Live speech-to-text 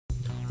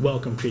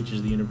Welcome, creatures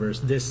of the universe.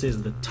 This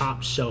is the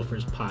Top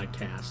Shelfers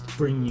podcast,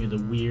 bringing you the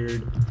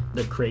weird,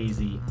 the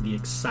crazy, the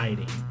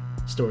exciting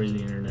stories of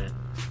the internet.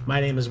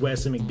 My name is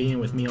Wesley McBee, and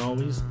with me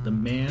always, the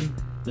man,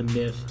 the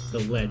myth, the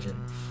legend,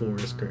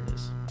 Forrest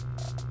Curtis.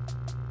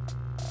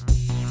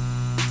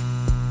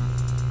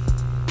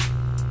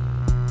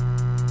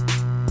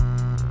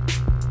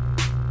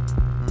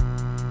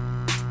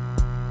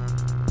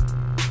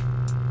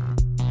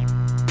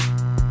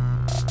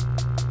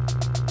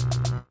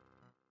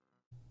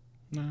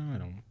 No, I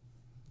don't.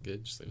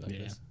 Good, just leave it like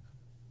this.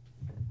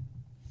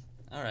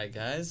 All right,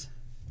 guys.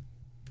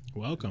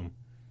 Welcome.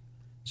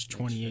 It's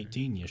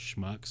 2018, you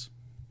schmucks.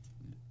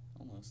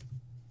 Almost.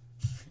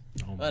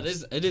 Almost. Well,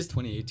 it is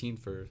 2018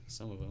 for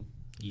some of them.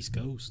 East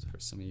Coast. For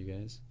some of you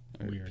guys.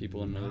 Or We are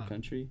people in another not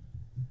country.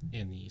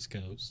 In the East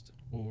Coast.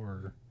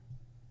 Or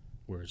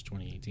where it's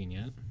 2018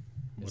 yet?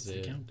 What's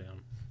the countdown?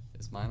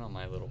 Is mine on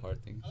my little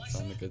heart thing? It's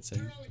on the good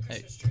setting.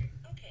 Hey.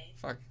 Okay.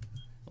 Fuck.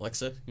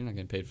 Alexa, you're not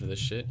getting paid for this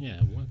shit. Yeah,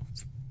 what?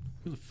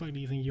 Who the fuck do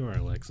you think you are,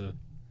 Alexa?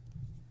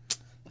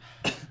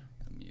 I'm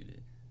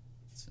muted.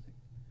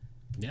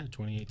 Yeah,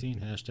 2018.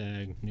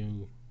 Hashtag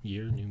new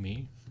year, new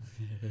me.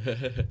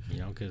 You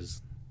know,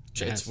 because...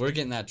 We're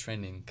getting that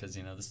trending because,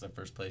 you know, this is the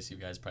first place you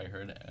guys probably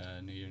heard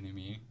New Year, New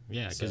Me.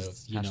 Yeah,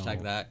 because, so,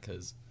 hashtag that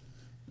because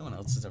no one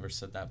else has ever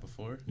said that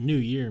before. New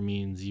year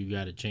means you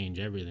got to change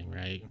everything,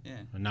 right?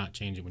 Yeah. Or not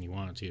change it when you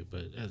want to,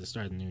 but at the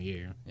start of the new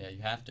year. Yeah,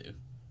 you have to.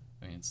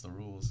 I mean, it's the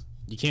rules.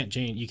 You can't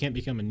change. You can't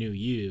become a new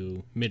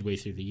you midway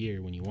through the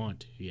year when you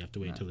want to. You have to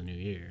wait till the new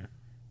year.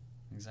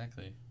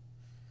 Exactly.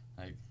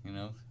 Like, you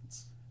know,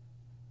 it's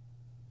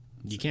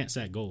you can't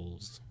set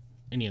goals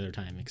any other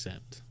time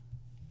except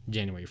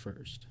January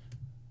 1st.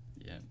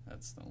 Yeah,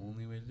 that's the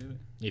only way to do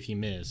it. If you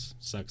miss,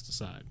 sucks to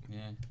suck.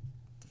 Yeah,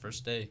 the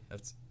first day.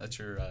 That's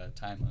your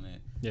time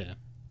limit. Yeah.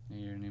 New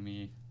Year, New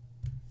Me.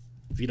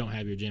 If you don't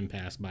have your gym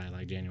pass by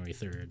like January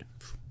 3rd,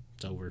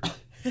 it's over.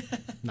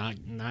 not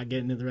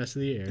getting it the rest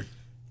of the year.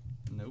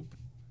 Nope.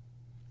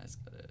 I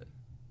just gotta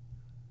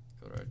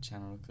go to our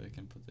channel real quick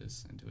and put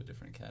this into a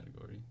different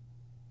category.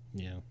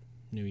 Yeah,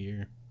 New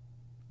Year.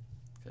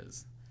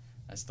 Because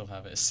I still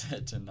have it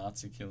set to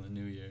Nazi killing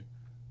New Year.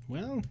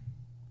 Well,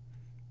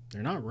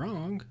 they're not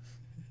wrong.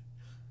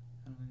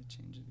 How do I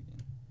change it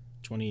again?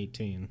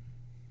 2018.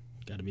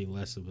 Got to be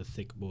less of a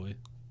thick boy.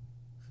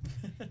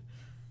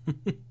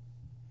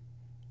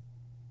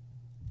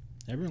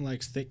 Everyone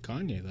likes thick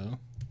Kanye, though.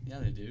 Yeah,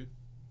 they do.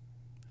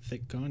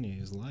 Thick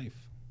Kanye is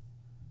life.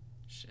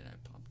 Shit, I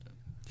popped up.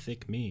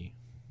 Thick me,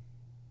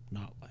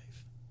 not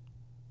life.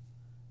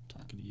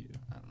 Talking to you.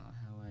 I don't know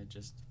how I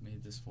just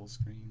made this full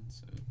screen,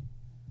 so...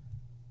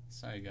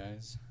 Sorry,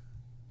 guys.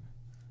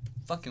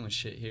 Fucking with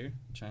shit here.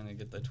 Trying to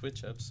get the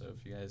Twitch up, so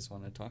if you guys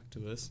want to talk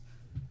to us,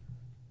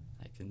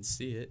 I can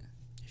see it.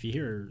 If you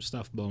hear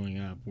stuff blowing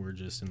up, we're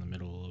just in the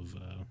middle of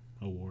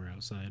a war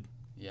outside.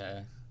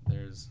 Yeah,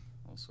 there's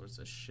all sorts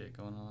of shit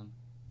going on.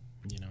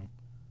 You know,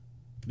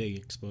 big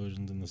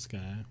explosions in the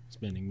sky,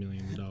 spending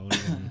millions of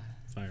dollars on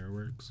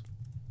fireworks.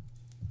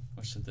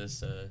 What should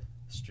this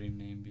stream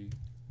name be?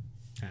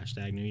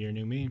 Hashtag New Year,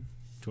 New Me,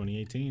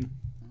 2018.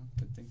 Well,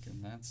 good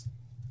thinking. That's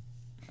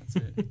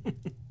it.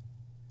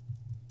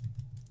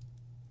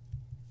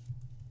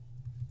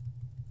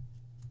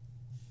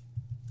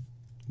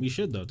 We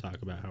should, though,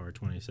 talk about how our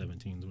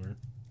 2017s were.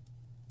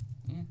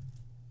 Yeah.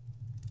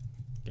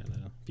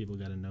 People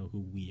gotta know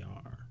who we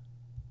are.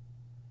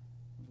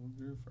 We'll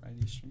groove for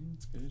ID stream.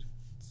 It's good.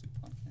 It's a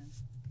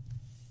podcast.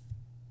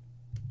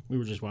 We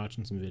were just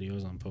watching some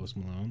videos on Post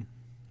Malone.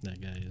 That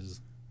guy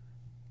is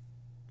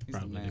He's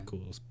probably the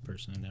coolest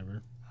person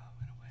ever. Oh,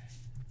 in a way.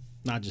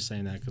 Not just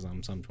saying that because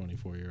I'm some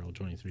 24-year-old,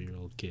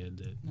 23-year-old kid.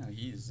 That No,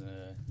 he's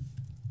a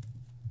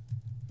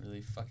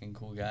really fucking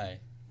cool guy.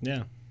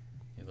 Yeah.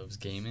 He loves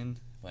gaming,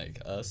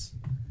 like us,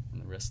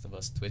 and the rest of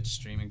us Twitch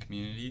streaming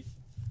community.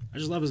 I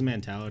just love his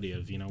mentality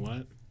of, you know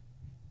what?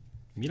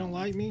 You don't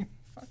like me?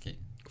 Fuck it.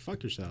 Go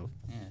fuck yourself.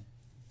 Yeah,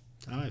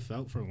 That's how I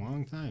felt for a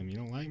long time. You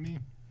don't like me?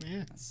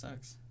 Yeah, that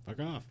sucks. fuck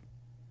off.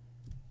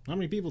 Not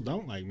many people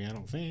don't like me, I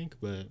don't think,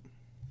 but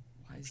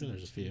Why is sure it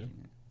there's a few.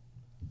 changing it?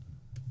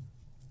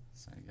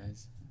 Sorry,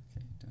 guys.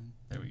 Okay, done.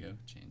 There we go.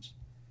 Changed.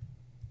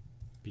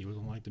 people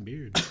don't like the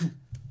beard.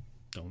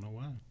 Don't know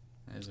why.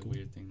 That is a cool.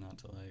 weird thing not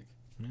to like.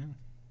 Yeah.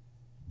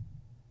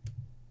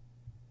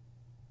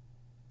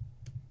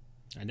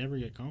 I never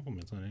get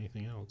compliments on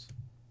anything else.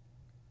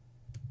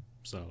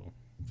 So,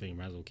 I think you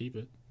might as well keep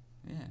it.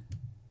 Yeah.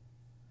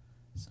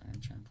 Sorry, I'm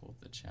trying to pull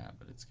up the chat,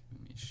 but it's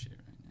giving me shit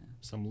right now.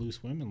 Some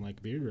loose women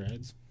like beard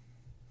rides.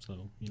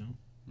 So, you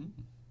know,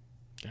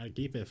 gotta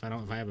keep it. If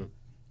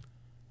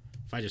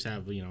I just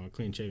have, you know, a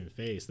clean shaven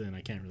face, then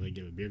I can't really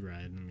give a beard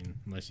ride. I mean,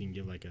 unless you can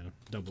give like a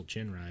double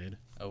chin ride.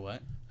 A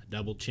what? A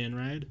double chin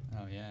ride.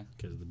 Oh, yeah.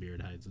 Because the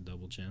beard hides the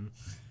double chin.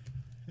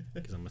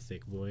 Because I'm a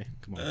thick boy.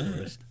 Come on,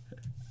 Forrest.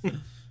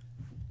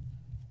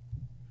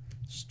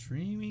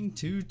 Streaming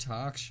 2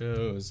 talk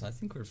shows. I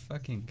think we're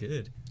fucking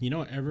good. You know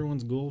what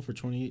everyone's goal for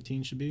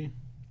 2018 should be?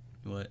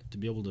 What? To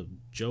be able to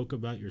joke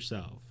about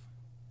yourself.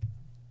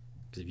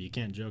 Because if you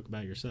can't joke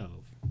about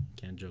yourself,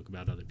 can't joke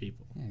about other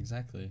people. Yeah,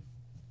 exactly.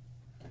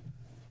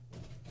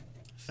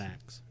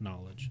 Facts,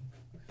 knowledge.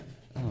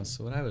 Oh,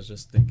 so what I was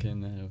just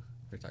thinking,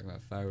 we're talking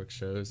about fireworks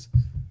shows.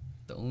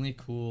 The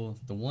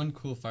one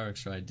cool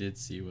fireworks show I did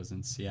see was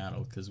in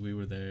Seattle because we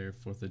were there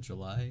 4th of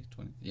July.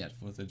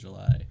 4th of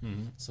July.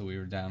 Mm-hmm. So we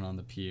were down on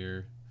the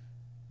pier,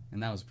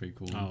 and that was pretty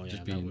cool. Oh, yeah,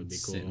 just that would be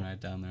cool. Sitting right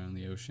down there on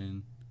the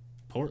ocean.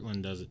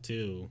 Portland does it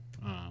too,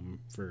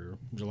 for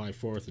July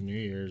 4th and New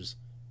Year's,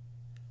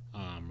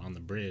 on the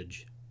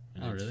bridge.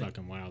 And it's really?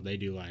 fucking wild. They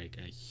do like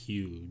a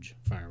huge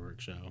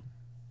fireworks show.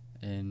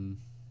 And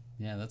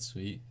yeah, that's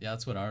sweet. Yeah,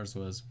 that's what ours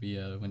was. We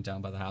went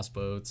down by the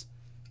houseboats,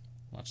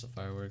 watched the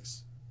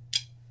fireworks.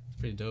 It's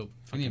pretty dope.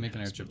 We need to make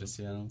another trip to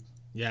Seattle.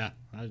 Yeah,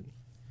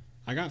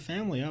 I got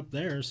family up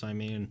there, so I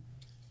mean,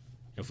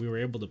 if we were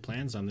able to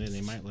plan something,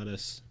 they might let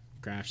us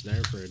crash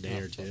there for a day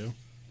or two.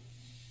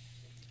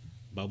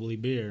 Bubbly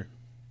beer.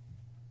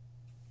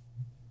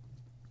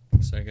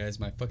 Sorry guys,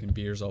 my fucking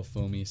beer's all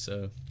foamy,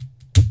 so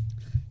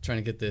trying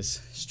to get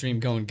this stream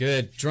going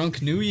good.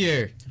 Drunk New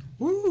Year.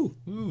 Woo!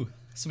 Ooh.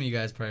 Some of you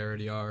guys probably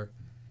already are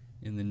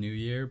in the new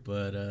year,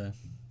 but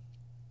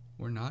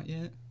we're not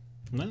yet.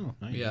 No,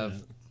 not We yet.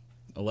 have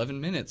 11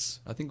 minutes.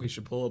 I think we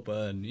should pull up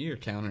a New Year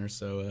counter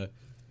so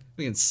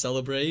we can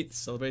celebrate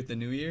the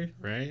New Year.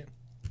 Right?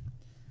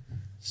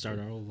 Start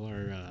all of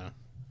our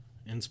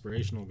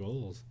inspirational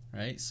goals.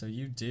 Right? So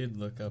you did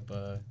look up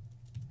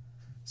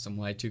some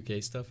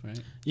Y2K stuff, right?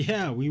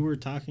 Yeah, we were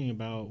talking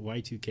about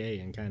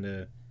Y2K and kind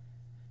of,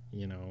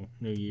 New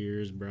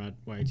Year's brought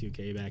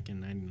Y2K back in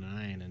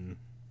 99, and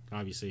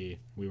obviously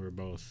we were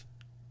both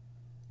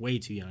way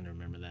too young to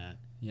remember that.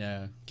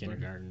 Yeah.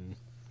 Kindergarten,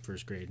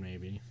 first grade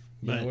maybe.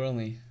 But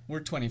we're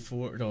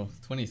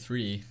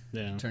 23,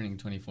 Yeah. turning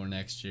 24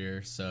 next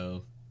year,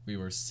 so we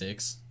were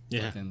 6.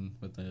 Yeah. Working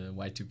with the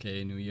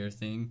Y2K New Year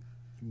thing.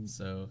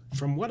 So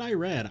From what I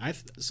read,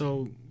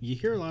 so you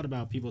hear a lot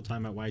about people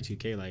talking about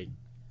Y2K like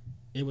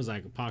it was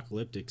like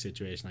apocalyptic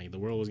situation, like the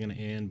world was going to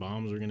end,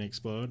 bombs were going to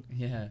explode.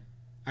 yeah.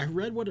 I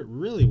read what it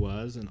really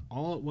was, and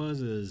all it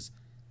was is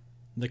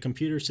the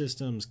computer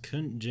systems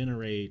couldn't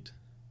generate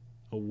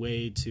a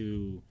way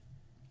to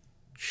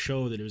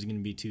show that it was going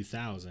to be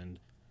 2000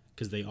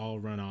 because they all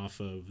run off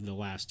of the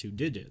last 2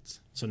 digits.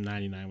 So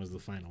 99 was the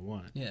final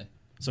one. Yeah.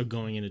 So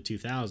going into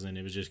 2000,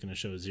 it was just going to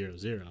show 00.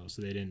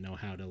 So they didn't know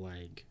how to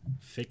like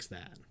fix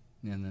that.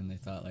 And then they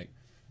thought like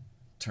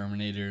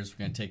Terminators were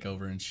gonna take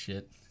over and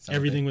shit.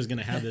 Everything was going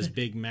to have this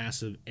big,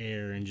 massive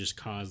air and just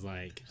cause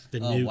like the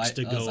nukes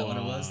to go is that what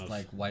off. it was?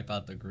 Like wipe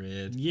out the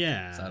grid.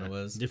 Yeah, Is that what it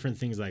was? Different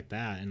things like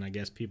that, and I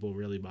guess people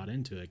really bought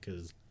into it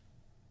because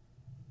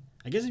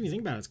I guess if you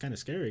think about it, it's kind of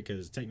scary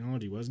because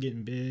technology was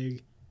getting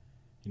big.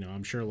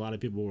 I'm sure a lot of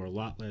people were a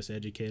lot less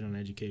educated on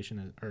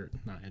education,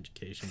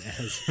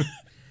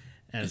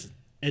 as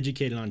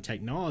educated on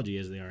technology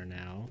as they are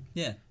now.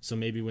 Yeah. So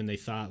maybe when they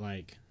thought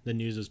like the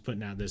news was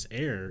putting out this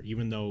air,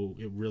 even though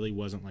it really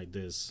wasn't like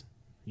this,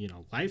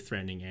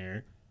 life-threatening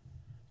air,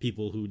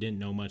 people who didn't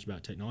know much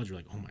about technology were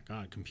like, oh my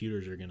God,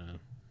 computers are gonna,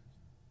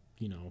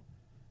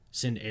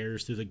 send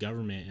airs through the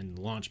government and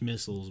launch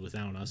missiles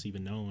without us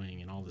even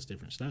knowing and all this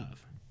different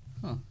stuff.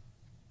 Huh.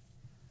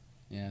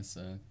 Yeah,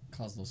 so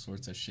caused all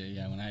sorts of shit.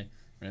 Yeah, when I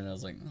read it, I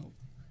was like, no.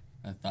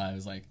 I thought it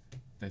was like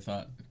they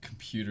thought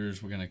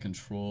computers were gonna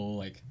control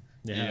like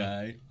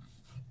AI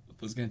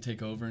was gonna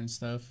take over and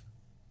stuff.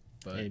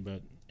 But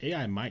But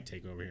AI might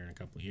take over here in a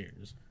couple of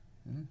years.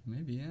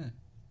 Maybe, yeah.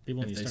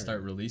 People If need they to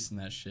start releasing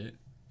that shit.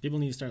 People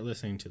need to start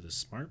listening to the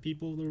smart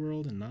people of the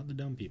world and not the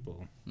dumb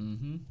people.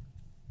 Mm-hmm.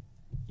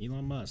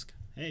 Elon Musk.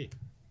 Hey,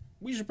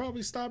 we should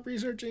probably stop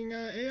researching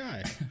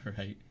AI.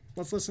 Right.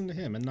 Let's listen to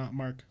him and not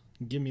Mark.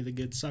 Give me the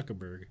good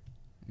Zuckerberg.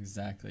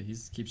 Exactly. He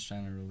keeps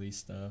trying to release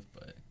stuff,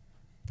 but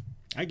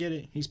I get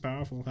it. He's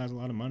powerful, has a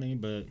lot of money,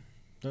 but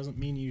doesn't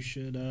mean you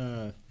should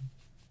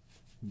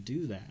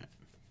do that.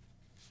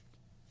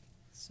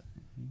 so,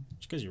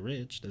 Just because you're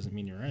rich doesn't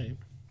mean you're right.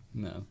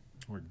 no.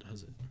 Or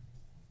does it?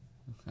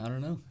 I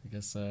don't know. I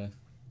guess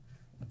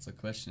that's a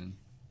question.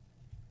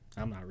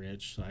 I'm not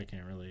rich, so I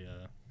can't really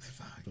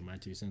put my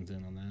 2 cents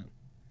in on that.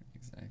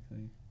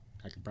 Exactly.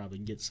 I could probably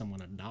get someone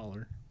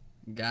 $1.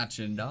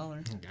 Gotcha, $1.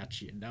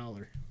 Got you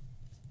 $1.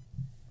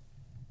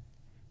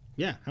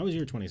 Yeah, how was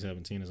your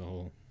 2017 as a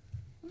whole?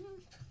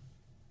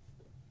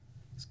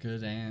 It's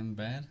good and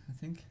bad, I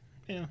think.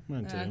 Yeah,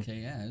 mine too. Okay,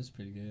 yeah, it was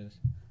pretty good.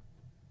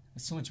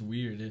 It's so much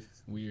weird,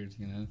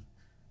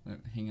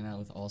 hanging out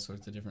with all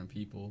sorts of different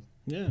people.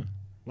 Yeah,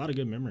 a lot of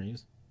good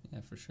memories, Yeah,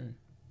 for sure.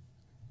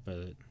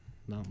 but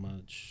not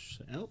much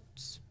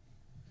else.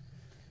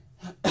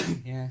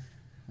 Yeah.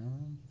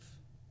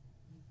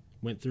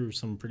 Went through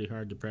some pretty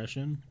hard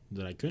depression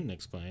that I couldn't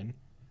explain.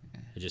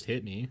 It just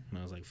hit me, and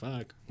I was like,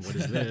 fuck, what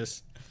is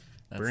this?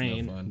 That's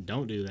Brain, no fun.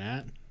 don't do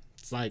that.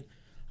 It's like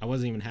I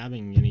wasn't even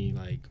having any,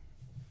 like,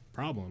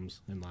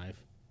 problems in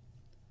life.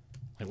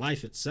 Like,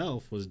 life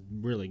itself was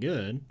really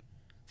good.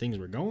 Things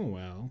were going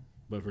well,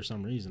 but for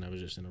some reason I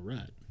was just in a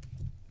rut.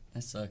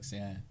 That sucks,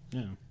 yeah.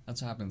 Yeah.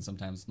 That's what happens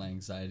sometimes with my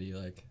anxiety,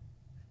 like,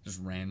 just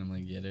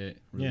randomly get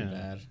it really Yeah.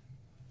 bad.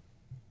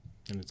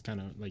 And it's kind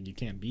of like you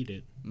can't beat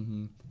it.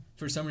 Mm-hmm.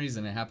 For some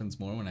reason, it happens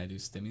more when I do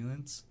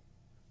stimulants.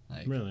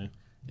 Like, Really?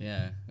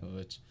 Yeah,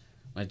 which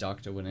my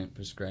doctor wouldn't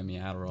prescribe me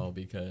Adderall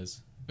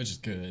because, which is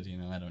good, you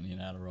know, I don't need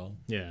Adderall.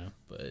 Yeah.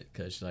 But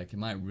because she's like, it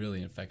might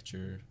really affect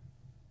your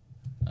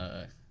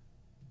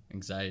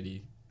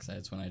anxiety. Because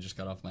that's when I just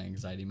got off my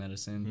anxiety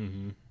medicine.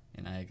 Mm-hmm.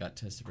 And I got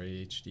tested for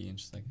ADHD, and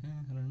she's like,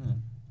 I don't know.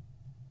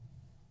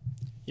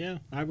 Yeah,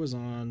 I was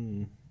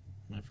on,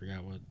 I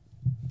forgot what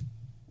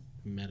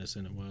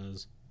medicine it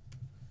was.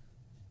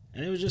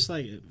 And it was just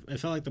like, it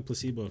felt like the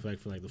placebo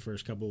effect for like the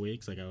first couple of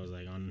weeks. Like I was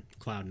like on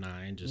cloud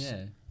 9. Just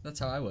Yeah, that's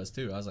how I was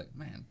too. I was like,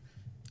 man,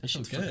 that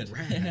shit's good.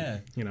 fucking rad. Yeah.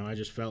 You know, I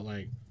just felt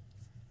like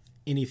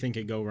anything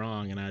could go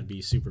wrong and I'd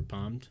be super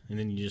pumped. And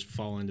then you just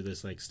fall into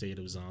this like state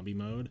of zombie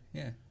mode.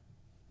 Yeah.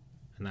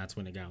 And that's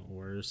when it got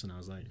worse. And I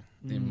was like,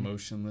 The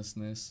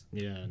emotionlessness.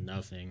 yeah,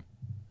 nothing.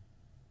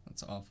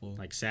 That's awful.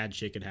 Like sad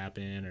shit could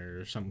happen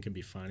or something could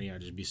be funny.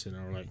 I'd just be sitting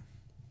there like,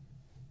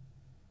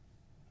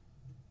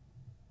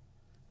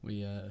 We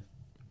Yeah,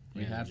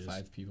 had just-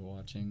 5 people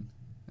watching,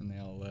 and they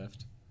all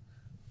left.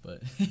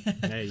 But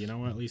hey, you know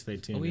what? At least they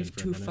tuned are we in for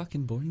a too minute.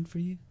 fucking boring for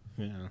you?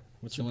 Yeah.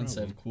 What's Someone your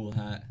problem? said cool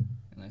hat,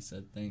 and I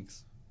said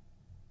thanks.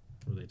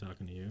 Were they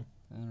talking to you?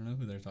 I don't know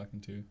who they're talking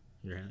to.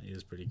 Your hat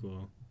is pretty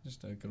cool.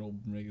 Just a good old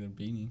regular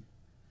beanie.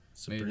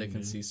 Supreme, Maybe they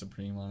can dude. see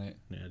Supreme on it.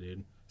 Yeah,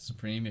 dude.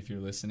 Supreme, if you're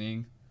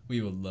listening,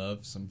 we would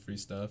love some free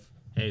stuff.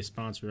 Hey,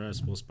 sponsor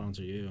us. We'll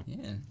sponsor you. Yeah,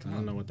 I come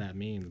don't know on. what that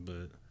means,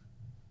 but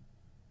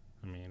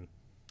I mean,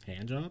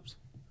 hand jobs?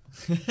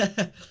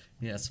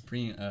 Yeah,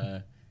 Supreme.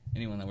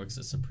 Anyone that works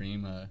at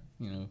Supreme,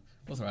 you know,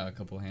 we'll throw out a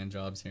couple hand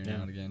jobs here Yeah.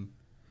 now and again.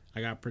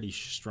 I got pretty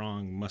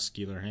strong,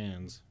 muscular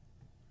hands.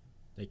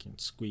 They can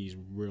squeeze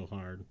real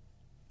hard.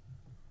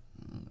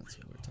 That's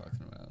what we're talking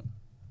about.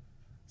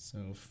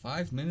 So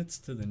 5 minutes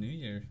to the new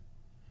year.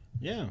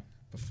 Yeah.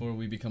 Before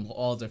we become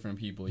all different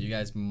people, you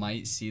guys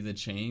might see the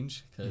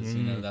change because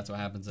you know that's what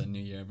happens at New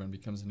Year. Everyone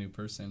becomes a new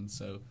person.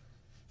 So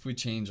if we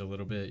change a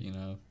little bit, you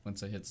know,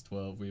 once it hits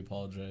 12, we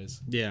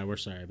apologize. Yeah, we're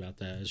sorry about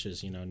that. It's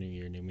just, you know, new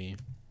year, new me.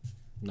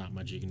 Not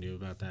much you can do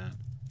about that.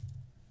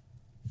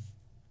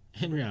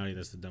 In reality,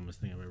 that's the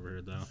dumbest thing I've ever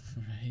heard, though.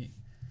 Right?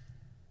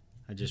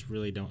 I just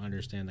really don't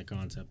understand the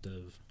concept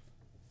of...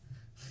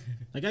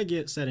 Like, I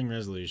get setting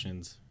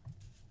resolutions.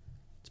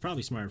 It's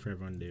probably smart for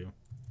everyone to do.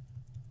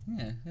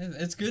 Yeah,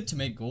 it's good to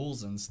make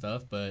goals and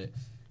stuff, but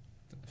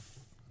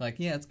like,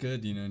 yeah, it's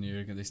good, you know, New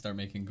Year, 'cause they start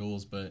making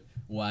goals, but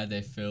why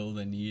they feel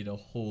the need a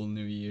whole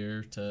new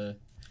year to...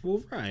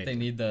 Well, right. They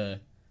need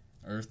the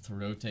Earth to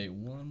rotate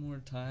one more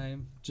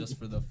time just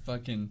for the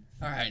fucking...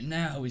 Alright,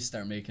 now we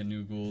start making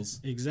new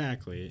goals.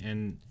 Exactly.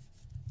 And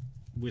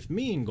with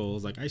me and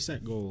goals, like, I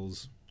set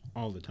goals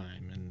all the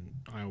time, and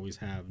I always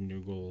have new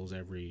goals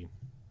every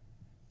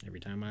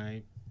time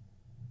I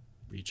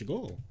reach a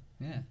goal.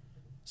 Yeah.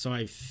 So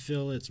I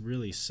feel it's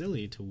really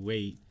silly to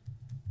wait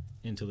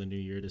until the new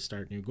year to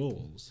start new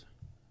goals.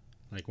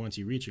 Like, once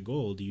you reach a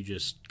goal, do you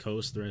just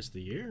coast the rest of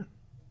the year?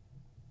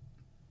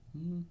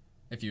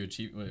 If you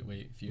achieve...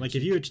 Wait. If you Like,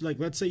 if you, like,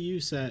 let's say you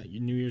set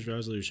your New Year's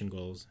resolution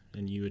goals,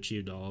 and you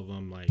achieved all of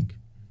them, like,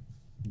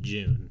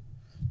 June.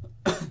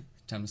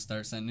 Time to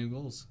start setting new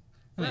goals.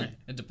 I mean, Right.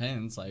 it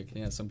depends. Like,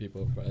 yeah, some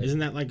people probably... Isn't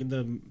that, like,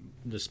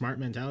 the smart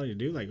mentality to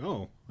do? Like,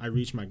 oh, I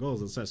reached my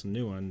goals, let's set some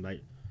new one.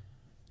 Like,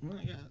 well,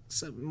 I got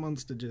 7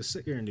 months to just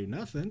sit here and do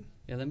nothing.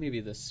 Yeah, that may be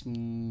the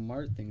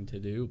smart thing to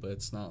do, but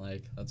it's not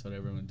like that's what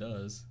everyone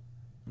does.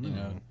 You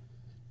know,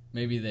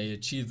 maybe they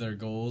achieve their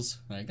goals.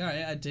 Like, all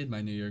right, I did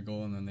my New Year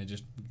goal, and then they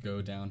just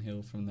go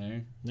downhill from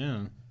there.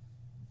 Yeah.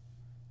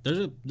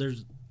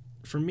 There's,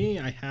 for me,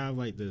 I have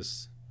like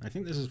this, I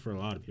think this is for a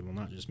lot of people,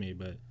 not just me,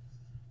 but it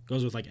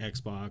goes with like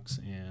Xbox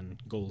and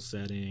goal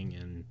setting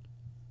and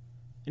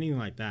anything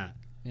like that.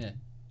 Yeah.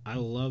 I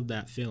love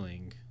that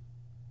feeling,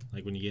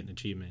 like when you get an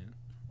achievement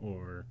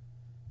or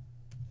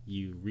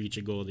you reach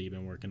a goal that you've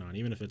been working on,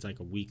 even if it's like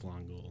a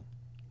week-long goal.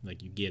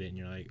 Like, you get it and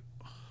you're like,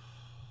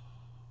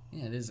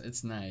 Yeah, it is.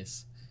 It's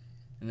nice.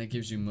 And that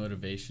gives you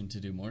motivation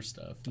to do more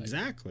stuff. Like,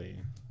 exactly.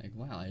 Like,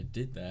 wow, I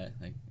did that.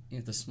 Like,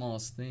 the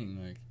smallest thing.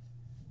 Like,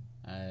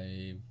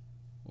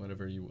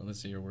 let's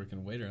say you're working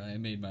a waiter. I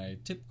made my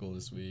tip goal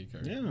this week,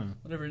 or Yeah.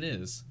 whatever it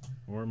is.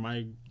 Or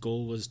my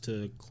goal was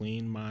to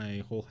clean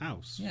my whole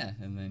house. Yeah,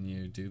 and then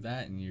you do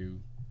that, and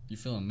you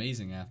feel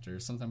amazing after.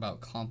 Something about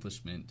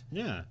accomplishment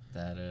Yeah.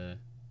 that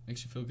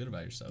makes you feel good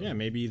about yourself. Yeah,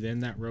 maybe then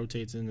that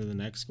rotates into the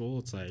next goal.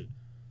 It's like,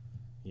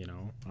 you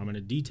know, I'm going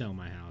to detail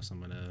my house. I'm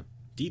going to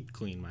deep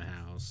clean my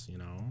house, you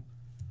know.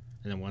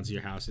 And then once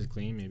your house is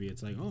clean, maybe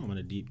it's like, oh, I'm going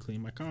to deep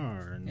clean my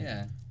car. And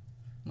Yeah.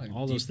 Like,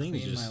 all those deep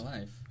things clean just my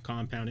life.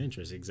 compound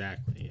interest.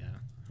 Exactly, yeah.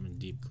 I'm going to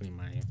deep clean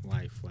my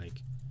life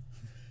like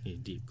you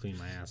deep clean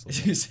my ass.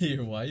 Did you say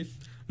your wife?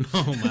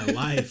 No, my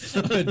life.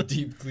 I'm gonna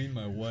deep clean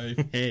my wife.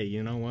 Hey,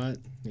 you know what?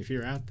 If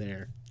you're out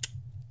there,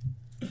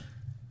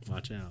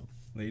 watch out.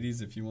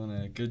 Ladies, if you want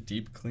a good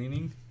deep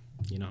cleaning,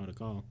 You know how to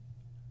call.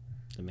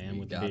 The man we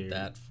with the got beard.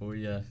 that for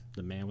you.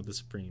 The man with the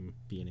Supreme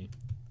beanie.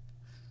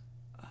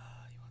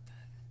 You want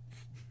that?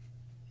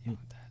 You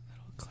want that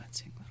little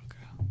cleansing little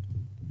girl?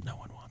 No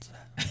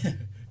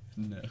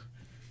No,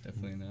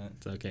 definitely not.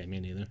 It's okay, me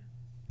neither.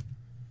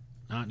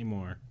 Not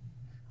anymore.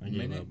 I A gave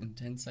minute up. and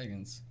 10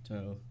 seconds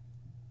till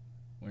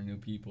we're new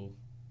people.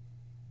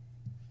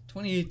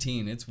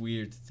 2018, it's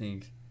weird to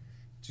think.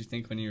 Did you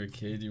think when you were a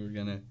kid you were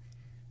gonna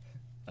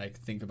like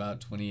think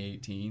about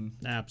 2018?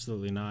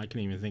 Absolutely not. I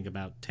couldn't even think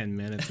about 10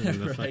 minutes into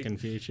the Right. fucking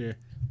future.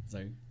 It's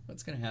like,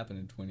 what's gonna happen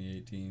in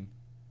 2018?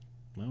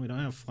 Well, we don't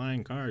have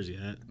flying cars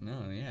yet.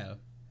 No, yeah.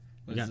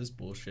 We What got- is this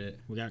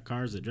bullshit? We got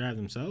cars that drive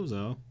themselves,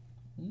 though.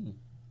 Ooh.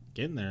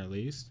 Getting there, at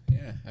least.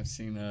 Yeah, I've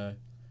seen.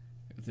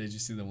 Did you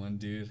see the one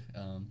dude?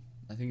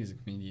 I think he's a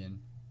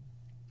comedian.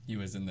 He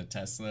was in the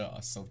Tesla,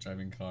 a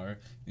self-driving car.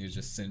 He was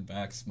just sitting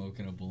back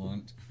smoking a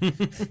blunt.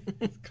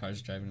 The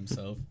car's driving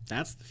himself.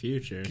 That's the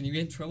future. Can you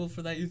get in trouble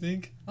for that? You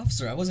think,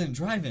 officer? I wasn't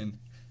driving.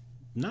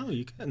 No,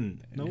 you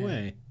couldn't. No Yeah.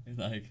 way.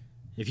 Like,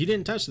 If you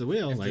didn't touch the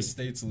wheel, if like, the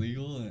state's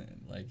legal,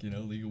 and like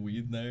legal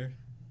weed there,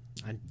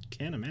 I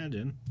can't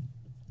imagine.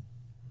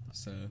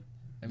 so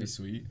that'd be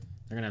sweet.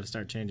 They're gonna have to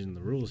start changing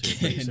the rules here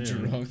pretty Getting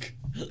soon, drunk.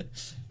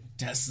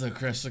 Tesla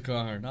crashed the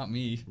car, not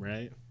me.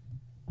 right?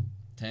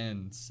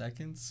 10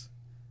 seconds.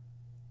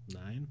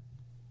 9,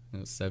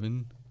 No,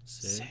 7,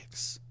 6,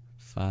 6,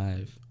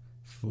 5,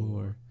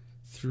 4,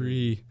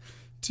 3,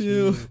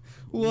 2,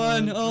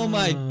 1. Oh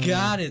my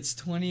god, it's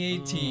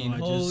 2018. Oh, I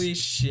Holy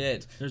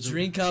shit. there's a-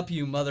 Drink up,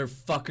 you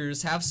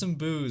motherfuckers. Have some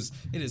booze.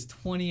 It is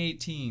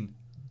 2018.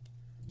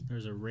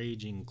 There's a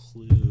raging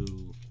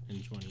clue in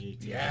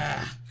 2018.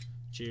 Yeah.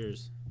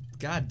 Cheers.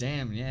 God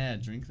damn, yeah,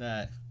 drink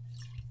that.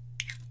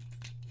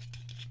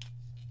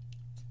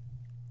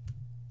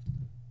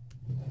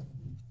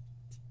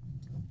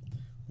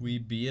 We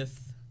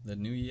beeth the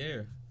new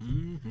year.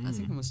 Mm-hmm. I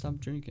think I'm gonna stop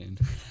drinking.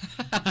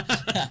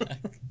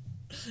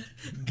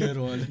 Good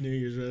one. New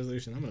Year's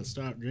resolution. I'm gonna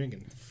stop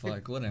drinking.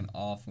 Fuck, what an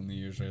awful New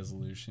Year's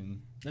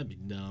resolution. That'd be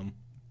dumb.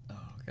 Oh,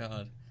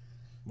 God.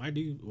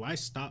 Why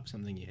stop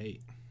something you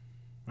hate?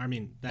 I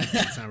mean, that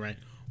doesn't sound right.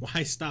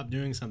 Why stop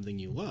doing something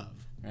you love?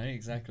 Right?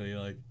 Exactly.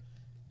 Like,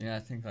 I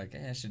think, like,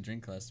 hey, I should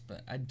drink less,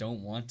 but I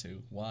don't want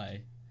to.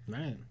 Why?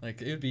 Right.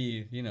 Like, it would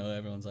be,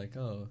 everyone's like,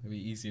 oh, it'd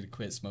be easy to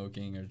quit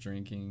smoking or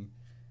drinking.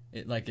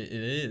 It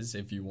is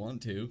if you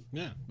want to,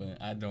 Yeah.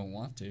 but I don't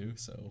want to,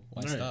 so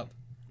why Right. stop?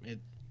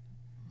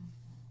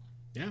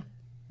 Yeah.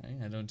 Right?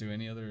 I don't do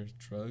any other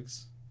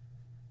drugs.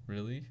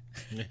 Really?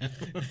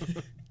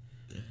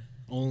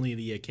 Only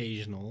the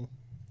occasional.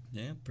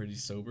 Yeah, pretty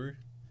sober.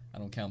 I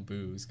don't count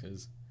booze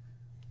because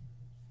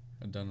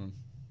I've done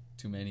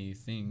too many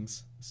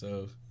things.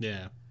 So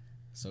Yeah.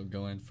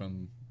 going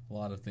from a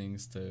lot of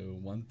things to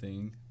one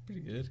thing,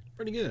 pretty good.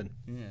 Pretty good.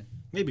 Yeah.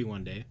 Maybe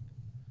one day.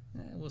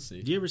 We'll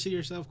see. Do you ever see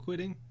yourself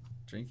quitting?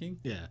 Drinking?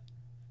 Yeah.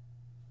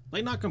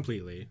 Like, not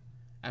completely.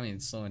 I mean,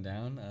 slowing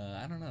down.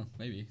 I don't know.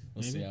 Maybe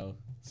we'll Maybe.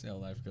 see how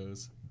life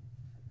goes.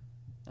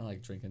 I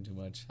like drinking too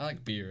much. I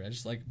like beer. I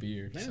just like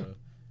beer. Yeah. So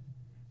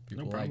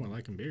No problem with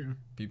liking beer.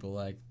 people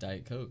like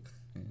Diet Coke,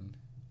 and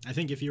I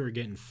think if you were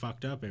getting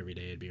fucked up every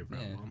day, it'd be a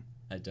problem.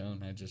 I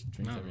don't. I just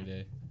drink No. every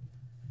day.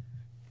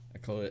 I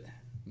call it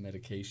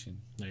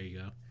medication. There you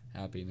go.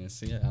 Happiness.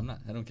 So, yeah,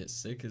 I don't get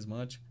sick as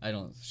much.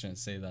 Shouldn't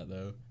say that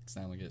though, because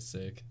now I'm gonna get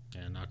sick.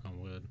 Yeah, knock on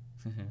wood.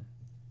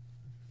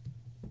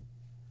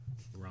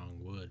 Wrong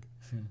wood.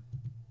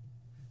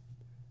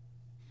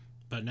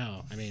 But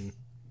no, I mean,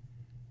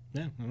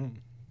 yeah, I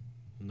don't.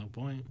 No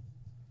point.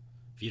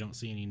 If you don't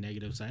see any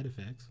negative side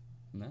effects.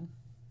 No,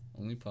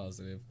 only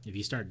positive. If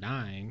you start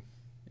dying,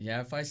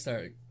 Yeah, if I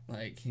start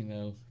like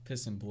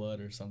pissing blood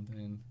or something,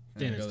 and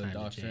Then I go it's to the time to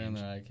doctor and change.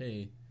 they're like,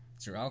 "Hey,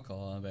 it's your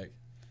alcohol." I'm like,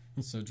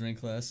 "So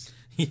drink less."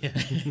 yeah,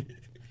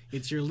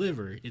 it's your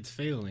liver. It's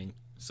failing.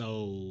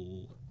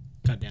 So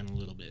cut down a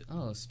little bit.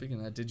 Oh, speaking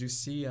of that, did you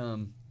see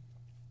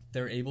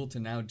they're able to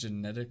now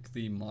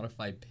genetically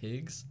modify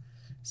pigs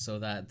so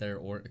that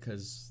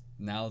because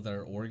now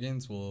their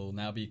organs will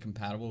now be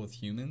compatible with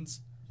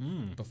humans.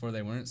 Mm. Before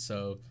they weren't,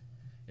 so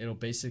it'll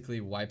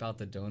basically wipe out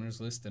the donors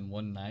list in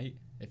one night.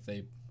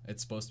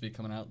 It's supposed to be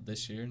coming out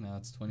this year. Now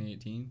it's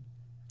 2018.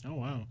 Oh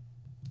wow,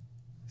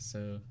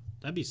 So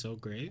that'd be so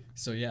great.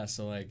 yeah,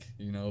 so like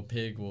a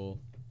pig will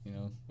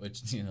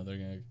which they're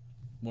gonna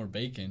more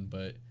bacon,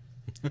 but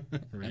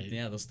Right.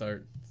 yeah,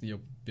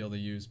 you'll be able to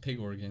use pig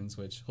organs,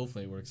 which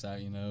hopefully it works out.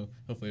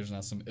 Hopefully there's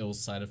not some ill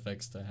side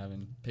effects to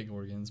having pig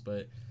organs,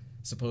 but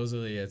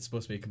supposedly it's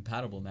supposed to be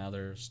compatible now.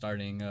 They're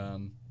starting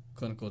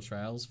clinical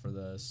trials for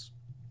the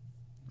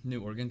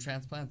new organ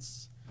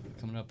transplants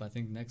coming up, I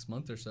think, next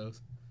month or so.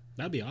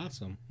 That'd be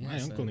awesome. Yeah, My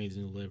so- uncle needs a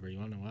new liver. You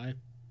wanna know why?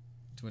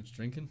 Too much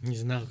drinking?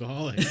 He's an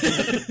alcoholic.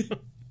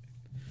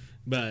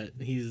 But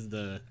he's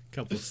the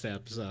couple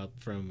steps up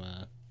from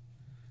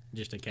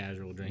just a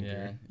casual Yeah.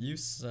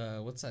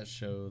 drinker. What's that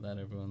show that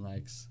everyone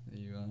likes?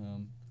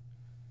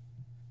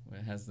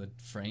 It has the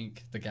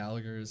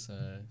Gallagher's.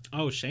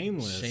 Oh,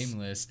 Shameless.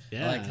 Shameless.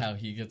 Yeah. I like how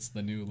he gets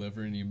the new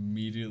liver and he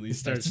immediately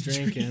starts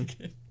drinking.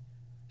 drinking.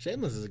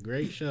 Shameless is a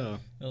great show.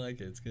 I like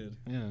it. It's good.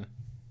 Yeah.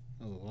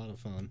 That was a lot of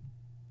fun.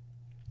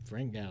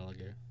 Frank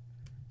Gallagher.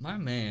 My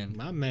man.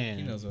 My man.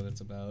 He knows what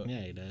it's about.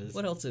 Yeah, he does.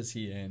 What else is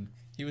he in?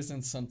 He was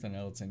in something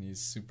else, and he's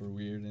super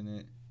weird in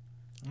it.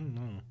 I don't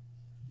know.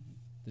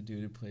 The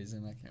dude who plays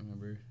him, I can't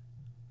remember.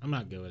 I'm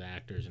not good with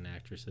actors and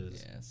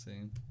actresses. Yeah,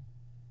 same.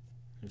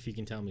 If you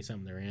can tell me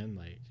something they're in,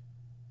 like,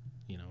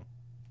 you know,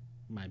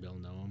 might be able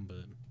to know them.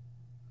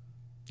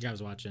 But I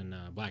was watching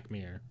Black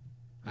Mirror.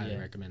 Highly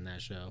recommend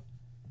that show.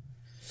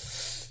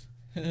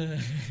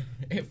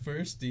 At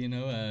first, you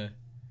know,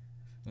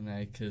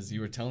 because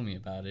you were telling me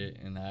about it,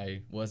 and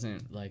I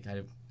wasn't like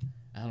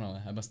I don't know,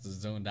 I must have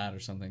zoned out or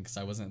something because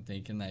I wasn't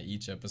thinking that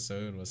each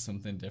episode was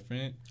something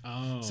different.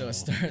 Oh. So it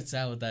starts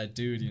out with that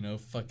dude, you know,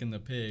 fucking the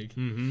pig.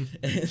 Mm-hmm.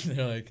 And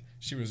they're like,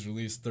 she was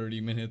released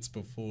 30 minutes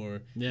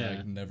before. Yeah.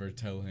 Like, never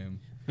tell him.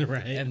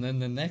 Right. And then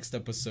the next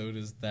episode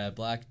is that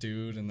black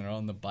dude, and they're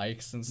on the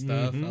bikes and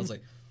stuff. Mm-hmm. I was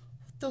like,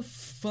 what the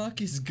fuck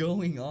is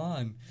going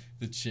on?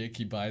 The chick,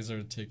 he buys her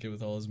a ticket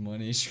with all his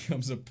money. She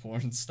becomes a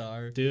porn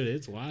star. Dude,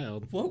 it's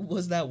wild. What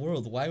was that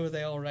world? Why were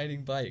they all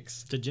riding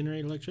bikes? To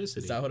generate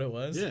electricity. Is that what it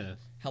was? Yeah.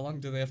 How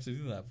long do they have to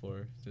do that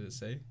for? Did it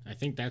say? I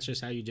think that's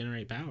just how you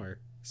generate power.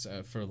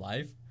 So for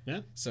life? Yeah.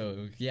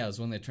 So, yeah, it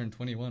was when they turned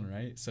 21,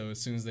 right? So as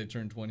soon as they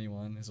turned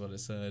 21 is what it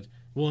said.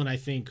 Well, and I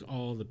think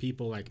all the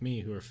people like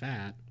me who are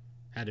fat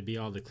had to be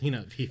all the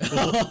cleanup people.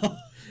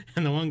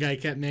 And the one guy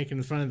kept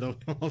making fun of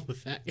all the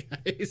fat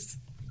guys.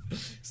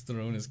 He's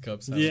throwing his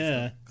cups out.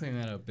 Yeah. Like, clean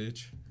that up,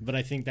 bitch. But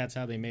I think that's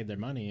how they made their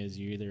money, is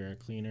you either a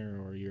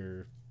cleaner or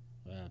you're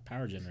a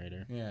power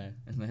generator. Yeah,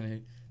 and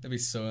then that'd be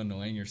so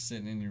annoying. You're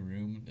sitting in your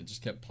room, it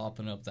just kept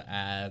popping up the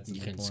ads. You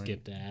and can porn,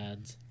 skip the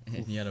ads.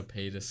 and you had to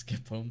pay to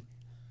skip them.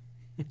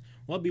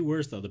 Well, it'd be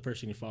worse, though, the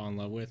person you fall in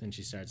love with and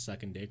she starts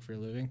sucking dick for a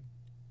living.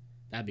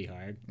 That'd be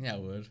hard. Yeah,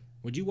 it would.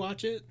 Would you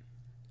watch it?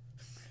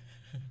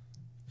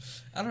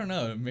 I don't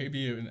know.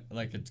 Maybe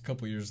like a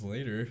couple years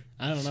later.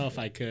 I don't know if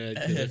I could,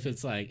 because if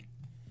it's like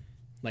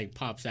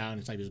pops out and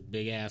it's like this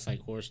big ass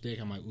like horse dick,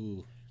 I'm like,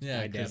 ooh.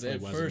 Yeah, because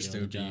at first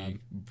it would job. be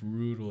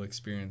brutal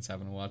experience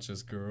having to watch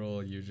this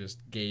girl you just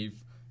gave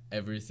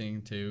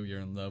everything to,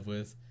 you're in love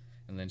with,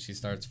 and then she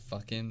starts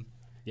fucking.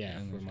 Yeah,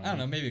 and I don't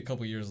know. Maybe a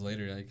couple years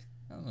later, like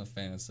I don't know,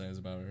 fantasize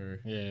about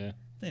her. Yeah,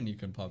 then you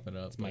can pop it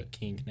up. It's my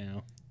kink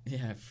now.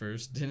 Yeah, at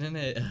first, didn't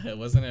it?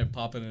 Wasn't it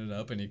popping it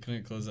up and he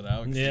couldn't close it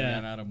out because he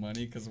ran out of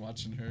money because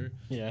watching her?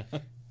 Yeah.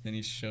 Then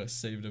he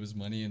saved up his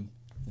money and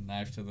the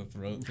knife to the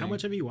throat. How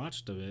much have you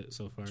watched of it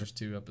so far? Just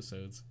 2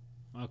 episodes.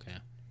 Okay.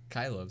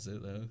 Kai loves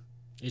it though.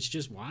 It's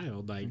just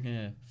wild, like.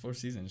 Yeah, 4th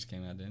season just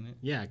came out, didn't it?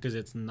 Yeah, because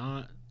it's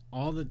not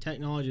all the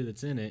technology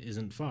that's in it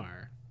isn't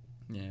far.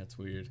 Yeah, it's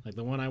weird. Like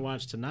the one I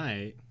watched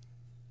tonight,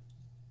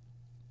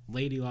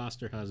 lady lost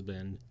her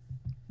husband.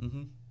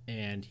 Mm-hmm.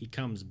 And he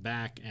comes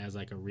back as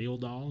like a real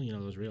doll, you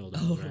know those real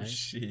dolls, right? Oh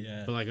shit,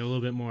 yeah. But like a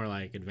little bit more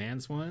like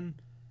advanced one.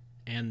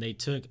 And they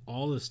took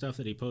all the stuff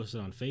that he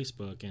posted on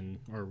Facebook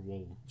or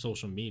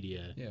social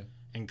media,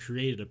 and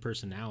created a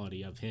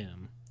personality of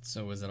him.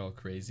 So was it all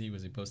crazy?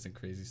 Was he posting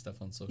crazy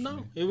stuff on social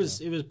media? No, it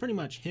was pretty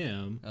much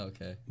him. Oh,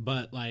 okay.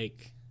 But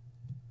like,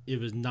 it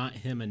was not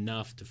him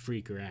enough to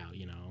freak her out,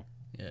 you know.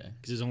 Yeah.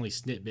 Because there's only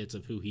snippets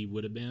of who he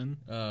would have been.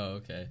 Oh,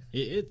 okay.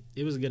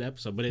 It was a good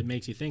episode, but it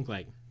makes you think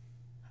like,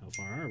 how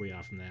far are we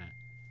off from that?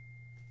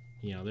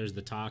 You know, there's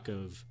the talk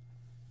of,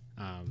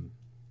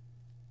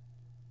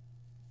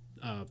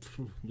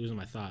 losing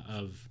my thought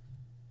of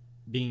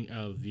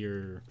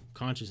your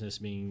consciousness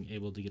being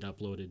able to get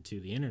uploaded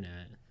to the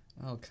internet.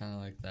 Oh, kind of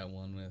like that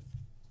one with,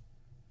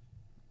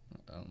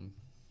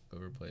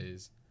 whoever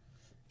plays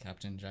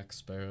Captain Jack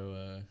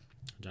Sparrow.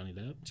 Johnny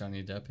Depp.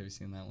 Johnny Depp. Have you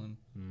seen that one?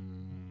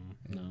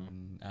 No.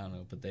 I don't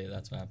know, but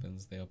that's what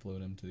happens. They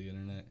upload him to the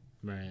internet.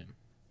 Right.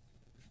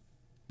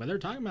 But they're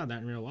talking about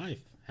that in real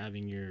life,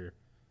 having your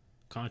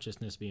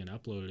consciousness being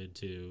uploaded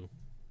to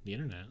the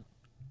internet.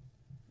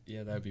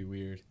 Yeah, that'd be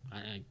weird.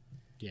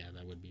 Yeah,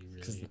 that would be really.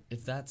 Because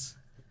if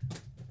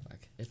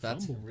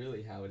that's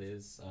really how it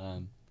is,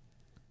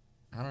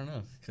 I don't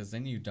know. Because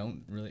then you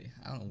don't really.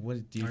 I don't know.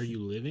 What do you? Are you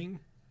living?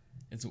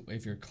 It's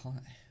if you're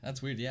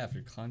that's weird. Yeah, if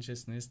your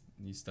consciousness,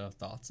 you still have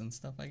thoughts and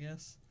stuff. I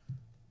guess.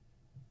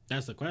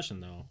 That's the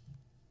question, though.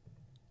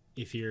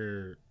 If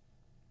you're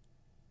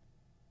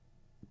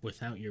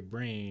without your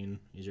brain,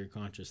 is your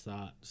conscious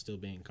thought still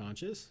being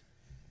conscious?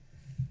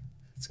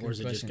 Or is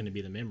it just going to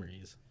be the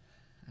memories?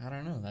 I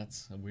don't know.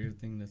 That's a weird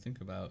thing to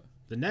think about.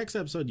 The next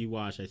episode you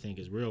watch, I think,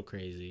 is real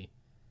crazy.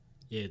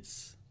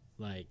 It's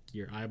like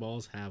your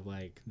eyeballs have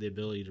like the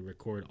ability to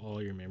record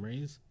all your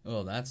memories.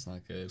 Oh, that's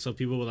not good. So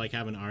people would like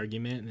have an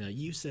argument and they're like,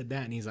 you said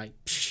that, and he's like,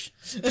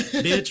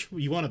 bitch,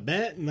 you want to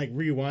bet? And like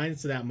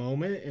rewinds to that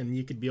moment, and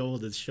you could be able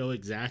to show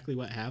exactly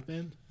what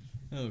happened.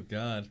 Oh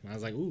God. And I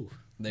was like, ooh.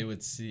 They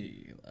would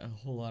see a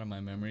whole lot of my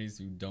memories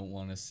you don't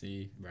want to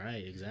see.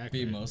 Right,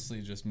 exactly. Be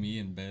mostly just me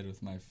in bed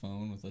with my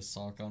phone with a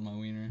sock on my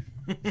wiener.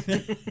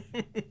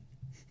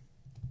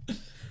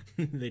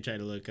 They try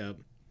to look up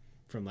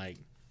from like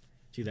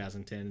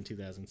 2010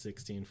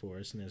 2016 for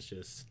us, and it's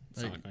just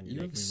sock on your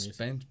memories. You've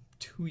spent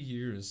 2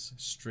 years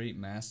straight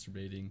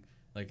masturbating,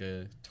 like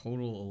a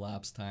total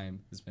elapsed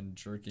time has been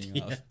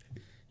jerking off.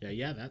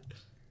 Yeah, that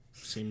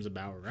seems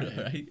about right.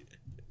 Right?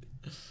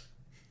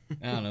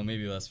 I don't know,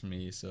 maybe less for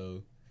me.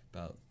 So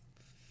about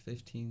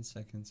 15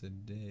 seconds a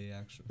day,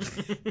 actually.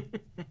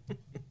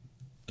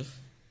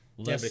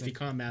 Yeah, but if you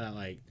combat it,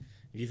 like,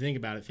 if you think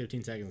about it,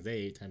 15 seconds a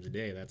day, 8 times a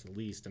day, that's at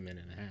least a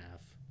minute and a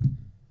half.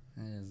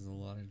 That is a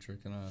lot of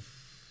jerking off.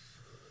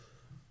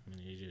 I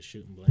mean, you're just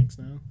shooting blanks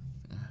now?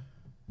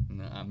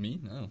 No, not me?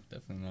 No,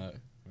 definitely not.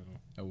 Oh.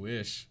 I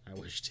wish. I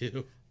wish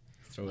too.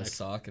 Throw a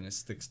sock and it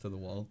sticks to the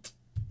wall.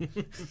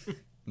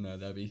 No,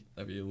 that'd be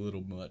a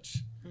little much.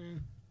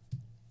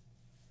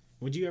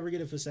 Would you ever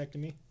get a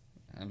vasectomy?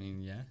 I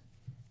mean, yeah.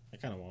 I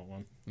kind of want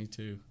one. Me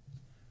too.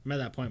 I'm at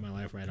that point in my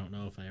life where I don't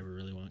know if I ever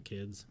really want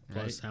kids.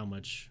 Plus, Right.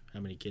 how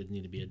many kids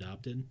need to be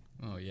adopted?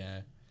 Oh,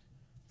 yeah.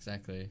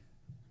 Exactly.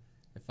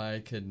 If I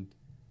could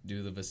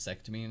do the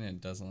vasectomy and it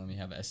doesn't let me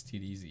have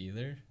STDs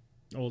either.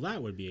 Oh,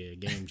 that would be a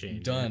game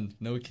changer. Done.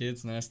 No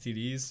kids, no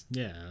STDs.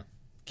 Yeah.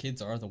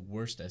 Kids are the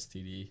worst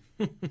STD.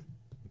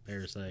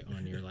 Parasite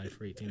on your life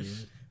for 18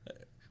 years.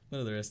 What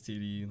other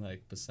STD,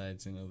 like,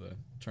 besides, the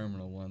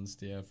terminal ones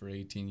do you have for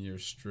 18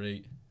 years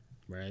straight?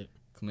 Right.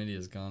 Chlamydia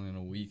is gone in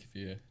a week if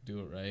you do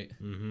it right.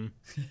 Mm-hmm.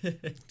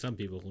 Some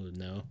people would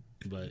know,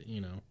 but,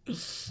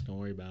 don't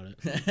worry about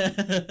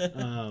it.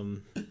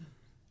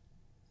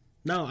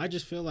 No, I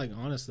just feel like,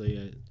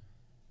 honestly,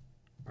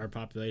 our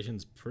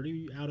population's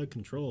pretty out of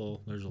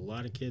control. There's a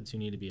lot of kids who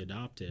need to be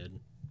adopted.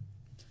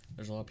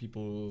 There's a lot of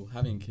people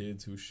having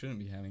kids who shouldn't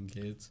be having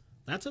kids.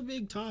 That's a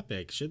big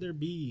topic. Should there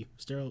be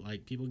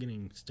people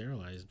getting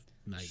sterilized?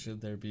 Like,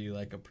 should there be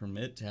like a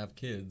permit to have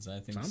kids? I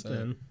think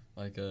something. So.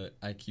 Like a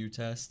IQ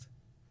test.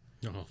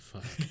 Oh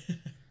fuck.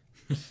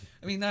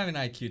 I mean, not even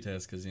an IQ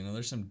test because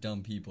there's some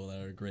dumb people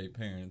that are great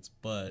parents,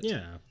 but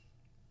yeah,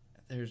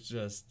 there's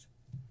just.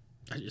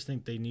 I just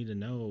think they need to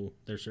know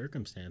their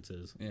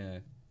circumstances. Yeah.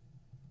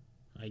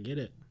 I get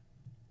it.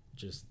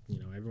 Just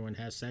everyone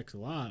has sex a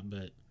lot,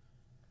 but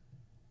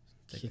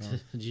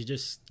you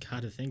just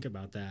got to think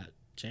about that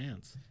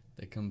chance.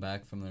 They come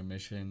back from their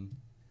mission.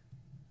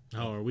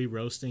 Oh, are we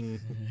roasting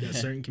a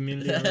certain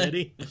community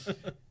already?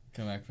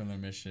 Come back from their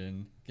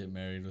mission, get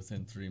married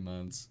within 3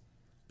 months.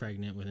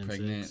 Pregnant within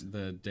 6.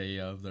 The day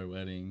of their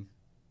wedding.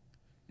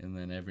 And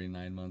then every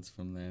 9 months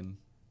from then,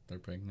 they're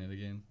pregnant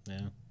again.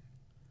 Yeah.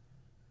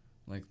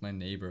 Like my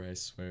neighbor, I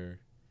swear.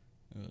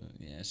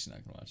 Yeah, she's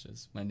not going to watch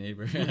this. My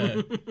neighbor,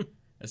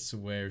 I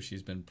swear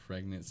she's been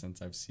pregnant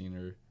since I've seen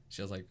her.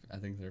 She has I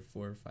think there are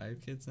 4 or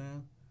 5 kids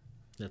now.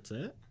 That's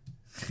it?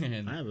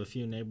 And I have a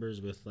few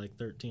neighbors with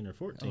 13 or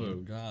 14. Oh,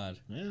 God.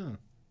 Yeah.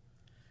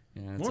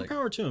 Yeah, more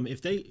power to them.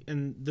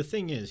 And the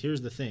thing is,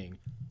 here's the thing.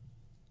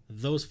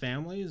 Those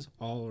families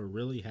all are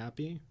really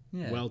happy,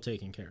 well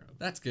taken care of.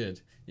 That's good.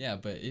 Yeah,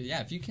 but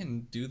if you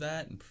can do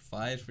that and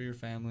provide for your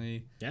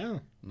family,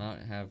 not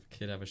have a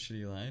kid have a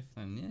shitty life,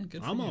 then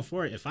good for you. I'm all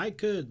for it. If I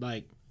could,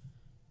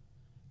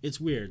 it's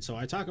weird. So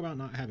I talk about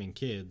not having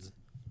kids.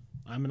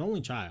 I'm an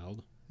only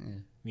child.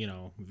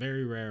 Yeah.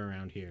 Very rare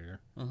around here.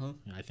 Uh-huh.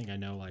 I think I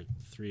know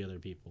 3 other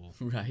people.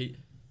 Right.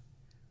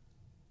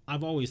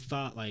 I've always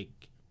thought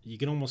you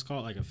can almost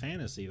call it a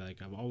fantasy.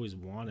 I've always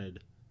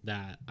wanted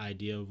that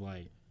idea of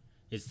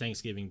it's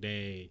Thanksgiving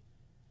Day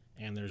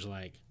and there's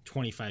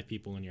 25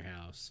 people in your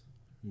house.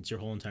 It's your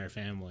whole entire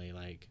family.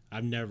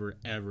 I've never,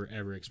 ever,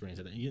 ever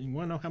experienced it. You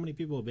want to know how many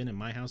people have been in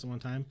my house at one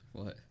time?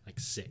 What?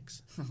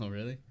 6. Oh,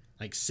 really?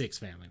 6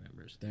 family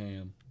members.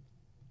 Damn.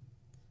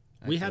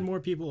 We had more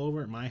people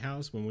over at my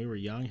house when we were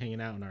young,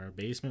 hanging out in our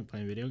basement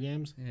playing video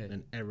games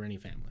than ever any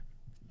family.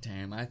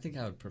 Damn, I think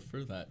I would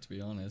prefer that, to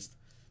be honest.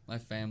 My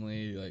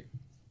family,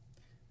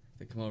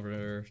 they come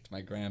over to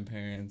my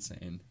grandparents,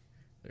 and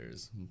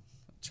there's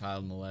a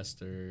child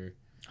molester,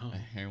 a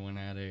heroin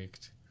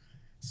addict.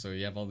 So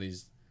you have all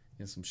these,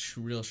 some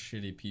real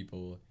shitty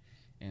people,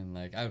 and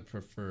I would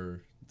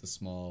prefer the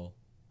small,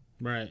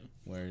 right,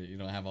 where you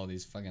don't have all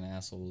these fucking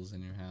assholes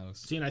in your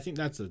house. See, and I think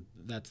that's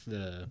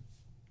the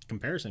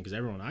comparison, because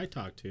everyone I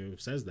talk to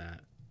says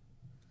that.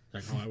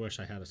 I wish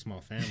I had a small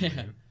family.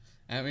 Yeah.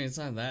 I mean, it's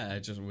not that. I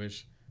just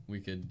wish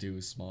we could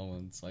do small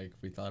ones.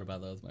 We thought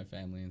about that with my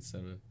family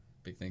instead of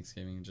big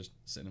Thanksgiving, just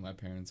sitting at my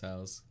parents'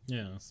 house.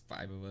 Yeah. It's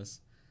 5 of us.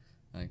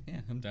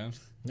 Yeah, I'm down.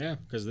 Yeah,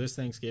 because this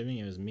Thanksgiving,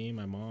 it was me,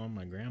 my mom,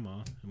 my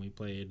grandma, and we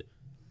played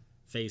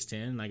Phase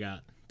 10, and I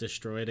got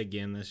destroyed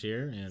again this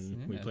year,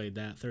 and we played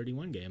that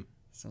 31 game.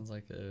 Sounds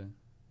like a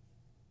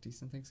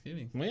decent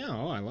Thanksgiving. Well, yeah,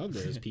 I loved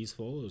it. It was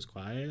peaceful, it was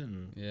quiet,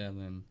 and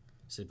then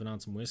sipping on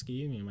some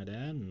whiskey, me and my dad,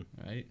 and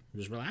right,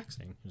 just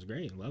relaxing. It was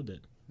great. I loved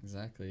it.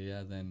 Exactly,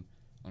 yeah. Then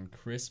on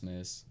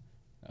Christmas,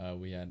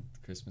 we had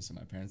Christmas at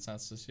my parents'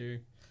 house this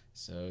year.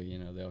 So,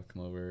 they all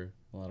come over.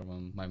 A lot of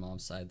them, my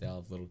mom's side, they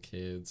all have little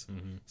kids.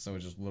 Mm-hmm. So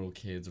it's just little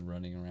kids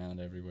running around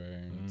everywhere.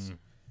 And it's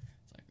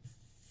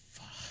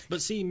fuck.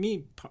 But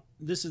see,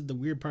 this is the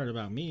weird part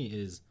about me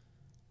is,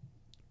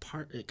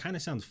 it kind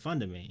of sounds fun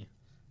to me.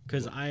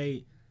 Because you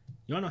want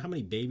to know how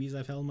many babies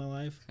I've held in my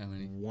life? How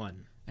many?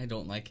 1. I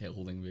don't like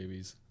holding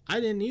babies. I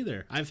didn't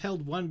either. I've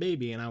held one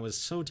baby, and I was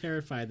so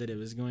terrified that it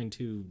was going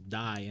to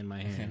die in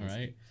my hands.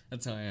 Right?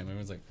 That's how I am.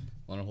 Everyone's like,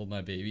 want to hold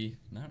my baby?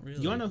 Not really.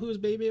 You want to know whose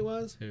baby it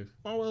was? Who?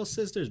 My little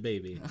sister's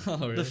baby. Oh,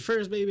 really? The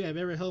first baby I've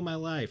ever held in my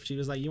life. She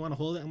was like, you want to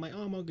hold it? I'm like,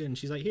 oh, I'm all good. And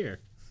she's like, here.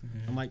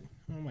 I'm like,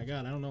 oh my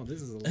God, I don't know.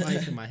 This is a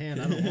life in my hand.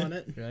 I don't want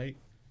it. Right?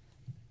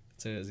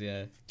 So,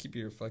 yeah, keep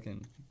your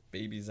fucking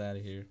babies out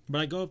of here.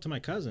 But I go up to my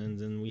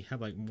cousins, and we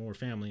have, like, more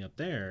family up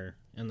there.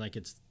 And, like,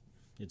 it's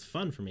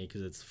fun for me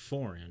because it's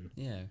foreign.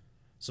 Yeah.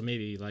 So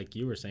maybe, like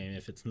you were saying,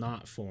 if it's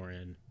not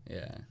foreign,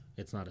 Yeah.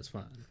 it's not as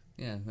fun.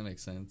 Yeah, that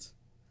makes sense.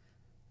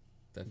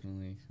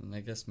 Definitely. And I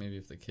guess maybe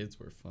if the kids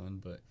were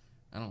fun, but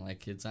I don't like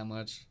kids that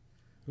much.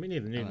 Neither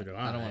do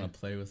I. I don't want to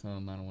play with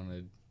them. I don't want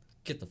to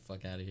get the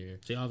fuck out of here.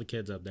 See, all the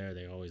kids up there,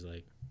 they always,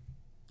 like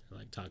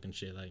talking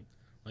shit, like,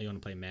 oh, you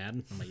want to play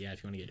Madden? I'm like, yeah,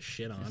 if you want to get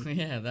shit on.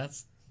 Yeah,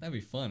 that'd be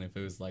fun if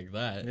it was like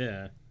that.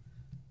 Yeah.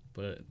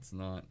 But it's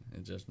not.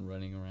 It's just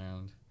running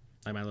around.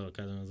 Like, my little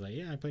cousin was like,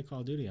 yeah, I play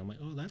Call of Duty. I'm like,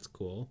 oh, that's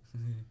cool.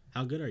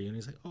 How good are you? And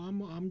he's like, oh,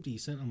 I'm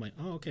decent. I'm like,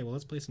 oh, okay, well,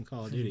 let's play some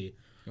Call of Duty.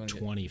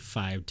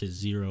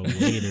 25-0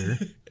 later.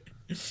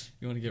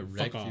 You want to get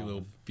wrecked, you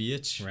little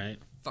bitch? Right?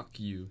 Fuck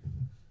you.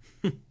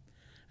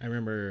 I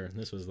remember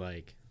this was,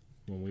 like,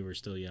 when we were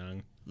still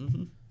young.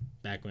 Mm-hmm.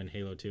 Back when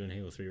Halo 2 and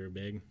Halo 3 were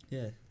big.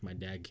 Yeah. My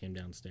dad came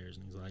downstairs,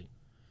 and he's like,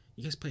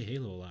 you guys play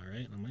Halo a lot,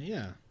 right? And I'm like,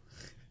 yeah.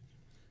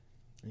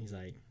 And he's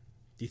like,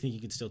 do you think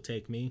you could still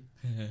take me?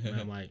 And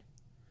I'm like,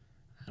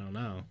 I don't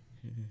know.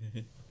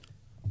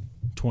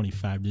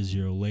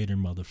 25-0 later,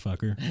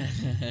 motherfucker.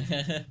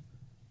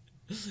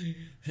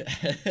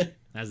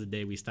 That's the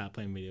day we stopped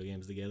playing video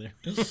games together.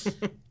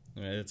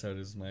 Right, that's how it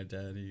is with my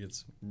dad. He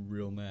gets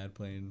real mad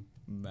playing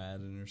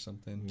Madden or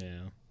something.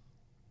 Yeah.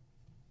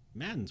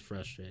 Madden's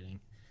frustrating.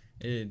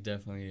 It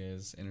definitely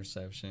is.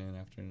 Interception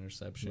after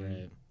interception.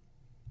 Right.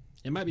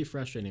 It might be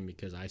frustrating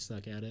because I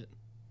suck at it.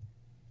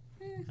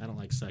 I don't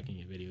like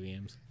sucking at video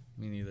games.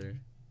 Me neither.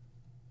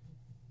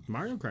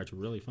 Mario Kart's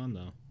really fun,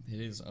 though. It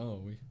is.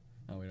 We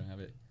don't have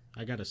it.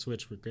 I got a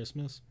Switch for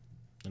Christmas.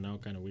 I know,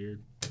 kind of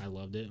weird. I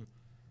loved it.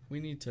 I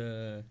need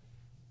to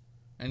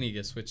get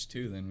a Switch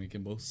too, then we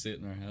can both sit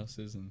in our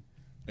houses and,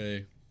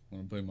 hey,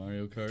 want to play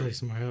Mario Kart? Play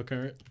some Mario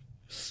Kart.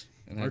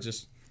 And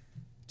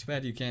too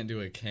bad you can't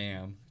do a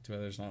cam. Too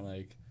bad there's not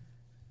like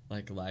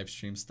live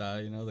stream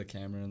style, the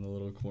camera in the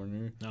little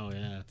corner. Oh,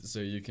 yeah. So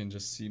you can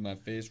just see my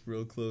face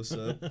real close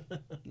up.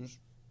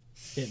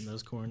 Hitting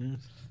those corners.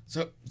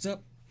 What's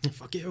up?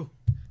 Fuck you.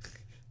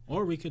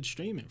 Or we could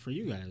stream it for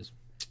you guys.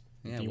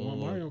 Yeah, if you want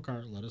Mario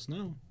Kart, let us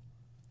know.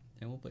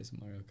 Yeah, we'll play some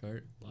Mario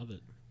Kart. Love it.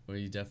 Well,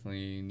 you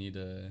definitely need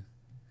to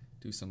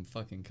do some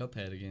fucking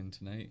Cuphead again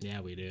tonight.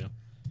 Yeah, we do.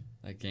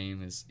 That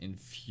game is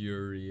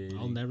infuriating.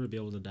 I'll never be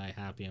able to die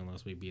happy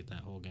unless we beat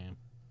that whole game.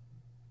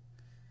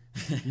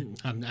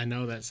 I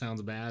know that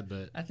sounds bad,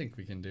 but I think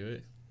we can do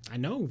it. I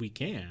know we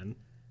can.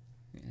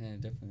 Yeah,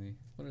 definitely.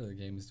 What other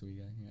games do we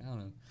got here? I don't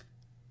know.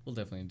 We'll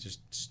definitely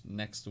just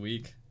next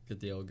week get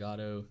the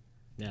Elgato.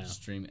 Yeah.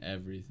 Stream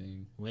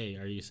everything. Wait,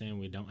 are you saying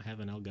we don't have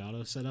an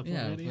Elgato set up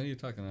yeah, already? what are you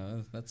talking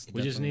about?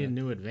 We just need a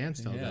new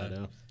advanced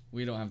Elgato.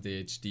 We don't have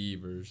the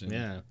HD version.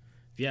 Yeah.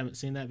 If you haven't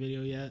seen that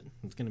video yet,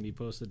 it's going to be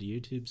posted to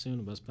YouTube soon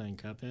of us playing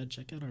Cuphead.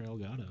 Check out our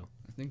Elgato.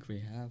 I think we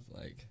have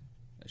like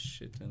a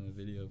shit ton of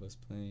video of us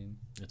playing.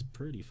 It's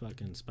pretty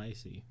fucking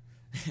spicy.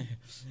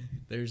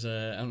 There's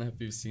I don't know if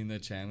you've seen the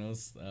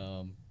channels.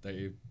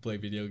 They play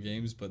video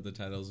games, but the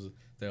titles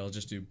they all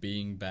just do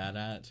being bad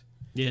at.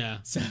 Yeah.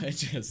 So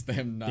it's just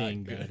them not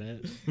being good. bad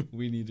at.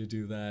 We need to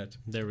do that.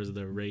 There was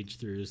the rage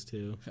throughs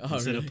too. Oh,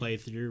 Instead of really?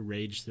 playthrough,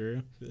 rage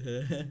through.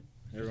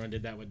 Everyone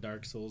did that with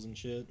Dark Souls and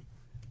shit.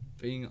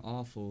 Being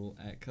awful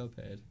at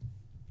Cuphead.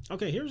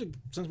 Okay,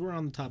 since we're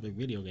on the topic of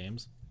video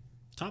games,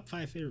 top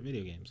 5 favorite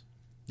video games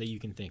that you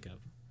can think of.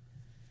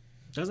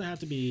 Doesn't have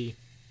to be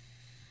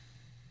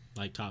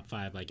like top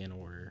 5 like in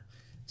order.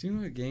 Do you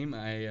know a game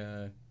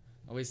I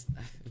always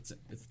it's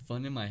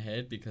fun in my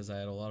head because I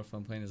had a lot of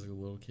fun playing as a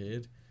little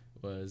kid.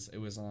 It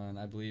was on,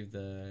 I believe,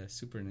 the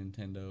Super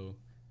Nintendo.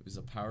 It was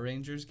a Power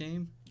Rangers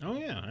game. Oh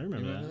yeah, I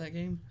remember that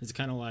game. It's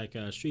kind of like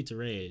Streets of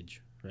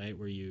Rage, right?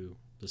 Where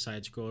the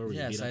side scroller where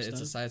you beat up it's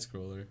stuff. a side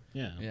scroller.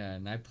 Yeah. Yeah,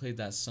 and I played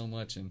that so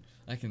much, and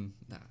I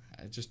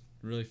just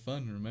really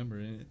fun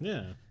remembering it.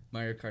 Yeah.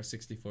 Mario Kart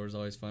 64 is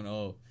always fun.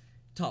 Oh,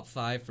 top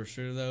 5 for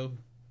sure though.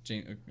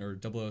 Or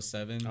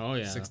 007. Oh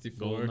yeah.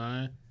 64.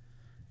 GoldenEye.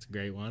 It's a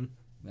great one.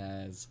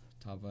 That's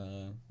top.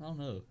 I don't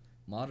know.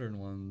 Modern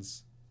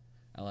ones.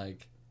 I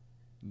like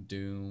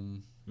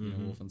Doom.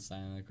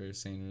 Wolfenstein, like we were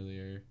saying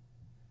earlier.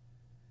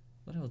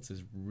 What else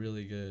is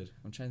really good?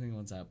 I'm trying to think of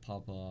ones that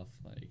pop off.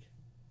 Like,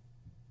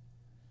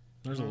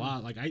 there's a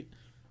lot. Like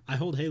I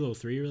hold Halo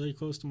 3 really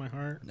close to my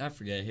heart. I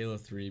forget Halo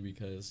 3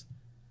 because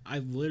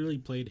I've literally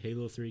played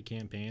Halo 3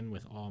 campaign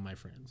with all my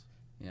friends.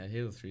 Yeah,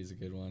 Halo 3 is a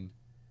good one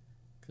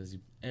because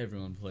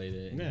everyone played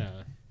it.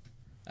 Yeah.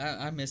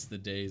 I miss the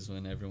days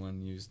when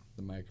everyone used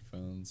the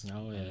microphones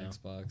on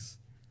Xbox.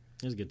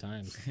 It was a good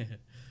time.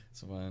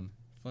 It's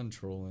fun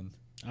trolling.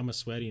 I'm a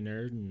sweaty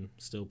nerd and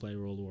still play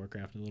World of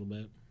Warcraft a little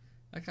bit.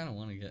 I kind of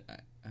want to get.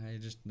 I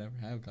just never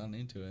have gotten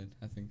into it.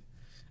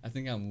 I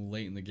think I'm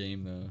late in the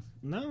game though.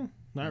 No,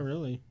 not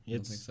really. I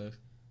don't think so.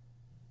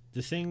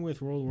 The thing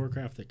with World of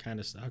Warcraft that kind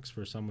of sucks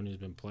for someone who's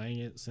been playing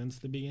it since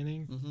the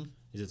beginning Mm-hmm.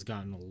 is it's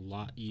gotten a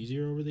lot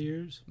easier over the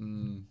years,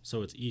 Mm,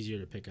 so it's easier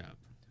to pick up.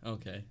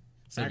 okay.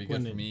 So Back it'd be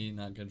when good for it- me,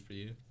 not good for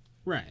you.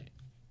 Right.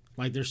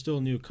 Like, there's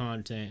still new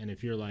content, and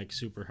if you're, like,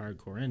 super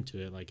hardcore into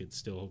it, like, it's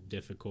still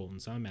difficult in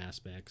some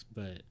aspects,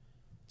 but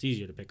it's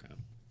easier to pick up.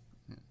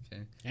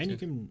 Okay. And you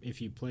can,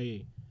 if you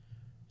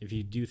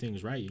do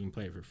things right, you can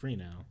play it for free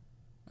now.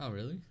 Oh,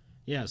 really?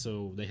 Yeah,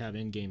 so they have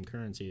in-game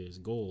currency as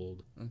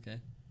gold. Okay.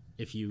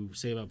 If you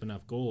save up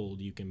enough gold,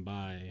 you can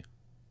buy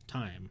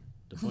time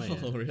to play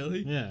Oh, it.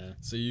 really? Yeah.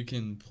 So you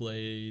can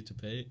play to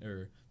pay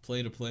or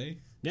play to play?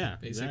 Yeah,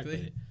 Basically?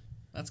 exactly.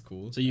 That's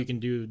cool. So you can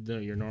do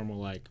your normal,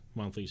 like,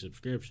 monthly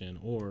subscription,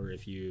 or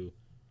if you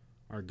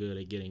are good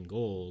at getting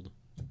gold,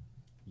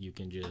 you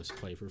can just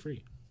play for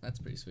free. That's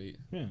pretty sweet.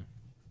 Yeah.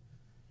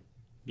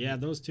 Yeah,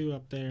 those two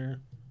up there.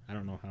 I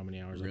don't know how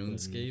many hours I put in.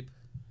 RuneScape?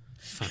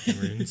 Fucking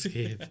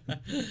RuneScape.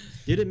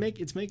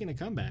 It's making a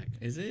comeback.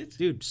 Is it?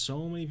 Dude,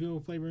 so many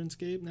people play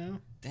RuneScape now.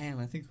 Damn,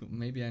 I think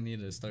maybe I need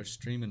to start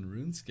streaming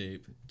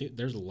RuneScape. Dude,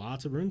 there's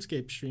lots of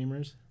RuneScape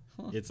streamers.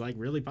 Huh. It's, like,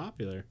 really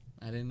popular.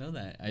 I didn't know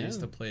that. I Yeah. used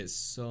to play it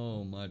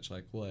so much.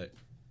 Like, what?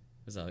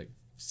 Was that like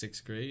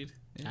 6th grade?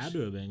 Had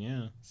to have been,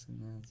 yeah. So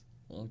that's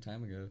a long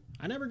time ago.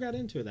 I never got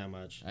into it that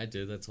much. I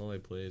did. That's all I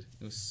played.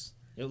 It was.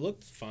 It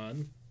looked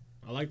fun.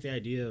 I like the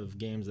idea of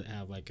games that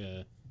have, like,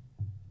 a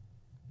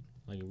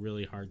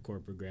really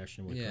hardcore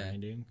progression with Yeah.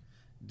 grinding.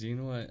 Do you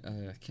know what? I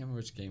can't remember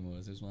which game it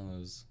was. It was one of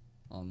those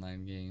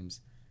online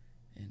games,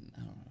 and I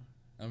don't know.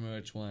 I don't remember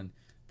which one,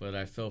 but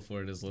I fell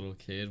for it as a little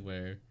kid.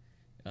 Where,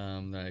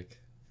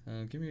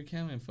 give me your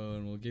account info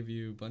and we'll give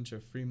you a bunch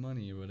of free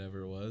money or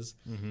whatever it was.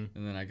 Mm-hmm.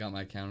 And then I got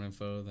my account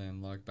info,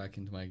 then logged back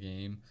into my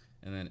game,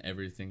 and then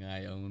everything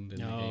I owned in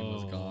the game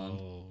was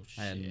gone.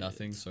 I had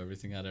nothing, so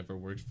everything I'd ever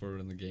worked for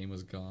in the game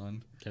was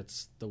gone.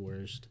 That's the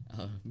worst.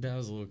 But I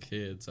was a little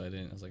kid, so I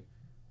was like,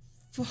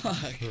 fuck.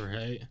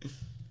 Right?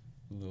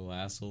 Little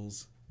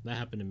assholes. That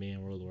happened to me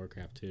in World of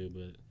Warcraft too,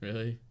 but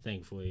Really?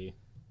 thankfully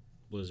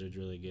Blizzard's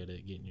really good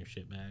at getting your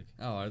shit back.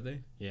 Oh, are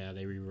they? Yeah,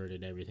 they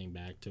reverted everything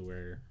back to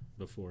where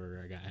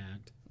before I got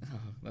hacked. Oh,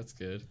 that's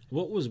good.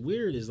 What was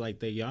weird is, like,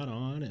 they got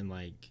on and,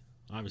 like,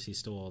 obviously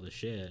stole all the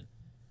shit,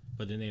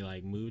 but then they,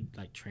 like,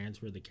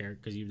 transferred the character,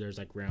 because there's,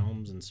 like,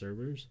 realms and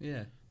servers.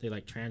 Yeah. They,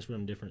 like, transfer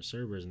them to different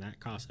servers, and that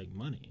costs, like,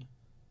 money.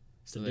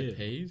 So to they do.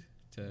 paid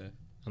to.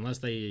 Unless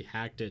they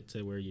hacked it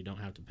to where you don't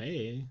have to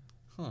pay.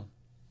 Huh.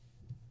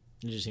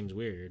 It just seems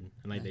weird.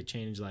 And, like, Yeah. they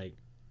changed, like,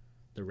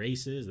 the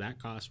races. That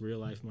costs real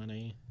life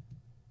money.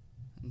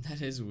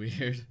 That is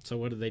weird. So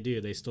what did they do?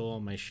 They stole all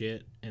my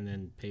shit and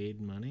then paid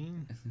money?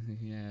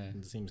 Yeah.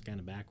 It seems kind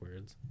of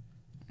backwards.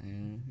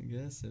 I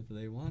guess if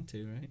they want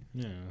to, right?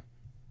 Yeah.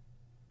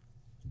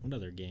 What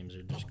other games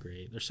are just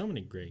great? There's so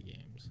many great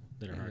games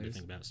that are Yeah, hard to there's-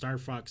 think about. Star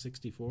Fox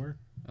 64,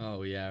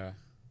 Oh, yeah.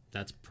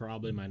 that's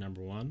probably my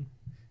number one.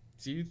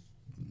 Do you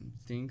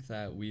think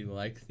that we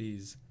like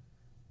these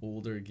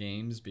older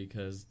games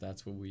because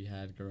that's what we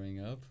had growing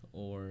up?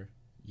 Or.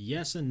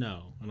 Yes and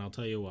no, and I'll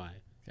tell you why.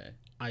 Okay.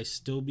 I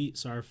still beat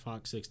Star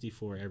Fox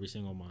 64 every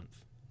single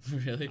month.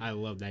 Really? I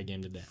love that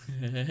game to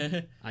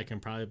death. I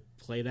can probably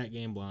play that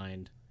game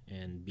blind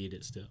and beat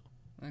it still.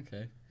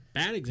 Okay.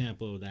 Bad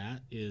example of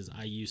that is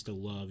I used to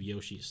love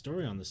Yoshi's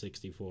Story on the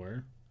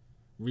 64.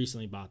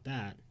 Recently bought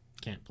that.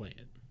 Can't play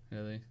it.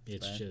 Really?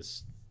 It's bad?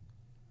 just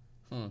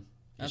Huh. it's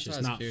That's just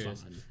what I not was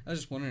curious. fun. I was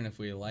just wondering if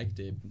we liked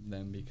it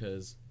then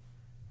because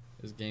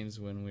it was games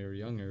when we were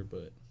younger,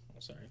 but Oh,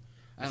 sorry.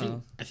 I don't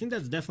know. I think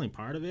that's definitely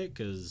part of it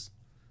because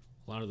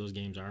a lot of those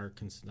games are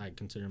I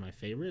consider my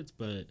favorites,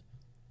 but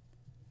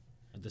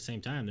at the same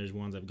time, there's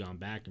ones I've gone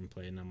back and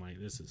played, and I'm like,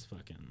 this is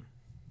fucking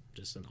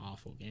just an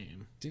awful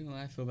game. Do you know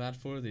what I feel bad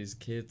for? These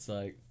kids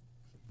like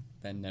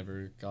that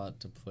never got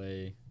to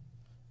play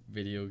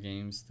video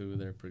games through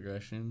their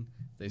progression.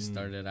 They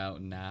started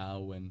out now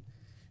when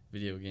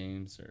video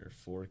games are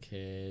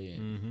 4K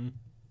and Mm-hmm.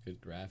 good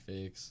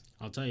graphics.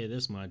 I'll tell you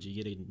this much: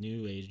 you get a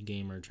new age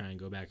gamer try and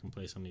go back and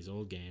play some of these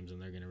old games,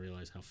 and they're gonna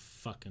realize how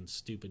fucking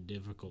stupid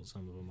difficult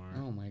some of them are.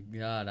 Oh my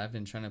god, I've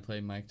been trying to play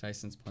Mike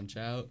Tyson's Punch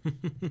Out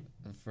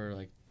for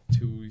like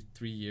 2-3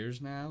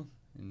 years now,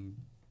 and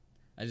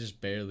I just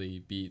barely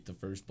beat the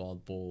first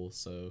Bald Bull,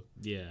 so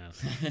Yeah.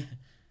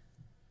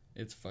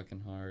 it's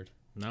fucking hard.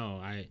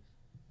 No,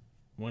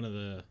 one of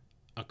the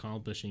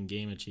accomplishing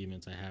game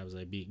achievements I have is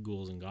I beat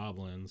Ghouls and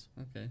Goblins,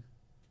 Okay.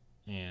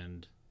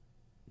 and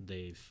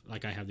I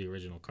have the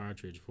original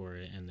cartridge for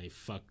it, and they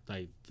fucked,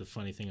 like, the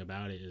funny thing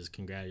about it is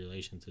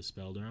congratulations, it's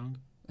spelled wrong.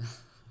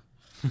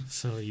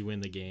 So you win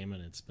the game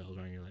and it's spelled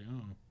wrong, you're like,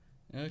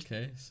 oh.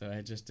 Okay, so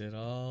I just did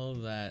all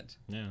that.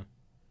 Yeah.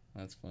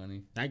 That's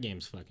funny. That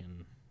game's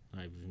fucking,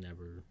 I've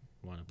never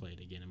want to play it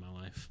again in my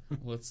life.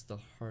 What's the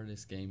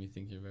hardest game you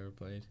think you've ever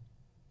played?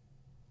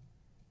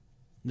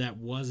 That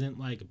wasn't,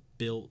 like,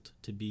 built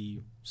to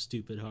be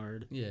stupid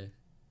hard. Yeah.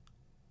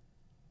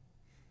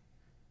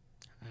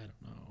 I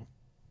don't know.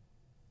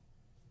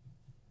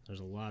 There's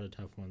a lot of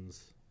tough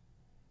ones.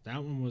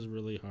 That one was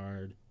really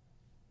hard,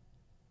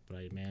 but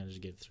I managed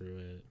to get through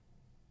it.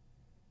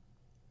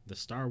 The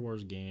Star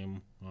Wars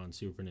game on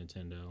Super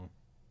Nintendo.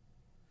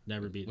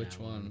 Never beat Which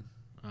that one.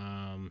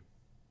 I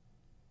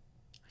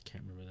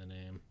can't remember the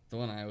name. The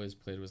one I always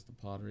played was the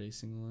pod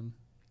racing one.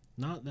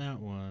 Not that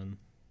one.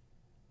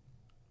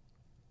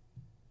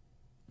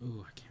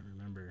 Ooh, I can't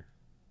remember.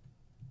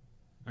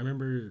 I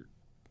remember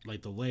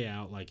like the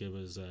layout, like it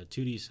was a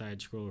 2D side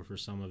scroller for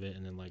some of it,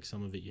 and then like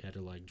some of it you had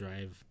to like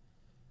drive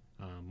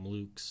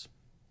Luke's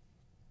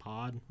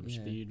pod or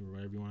speed or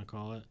whatever you want to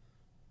call it,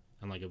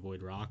 and like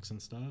avoid rocks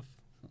and stuff.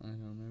 I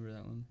don't remember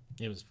that one.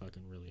 It was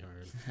fucking really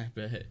hard. I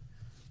bet.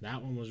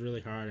 That one was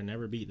really hard. I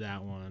never beat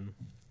that one.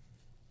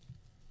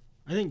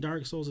 I think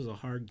Dark Souls is a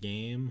hard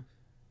game,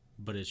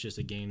 but it's just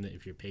a game that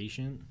if you're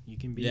patient, you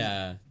can beat.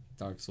 Yeah,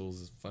 Dark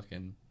Souls is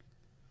fucking...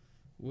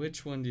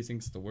 Which one do you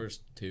think's the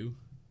worst? 2?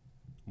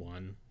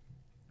 1.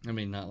 I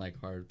mean, not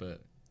like hard,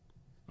 but...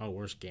 Oh,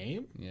 worst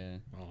game? Yeah.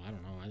 Oh, I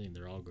don't know. I think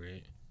they're all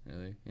great.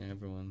 Really? Yeah,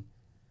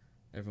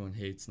 everyone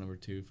hates number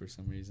 2 for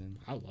some reason.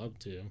 I love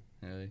to.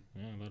 Really?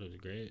 Yeah, I thought it was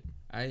great.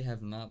 I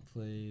have not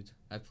played...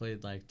 I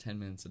played like 10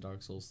 minutes of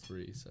Dark Souls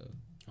 3, so...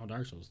 Oh,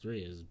 Dark Souls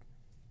 3 is...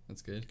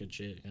 That's good? Good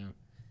shit, yeah.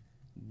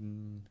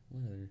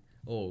 What other...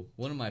 Oh,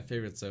 one of my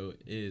favorites, though,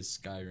 is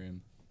Skyrim.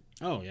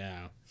 Oh,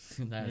 yeah.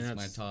 That's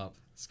my top.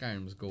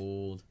 Skyrim's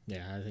gold.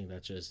 Yeah, I think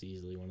that's just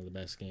easily one of the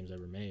best games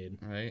ever made.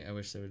 Right? I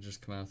wish they would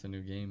just come out with a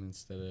new game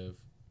instead of...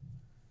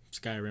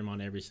 Skyrim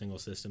on every single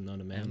system known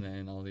to man. And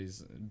then all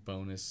these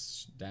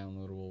bonus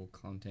downloadable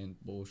content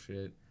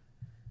bullshit.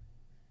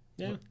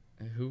 Yeah.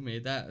 Who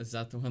made that? Is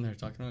that the one they're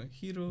talking about?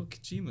 Hiro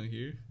Kojima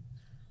here.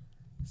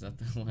 Is that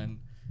the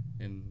one?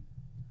 And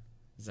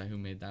is that who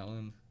made that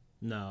one?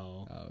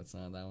 No. Oh, it's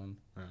not that one.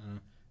 Uh-uh.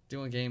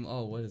 Doing a game.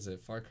 Oh, what is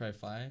it? Far Cry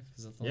 5?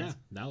 Is that the one? Yeah,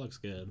 that looks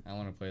good. I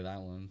want to play that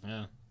one.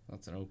 Yeah.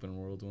 That's an open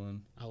world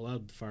one. I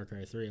loved Far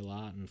Cry 3 a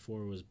lot, and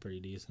 4 was pretty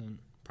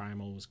decent.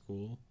 Primal was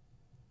cool.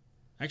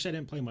 Actually, I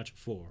didn't play much of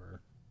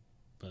 4,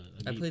 but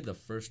I played the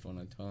first one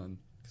a ton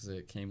because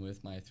it came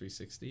with my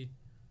 360.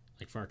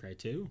 Like Far Cry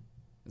 2?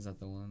 Is that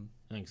the one?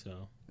 I think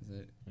so. Is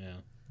it? Yeah.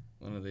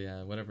 One of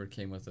the whatever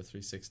came with the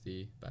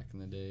 360 back in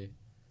the day.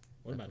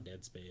 What about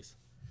Dead Space?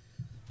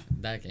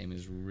 That game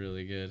is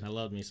really good. I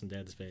loved me some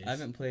Dead Space. I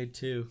haven't played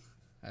 2.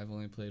 I've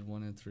only played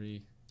 1 and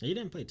 3. You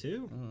didn't play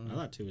 2? I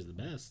thought 2 was the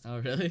best. Oh,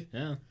 really?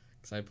 Yeah.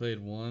 Because I played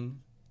 1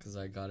 because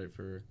I got it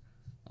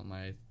on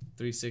my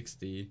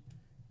 360.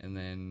 And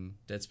then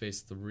Dead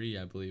Space 3,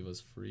 I believe,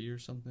 was free or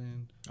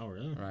something. Oh,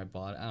 really? Or I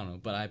bought it. I don't know.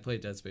 But I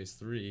played Dead Space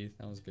 3.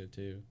 That was good,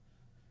 too.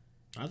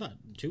 I thought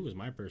 2 was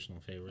my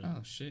personal favorite. Oh,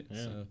 shit.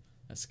 Yeah. So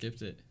I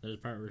skipped it. There's a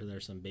part where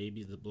there's some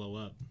babies that blow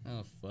up.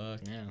 Oh,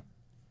 fuck. Yeah.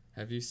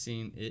 Have you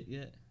seen it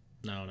yet?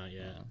 No, not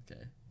yet. Oh,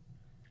 okay.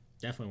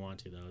 Definitely want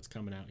to, though. It's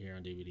coming out here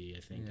on DVD,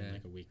 I think, in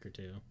like a week or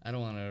 2. I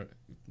don't want to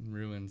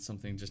ruin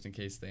something just in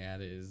case they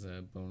add it as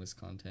bonus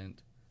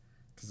content.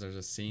 Because there's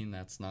a scene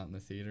that's not in the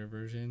theater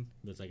version.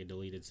 That's like a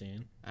deleted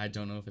scene? I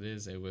don't know if it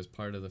is. It was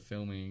part of the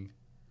filming.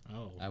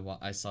 Oh.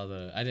 I saw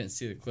I didn't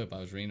see the clip. I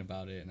was reading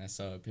about it, and I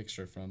saw a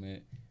picture from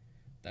it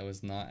that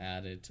was not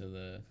added to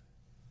the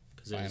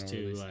Because it was too,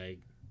 release. like...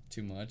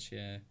 Too much,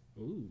 yeah.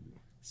 Ooh.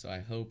 So I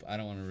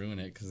don't want to ruin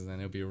it, because then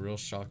it'll be a real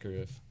shocker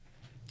if...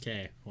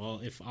 Okay,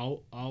 well, if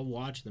I'll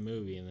watch the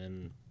movie, and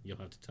then you'll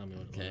have to tell me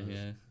what it was. Okay,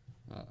 yeah.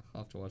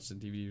 I'll have to watch the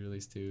DVD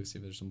release, too, see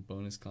if there's some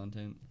bonus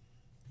content.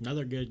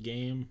 Another good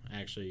game,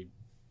 actually,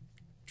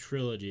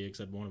 trilogy,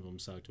 except one of them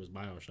sucked, was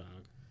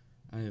BioShock.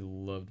 I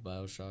loved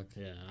BioShock.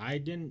 Yeah, I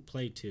didn't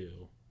play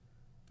 2.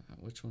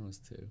 Which one was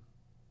 2?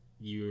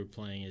 You were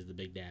playing as the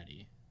Big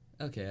Daddy.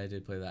 Okay, I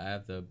did play that. I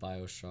have the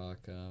BioShock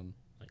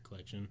like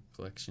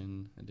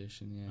collection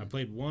edition, yeah. I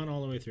played 1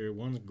 all the way through.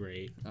 1's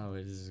great. Oh,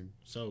 it is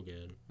So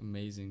good.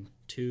 amazing.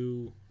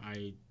 2,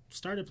 I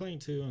started playing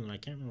 2, and I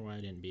can't remember why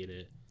I didn't beat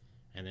it.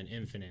 And then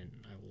Infinite,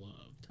 I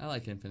loved. I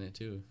like Infinite,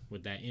 too.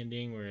 With that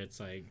ending where it's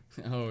like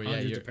oh, yeah,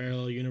 hundreds of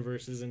parallel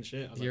universes and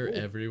shit. I was you're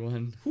like,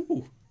 everyone.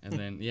 Whew. And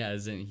then, yeah,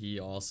 isn't he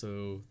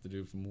also the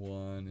dude from 1?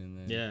 And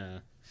then Yeah.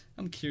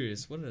 I'm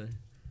curious,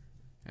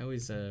 I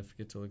always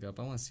forget to look up.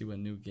 I want to see what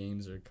new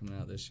games are coming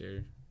out this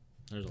year.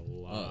 There's a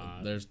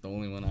lot. There's the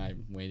only one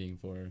I'm waiting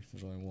for.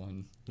 There's only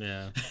one.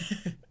 Yeah.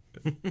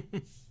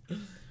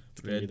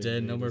 Red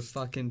Dead number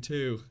fucking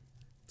 2.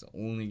 It's the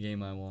only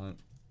game I want.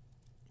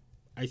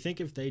 I think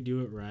if they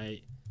do it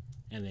right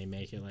and they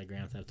make it like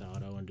Grand Theft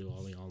Auto and do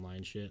all the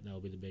online shit, that'll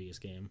be the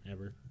biggest game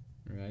ever.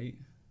 Right?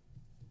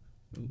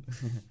 Ooh.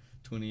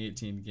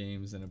 2018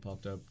 games, and it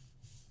popped up.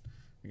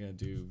 I gotta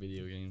do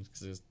video games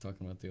because it was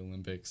talking about the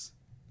Olympics.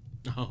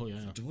 Oh,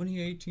 yeah.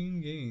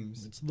 2018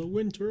 games. It's the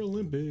Winter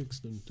Olympics.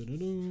 Dun, dun, dun,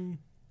 dun.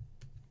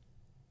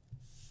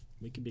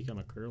 We could become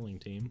a curling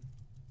team.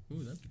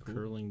 Ooh, that'd be cool.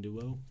 Curling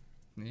duo.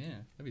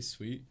 Yeah, that'd be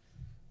sweet.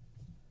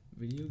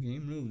 Video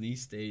game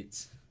release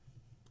dates.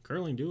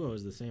 Curling duo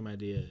is the same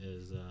idea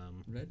as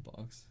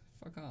Redbox.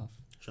 Fuck off.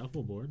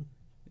 shuffleboard.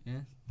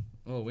 Yeah.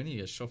 Oh, we need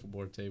a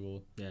shuffleboard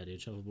table. Yeah,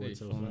 dude, shuffleboard's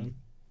so fun. fun.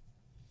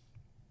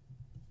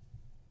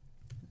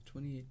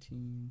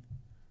 2018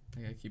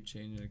 Like I keep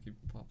changing. I keep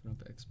popping up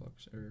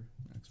Xbox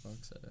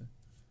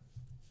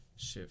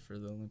shit for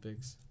the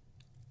Olympics.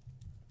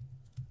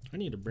 I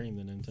need to bring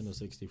the Nintendo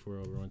 64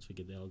 over once we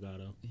get the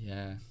Elgato.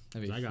 Yeah,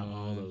 that'd be I got fun.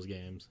 all those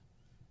games.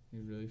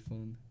 It'd be really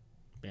fun.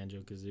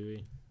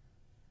 Banjo-Kazooie.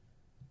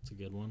 It's a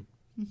good one.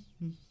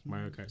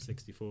 Mario Kart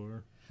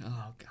 64.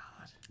 Oh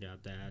God.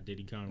 Got that.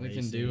 Diddy Kong We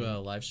Racing. can do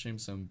live stream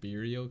some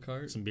Mario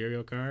Kart. Some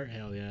Mario Kart?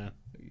 Hell yeah.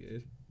 Pretty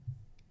good.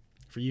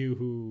 For you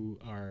who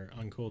are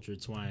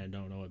uncultured swine and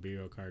don't know what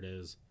Mario Kart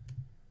is,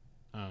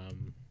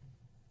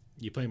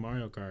 you play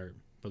Mario Kart,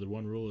 but the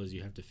one rule is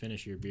you have to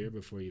finish your beer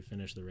before you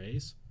finish the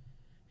race,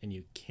 and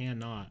you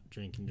cannot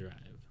drink and drive.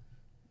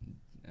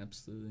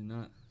 Absolutely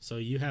not. So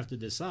you have to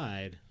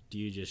decide, do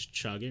you just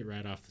chug it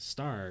right off the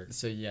start?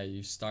 So yeah,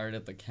 you start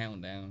at the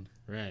countdown.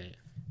 Right.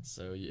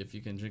 So if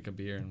you can drink a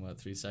beer in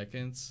 3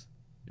 seconds,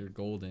 you're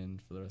golden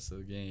for the rest of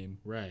the game.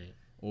 Right.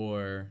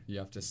 Or you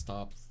have to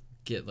stop,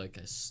 get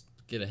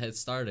a head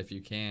start if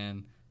you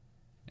can,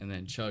 and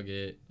then chug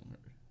it.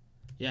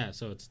 Yeah,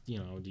 so it's, do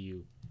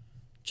you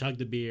chug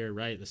the beer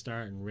right at the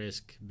start and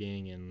risk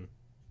being in,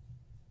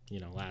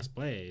 last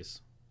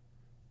place?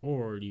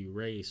 Or do you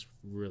race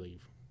really,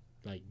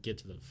 get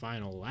to the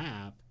final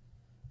lap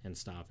and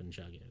stop and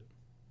chug it?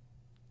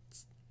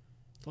 It's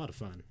a lot of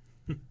fun.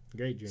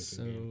 Great drinking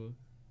game.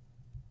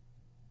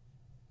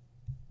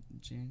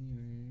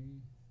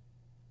 January.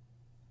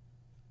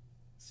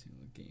 Let's see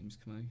what games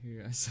come out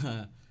here. I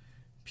saw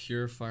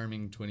Pure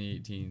Farming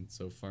 2018,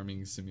 so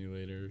Farming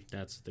Simulator.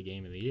 That's the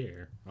game of the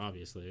year,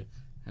 obviously.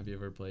 Have you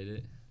ever played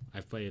it?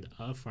 I've played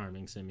a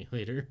farming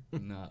simulator.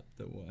 Not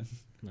the one.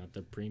 Not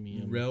the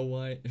premium.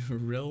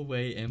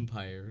 Railway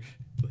Empire.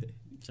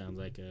 Sounds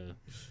like a...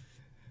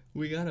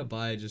 We gotta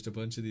buy just a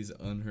bunch of these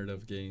unheard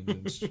of games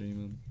and stream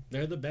them.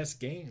 They're the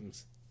best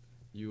games.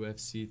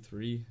 UFC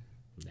 3.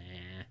 Nah.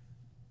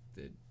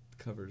 It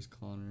covers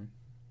Connor.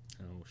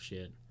 Oh,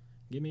 shit.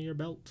 Give me your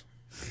belt.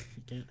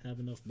 You can't have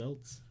enough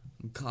belts.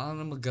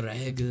 Conor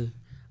McGregor.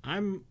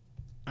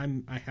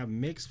 I have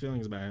mixed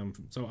feelings about him.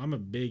 So I'm a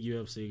big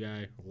UFC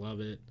guy. Love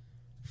it.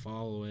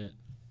 Follow it.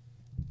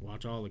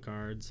 Watch all the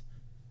cards.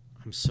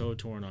 I'm so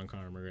torn on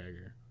Conor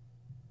McGregor.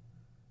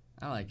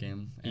 I like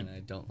him, and I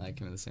don't like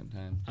him at the same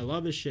time. I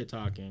love his shit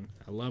talking.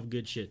 I love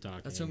good shit talking.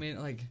 That's what I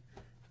mean.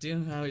 Do you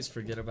know how I always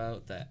forget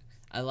about that?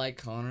 I like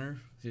Connor,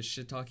 his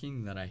shit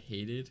talking, that I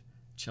hated.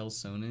 Chael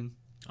Sonnen.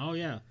 Oh,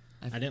 yeah.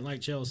 I didn't like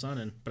Chael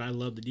Sonnen, but I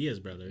love the Diaz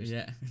brothers.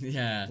 Yeah,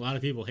 yeah. A lot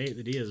of people hate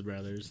the Diaz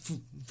brothers.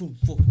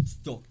 Fucking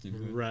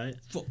Stockton. Right.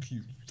 Fuck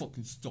you,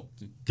 fucking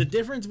Stockton. The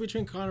difference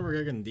between Conor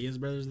McGregor and the Diaz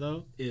brothers,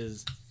 though,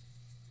 is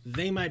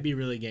they might be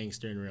really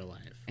gangster in real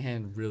life.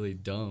 And really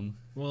dumb.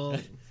 Well,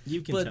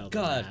 you can tell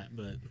them that,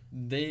 but...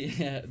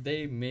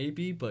 They may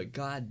be, but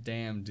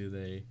goddamn do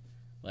they,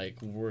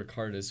 work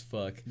hard as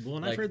fuck. Well,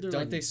 and I've heard they're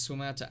don't they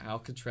swim out to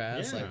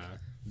Alcatraz? Yeah,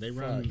 they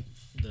run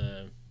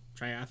the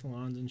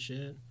triathlons and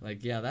shit.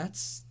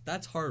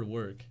 That's hard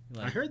work.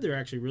 I heard they're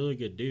actually really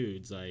good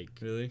dudes.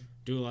 Really?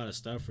 Do a lot of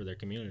stuff for their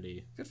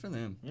community. Good for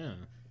them. Yeah.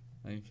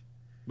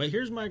 But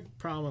here's my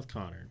problem with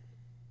Connor.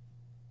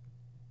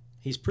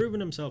 He's proven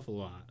himself a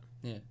lot.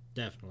 Yeah.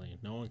 Definitely.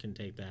 No one can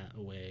take that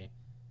away.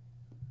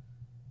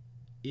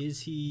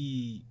 Is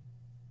he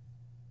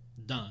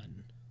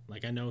done?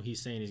 I know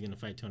he's saying he's going to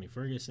fight Tony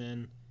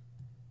Ferguson.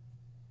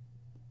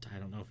 I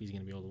don't know if he's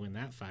going to be able to win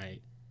that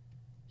fight.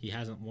 He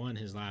hasn't won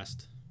his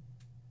last...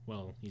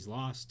 Well, he's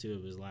lost 2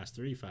 of his last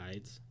 3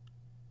 fights.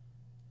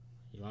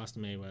 He lost to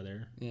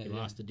Mayweather. He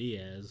lost to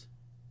Diaz.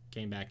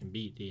 Came back and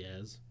beat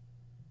Diaz.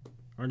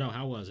 Or no,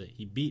 how was it?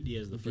 He beat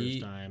Diaz the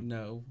first time.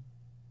 No.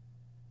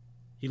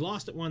 He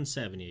lost at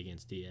 170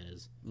 against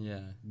Diaz.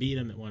 Yeah. Beat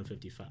him at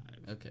 155.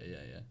 Okay,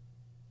 yeah.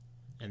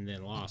 And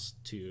then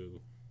lost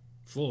to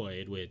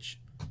Floyd, which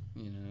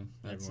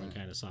everyone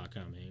kind of saw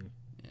coming.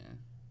 Yeah.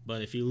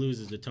 But if he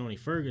loses to Tony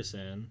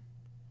Ferguson,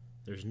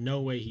 there's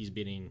no way he's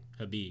beating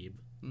Khabib.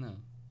 No.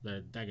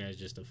 That guy's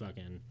just a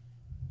fucking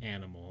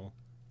animal.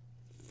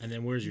 And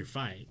then where's your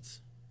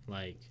fights?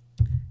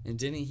 And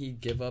didn't he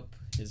give up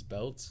his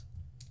belts?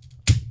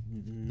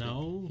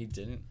 No. He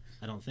didn't?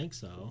 I don't think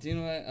so. Do you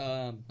know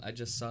what? I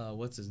just saw,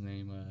 what's his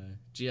name?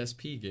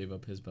 GSP gave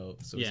up his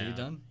belt. So is he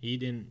done? He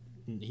didn't.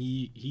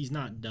 He's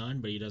not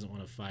done, but he doesn't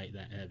want to fight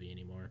that heavy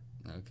anymore.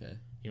 Okay.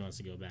 He wants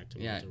to go back to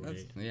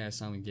welterweight. I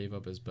saw him gave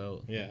up his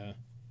belt. Yeah.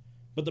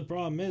 But the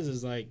problem is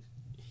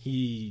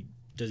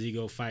does he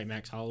go fight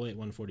Max Holloway at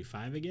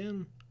 145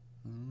 again?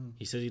 I don't know.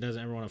 He says he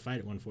doesn't ever want to fight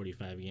at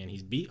 145 again.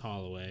 He's beat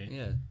Holloway.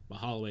 Yeah. But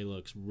Holloway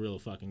looks real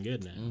fucking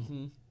good now.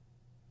 Mm-hmm.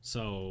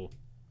 So,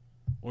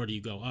 or do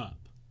you go up?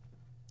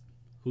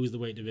 Who's the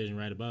weight division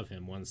right above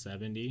him?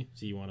 170?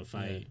 So you want to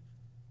fight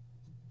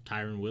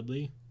Tyron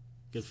Woodley?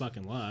 Good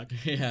fucking luck.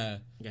 Yeah.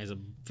 The guy's a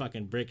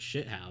fucking brick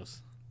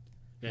shithouse.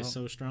 The guy's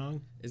so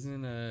strong.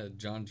 Isn't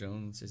John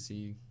Jones,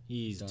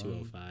 He's done?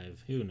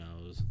 205. Who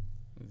knows?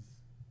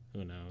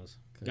 Who knows?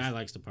 Guy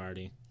likes to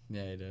party.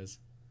 Yeah, he does.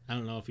 I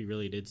don't know if he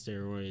really did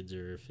steroids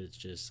or if it's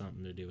just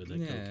something to do with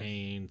the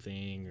cocaine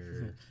thing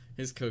or...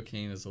 His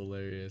cocaine is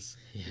hilarious.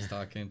 Yeah. He's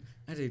talking,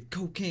 I did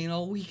cocaine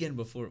all weekend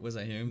before. Was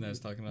that him that was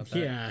talking about that?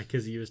 Yeah,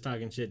 because he was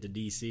talking shit to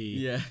DC.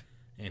 Yeah.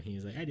 And he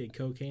was like, I did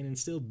cocaine and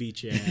still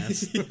beat your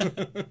ass.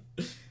 I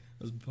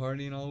was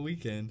partying all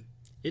weekend.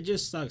 It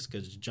just sucks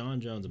because John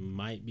Jones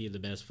might be the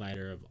best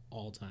fighter of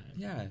all time.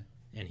 Yeah.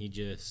 And he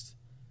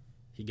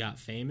got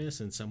famous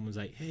and someone's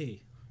like,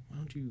 hey, why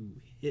don't you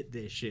hit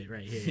this shit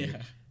right here?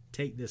 Yeah.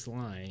 Take this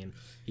line.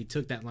 He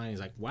took that line. He's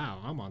like, wow,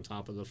 I'm on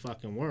top of the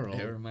fucking world.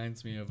 It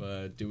reminds me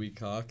of Dewey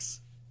Cox.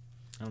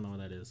 I don't know what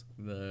that is.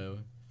 The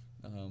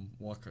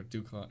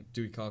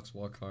Dewey Cox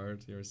Walk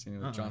Hard. You ever seen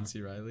it with John C.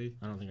 Reilly?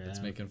 I don't think I have.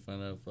 It's making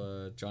fun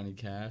of Johnny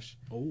Cash.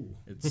 Oh.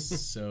 It's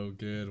so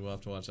good. We'll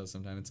have to watch that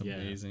sometime. It's Yeah.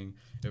 amazing.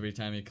 Every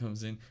time he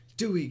comes in,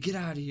 Dewey, get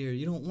out of here.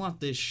 You don't want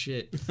this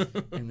shit.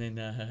 And then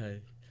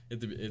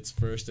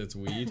it's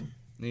weed.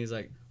 And he's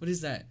like, what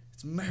is that?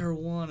 It's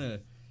marijuana.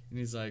 And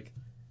he's like,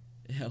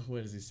 yeah,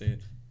 what does he say?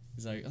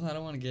 He's like, oh, I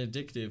don't want to get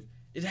addictive.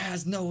 It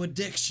has no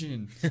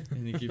addiction.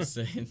 And he keeps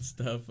saying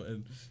stuff.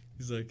 And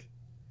he's like,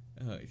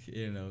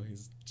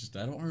 he's just,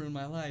 I don't ruin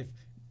my life.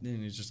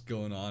 And he's just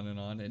going on and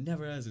on. It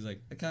never has. He's like,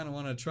 I kind of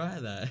want to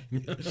try that.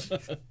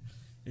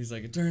 He's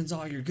like, it turns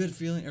all your good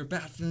feelings or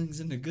bad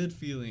feelings into good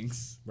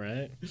feelings.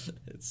 Right?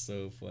 It's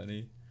so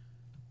funny.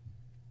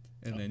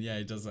 And then, yeah,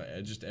 he does like,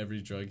 just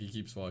every drug. He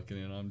keeps walking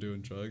in on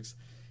doing drugs.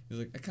 He's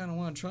like, I kind of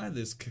want to try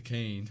this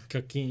cocaine.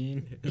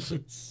 Cocaine. It's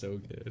so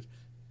good.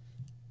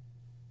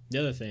 The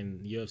other thing,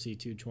 UFC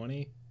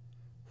 220.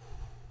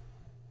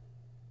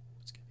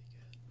 It's going to be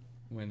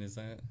good. When is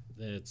that?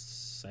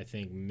 It's, I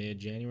think,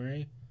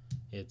 mid-January.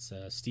 It's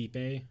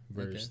Stipe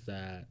versus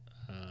that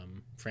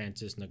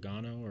Francis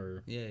Ngannou.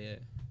 Or Yeah.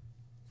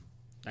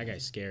 that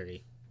guy's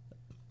scary.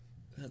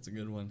 That's a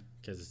good one.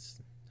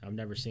 Because I've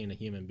never seen a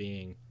human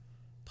being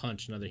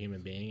punch another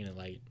human being and it,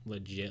 like,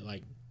 legit,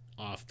 like,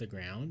 off the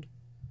ground.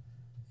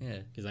 Yeah.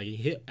 Because, like, he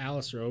hit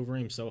Alistair over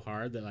him so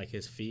hard that, like,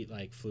 his feet,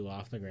 like, flew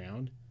off the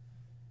ground.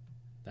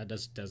 That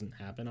doesn't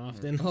happen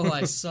often. Oh,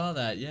 I saw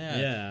that, yeah.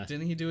 Yeah.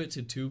 Didn't he do it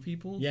to 2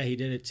 people? Yeah, he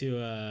did it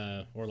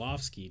to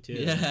Orlovsky, too.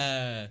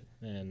 Yeah.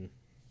 And,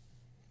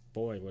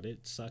 boy, would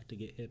it suck to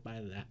get hit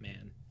by that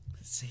man.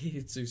 See,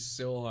 it's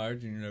so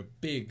hard and you're a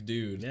big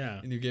dude. Yeah.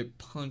 And you get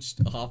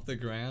punched off the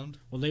ground.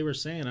 Well, they were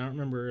saying, I don't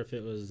remember if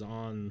it was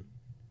on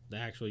the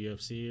actual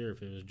UFC or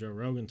if it was Joe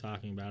Rogan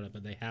talking about it,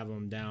 but they have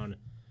him down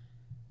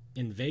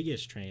in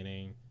Vegas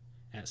training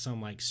at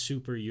some like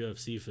super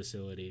UFC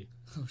facility.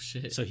 Oh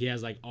shit. So he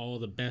has like all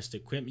the best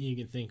equipment you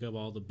can think of,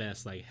 all the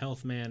best like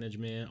health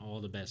management,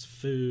 all the best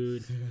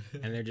food,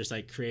 and they're just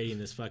like creating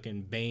this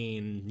fucking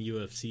Bane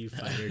UFC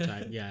fighter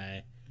type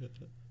guy.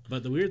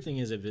 But the weird thing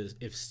is if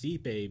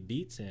Stipe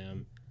beats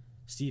him,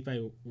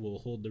 Stipe will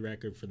hold the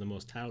record for the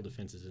most title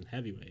defenses in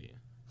heavyweight.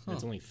 Huh.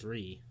 It's only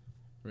 3.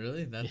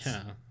 Really?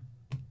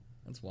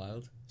 That's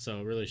wild. So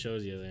it really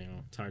shows you,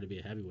 it's hard to be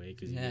a heavyweight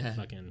because you get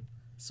fucking...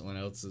 Someone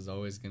else is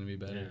always going to be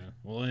better. Yeah.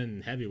 Well,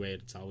 in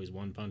heavyweight, it's always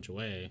one punch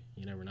away.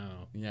 You never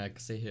know. Yeah,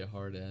 because they hit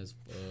hard as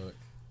fuck.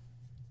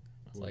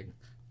 It's like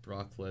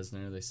Brock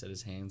Lesnar. They said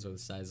his hands are the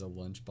size of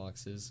lunch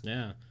boxes.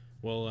 Yeah.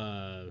 Well,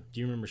 do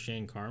you remember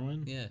Shane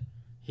Carwin? Yeah.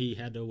 He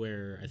had to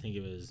wear, I think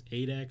it was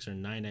 8X or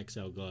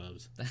 9XL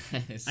gloves.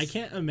 I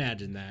can't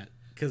imagine that.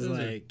 Because,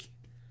 like,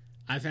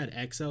 I've had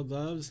XL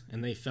gloves,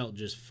 and they felt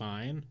just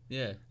fine.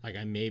 Yeah. Like,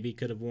 I maybe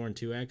could have worn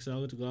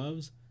 2XL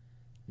gloves.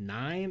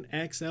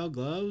 9XL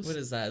gloves? What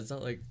is that? Is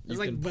that like it's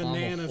like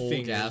banana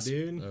fingers,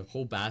 dude. A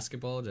whole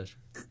basketball just.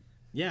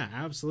 Yeah,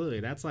 absolutely.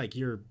 That's like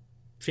your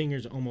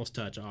fingers almost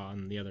touch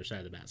on the other side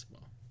of the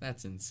basketball.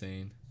 That's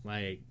insane.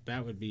 Like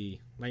that would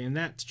be like, and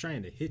that's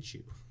trying to hit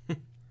you.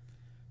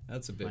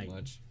 That's a bit like,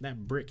 much.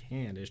 That brick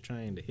hand is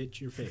trying to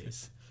hit your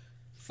face.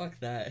 Fuck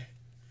that.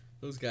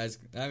 Those guys.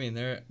 I mean,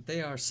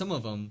 they are. Some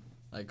of them,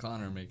 like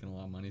Connor, are making a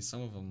lot of money.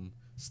 Some of them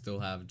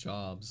still have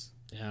jobs.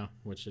 Yeah,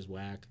 which is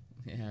whack.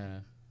 Yeah.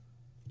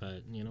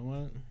 But you know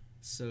what?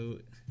 So,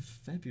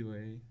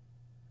 February,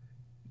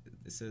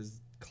 it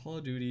says Call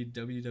of Duty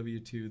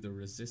WW2 The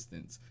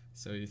Resistance.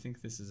 So, you think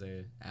this is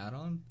a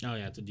add-on? Oh,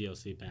 yeah, it's a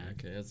DLC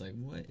pack. Okay, I was like,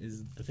 what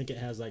is... I think it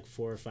has like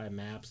 4 or 5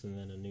 maps and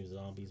then a new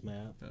zombies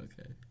map.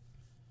 Okay.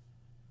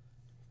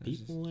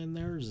 People and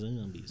their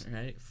zombies.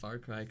 Right, Far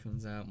Cry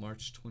comes out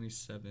March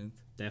 27th.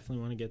 Definitely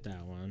want to get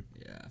that one.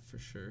 Yeah, for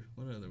sure.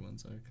 What other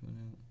ones are coming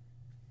out?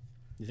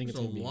 You think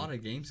There's it's a lot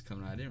of games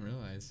coming out. I didn't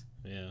realize.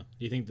 Yeah.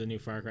 Do you think the new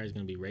Far Cry is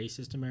going to be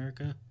racist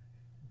America?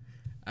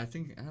 I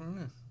don't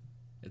know.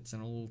 It's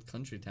an old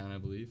country town, I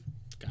believe.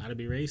 It's got to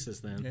be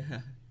racist then. Yeah.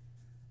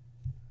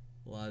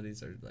 A lot of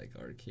these are like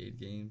arcade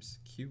games.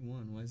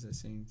 Q1. Why is that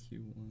saying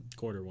Q1?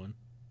 Quarter 1.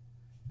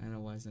 I don't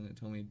know. Why isn't it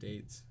telling me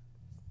dates?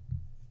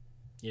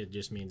 It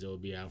just means it will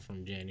be out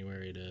from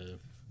January to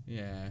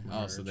Yeah.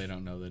 March. Oh, so they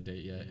don't know the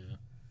date yet. Yeah.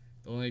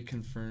 The only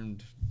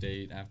confirmed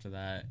date after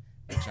that,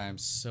 which I'm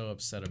so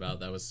upset about,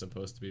 that was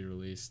supposed to be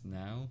released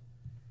now.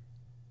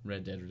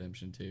 Red Dead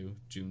Redemption 2,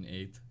 June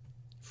 8th.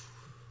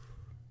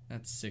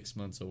 That's 6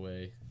 months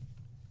away.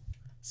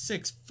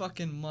 6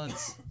 fucking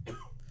months.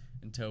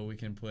 until we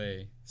can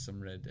play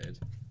some Red Dead.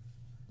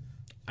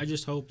 I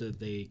just hope that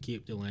they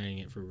keep delaying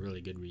it for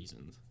really good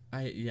reasons.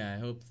 I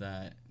hope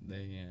that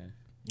they.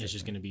 It's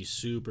just going to be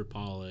super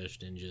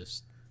polished and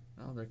just.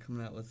 Oh, they're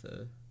coming out with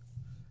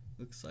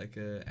looks like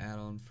a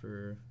add-on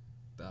for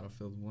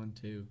Battlefield 1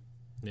 too.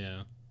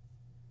 Yeah.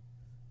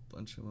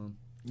 Bunch of them.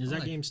 Is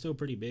that game still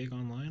pretty big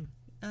online?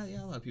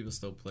 Yeah, a lot of people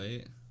still play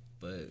it,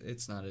 but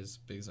it's not as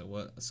big as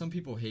what. Some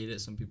people hate it,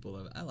 some people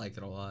love it. I like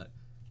it a lot.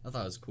 I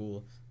thought it was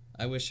cool.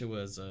 I wish it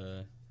was.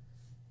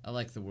 I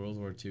like the World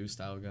War II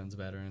style guns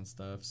better and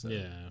stuff. So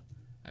yeah.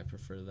 I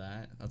prefer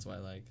that. That's why I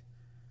like.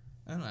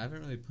 I don't know. I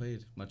haven't really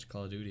played much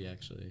Call of Duty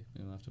actually.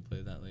 Maybe I'll have to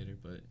play that later,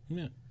 but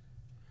yeah.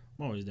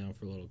 I'm always down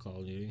for a little Call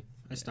of Duty.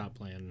 I stopped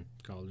playing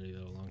Call of Duty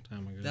though a long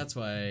time ago. That's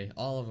why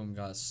all of them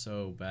got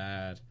so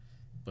bad,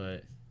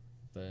 but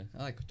I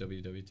like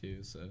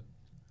WW2. So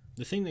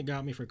the thing that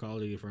got me for Call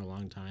of Duty for a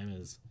long time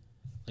is,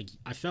 like,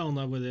 I fell in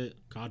love with it.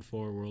 COD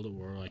 4, World at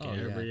War, like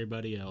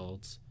everybody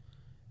else,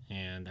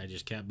 and I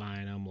just kept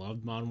buying them.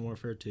 Loved Modern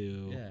Warfare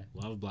 2. Yeah.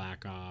 Loved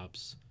Black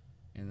Ops.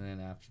 And then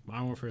after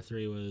Modern Warfare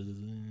 3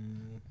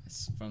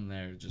 was from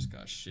there, it just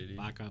got shitty.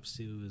 Black Ops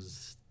 2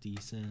 was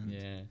decent.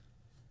 Yeah.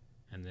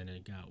 And then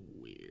it got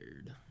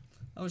weird.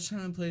 I was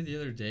trying to play the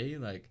other day,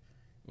 like,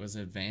 was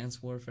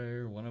Advanced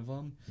Warfare one of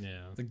them?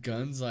 Yeah. The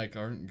guns, like,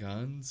 aren't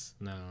guns.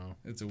 No.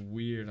 It's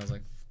weird. I was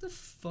like, what the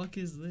fuck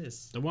is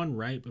this? The one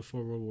right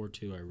before World War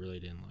II I really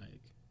didn't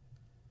like.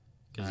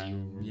 Because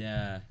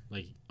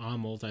like,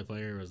 on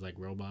multiplayer, it was, like,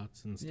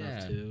 robots and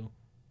stuff, too.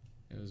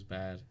 It was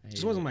bad.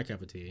 Just wasn't my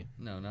cup of tea.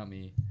 No, not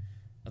me.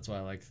 That's why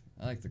I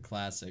like the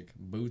classic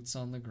boots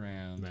on the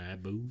ground.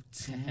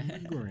 Boots on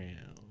the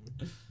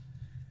ground.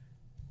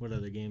 What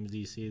other games do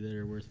you see that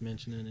are worth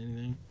mentioning?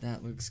 Anything?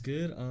 That looks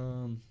good.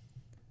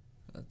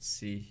 Let's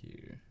see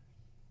here.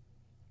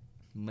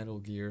 Metal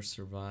Gear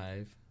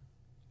Survive.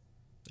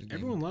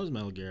 Everyone loves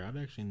Metal Gear. I've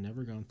actually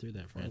never gone through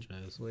that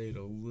franchise. I played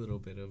a little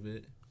bit of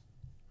it.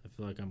 I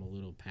feel like I'm a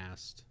little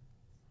past.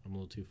 I'm a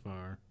little too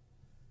far.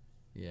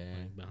 Yeah.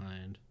 Like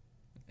behind.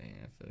 Yeah,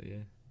 I feel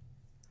you.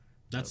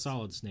 That's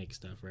Solid Snake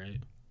stuff, right?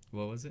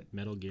 What was it?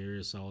 Metal Gear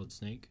is Solid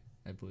Snake?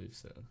 I believe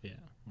so. Yeah,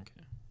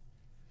 okay.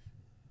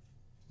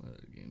 What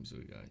other games do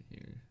we got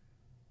here?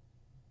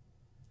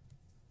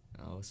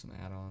 Oh, some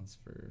add-ons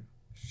for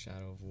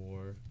Shadow of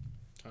War.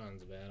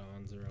 Tons of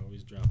add-ons are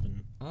always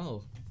dropping.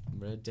 Oh,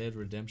 Red Dead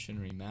Redemption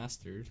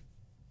Remastered.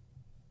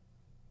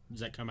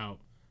 Does that come out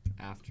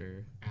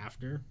after?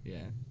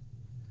 Yeah.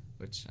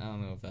 Which, I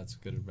don't know if that's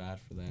good or bad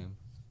for them.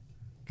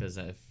 Because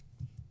if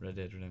Red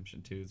Dead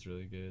Redemption 2 is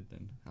really good,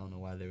 then I don't know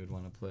why they would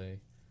want to play.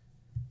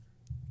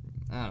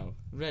 I don't know.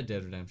 Red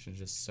Dead Redemption is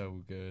just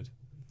so good.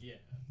 Yeah.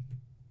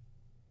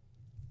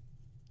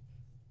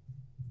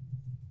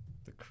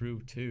 The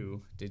Crew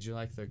 2. Did you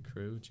like The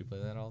Crew? Did you play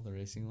that all? The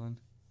racing one?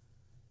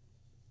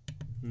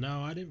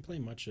 No, I didn't play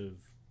much of...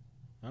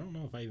 I don't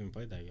know if I even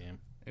played that game.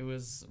 It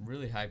was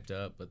really hyped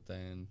up, but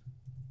then...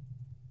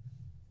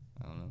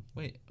 I don't know.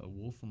 Wait, A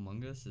Wolf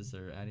Among Us? Is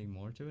there adding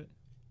more to it?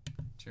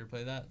 Did you ever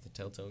play that? The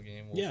Telltale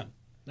game? Yeah,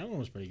 that one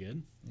was pretty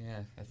good.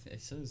 Yeah,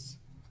 it says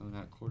coming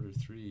out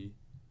Q3,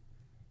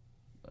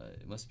 but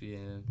it must be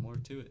more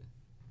to it.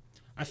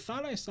 I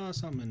thought I saw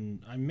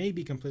something, I may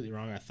be completely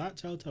wrong. I thought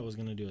Telltale was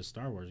going to do a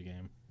Star Wars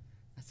game.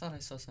 I thought I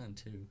saw something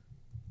too.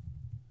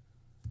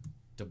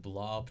 The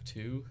Blob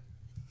 2?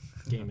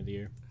 Game of the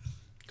year.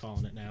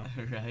 Calling it now.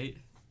 Right?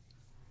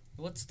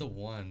 What's the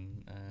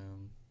one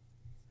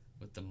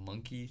with the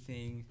monkey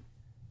thing?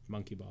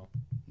 Monkey Ball.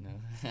 No.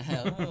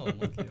 Oh,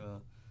 Monkey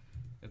Ball.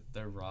 If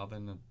they're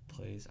robbing a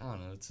place. I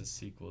don't know. It's a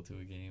sequel to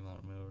a game. I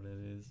don't remember what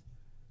it is.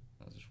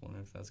 I was just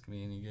wondering if that's going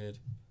to be any good.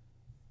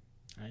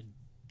 I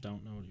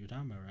don't know what you're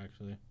talking about,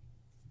 actually.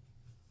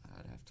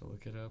 I'd have to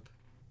look it up.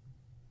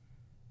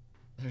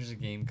 There's a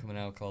game coming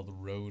out called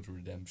Road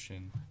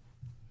Redemption.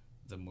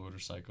 It's a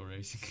motorcycle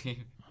racing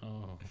game.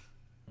 Oh,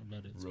 I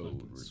bet it's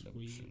Road Redemption.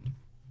 Sweet.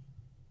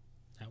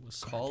 That was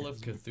sarcasm. Call of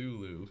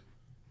Cthulhu.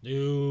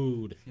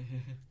 Dude,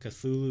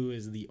 Cthulhu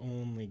is the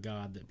only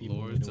god that people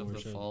Lords need to of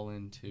worship. the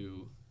Fallen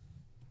 2.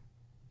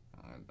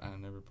 I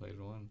never played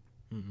one.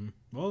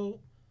 Well,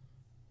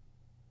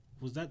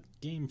 was that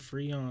game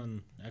free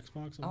on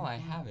Xbox? Oh, I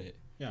have it.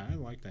 Yeah, I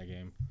like that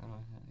game. Oh,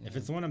 yeah. If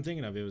it's the one I'm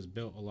thinking of, it was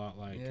built a lot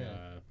like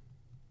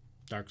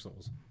Dark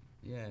Souls.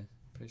 Yeah,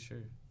 pretty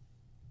sure.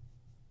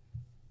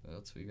 What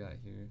else we got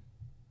here?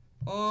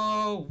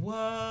 Oh,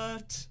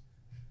 what?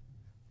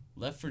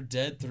 Left 4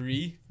 Dead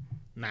 3?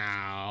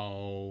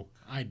 No,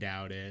 I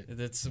doubt it.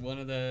 That's one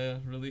of the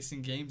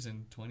releasing games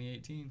in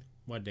 2018.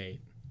 What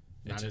date?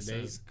 It just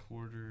says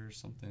quarter or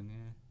something,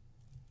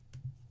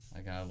 yeah.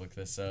 I gotta look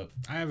this up.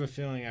 I have a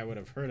feeling I would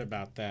have heard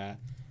about that,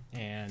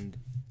 and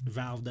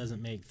Valve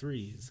doesn't make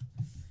 3s.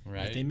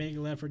 Right. If they make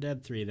Left 4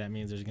 Dead 3, that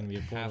means there's going to be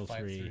a Portal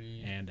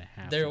 3 and a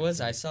Half-Life. There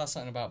was. I saw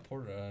something about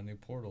new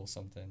Portal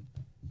something.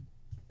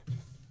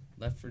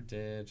 Left 4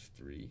 Dead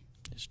 3.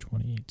 Is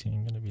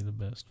 2018 going to be the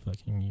best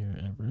fucking year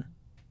ever?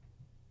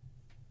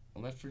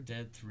 Left 4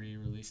 Dead 3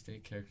 release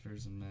date,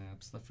 characters and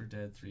maps. Left 4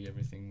 Dead 3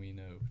 everything we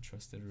know.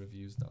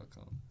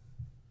 TrustedReviews.com.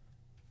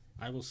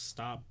 I will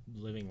stop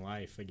living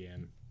life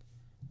again.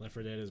 Left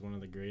 4 Dead is one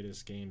of the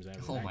greatest games ever.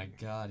 Oh my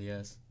god,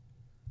 yes.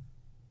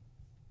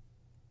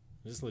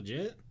 Is this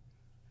legit?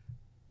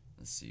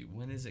 Let's see,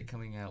 when is it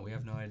coming out? We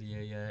have no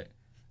idea yet.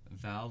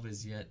 Valve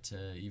is yet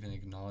to even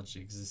acknowledge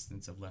the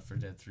existence of Left 4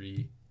 Dead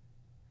 3,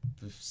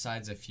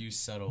 besides a few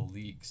subtle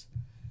leaks.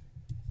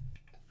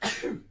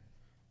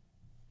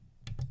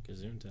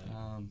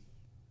 Gesundheit.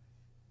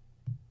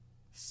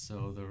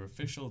 So the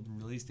official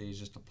release date is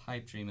just a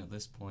pipe dream at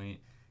this point.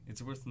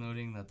 It's worth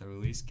noting that the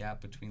release gap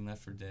between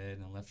Left 4 Dead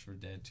and Left 4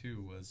 Dead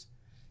 2 was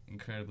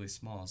incredibly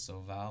small, so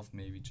Valve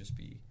maybe just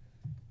be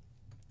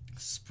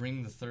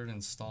spring the third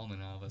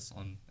installment out of us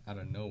out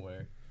of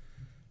nowhere.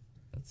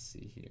 Let's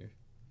see here.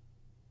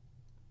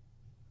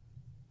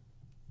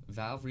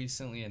 Valve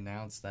recently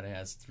announced that it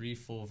has 3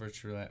 full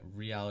virtual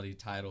reality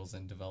titles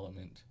in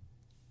development.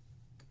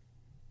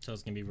 So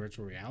it's going to be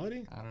virtual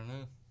reality? I don't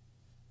know.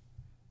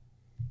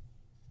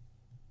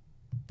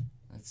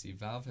 Let's see.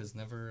 Valve has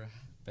never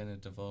been a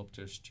developer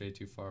to stray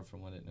too far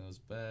from what it knows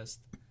best.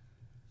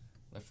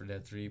 Left 4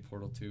 Dead 3,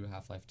 Portal 2,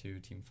 Half-Life 2,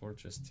 Team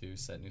Fortress 2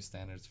 set new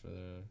standards for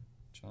the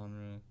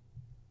genre.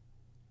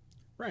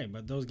 Right,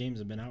 but those games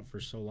have been out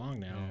for so long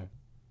now. Yeah.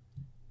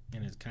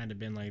 And it's kind of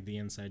been like the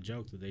inside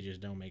joke that they just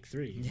don't make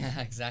 3. Yeah,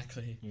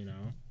 exactly. You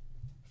know?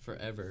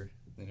 Forever.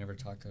 They never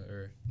talk,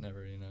 or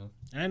never, you know.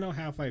 And I know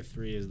Half-Life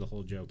 3 is the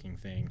whole joking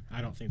thing.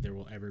 I don't think there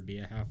will ever be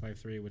a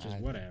Half-Life 3, which is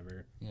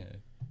whatever. Yeah.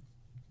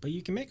 But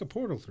you can make a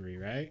Portal 3,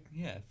 right?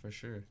 Yeah, for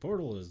sure.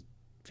 Portal is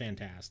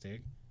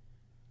fantastic.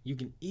 You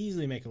can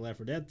easily make a Left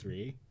 4 Dead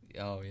 3.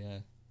 Oh, yeah.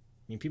 I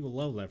mean, people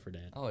love Left 4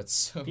 Dead. Oh, it's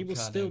so People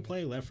still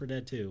play Left 4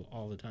 Dead 2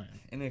 all the time.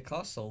 And it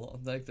costs a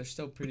lot. Like, they're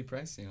still pretty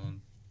pricey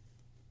on.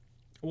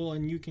 Well,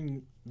 and you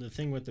can... The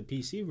thing with the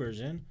PC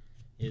version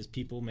is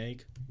people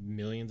make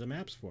millions of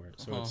maps for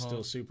it, so it's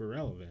still super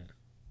relevant.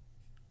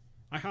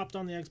 I hopped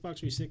on the Xbox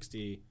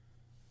 360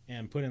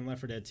 and put in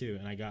Left 4 Dead 2,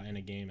 and I got in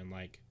a game in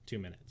like 2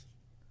 minutes.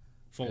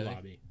 Full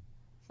lobby.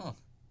 Huh.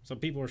 So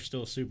people are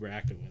still super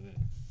active with it.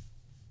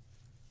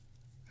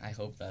 I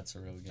hope that's a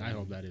real game. I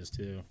hope that is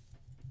too.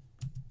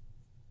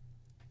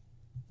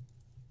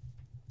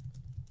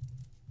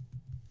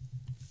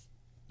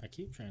 I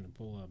keep trying to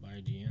pull up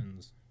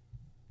IGN's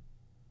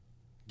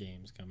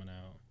games coming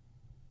out.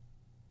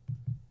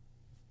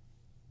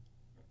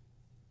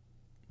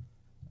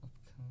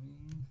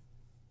 Upcoming.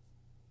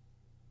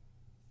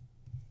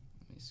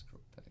 Let me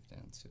scroll back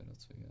down to what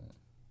else we got.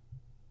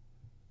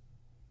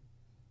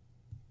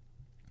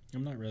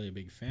 I'm not really a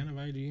big fan of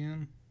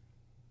IGN.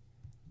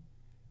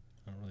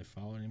 I don't really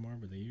follow anymore,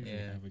 but they usually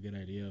have a good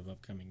idea of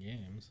upcoming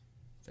games.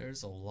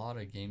 There's a lot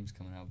of games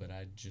coming out, but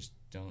I just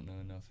don't know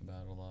enough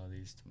about a lot of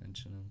these to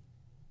mention them.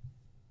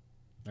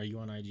 Are you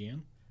on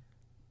IGN?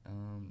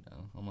 No,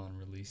 I'm on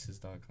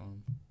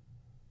releases.com.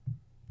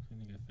 I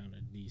think I found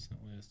a decent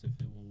list if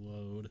it will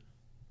load.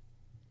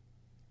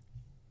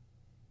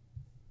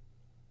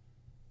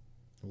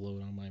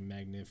 Load on my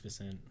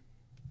magnificent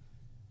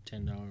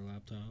 $10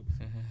 laptop.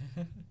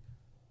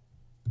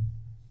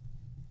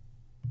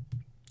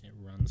 It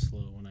runs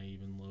slow when I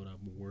even load up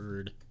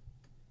Word.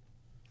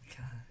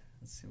 God,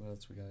 let's see what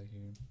else we got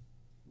here.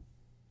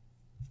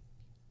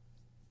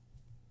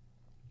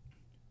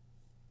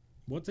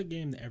 What's a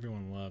game that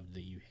everyone loved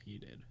that you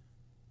hated?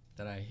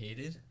 That I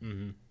hated?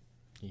 Mm-hmm.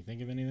 Can you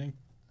think of anything?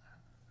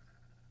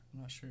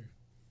 I'm not sure.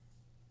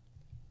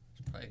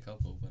 There's probably a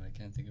couple, but I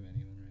can't think of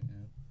anyone right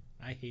now.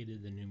 I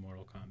hated the new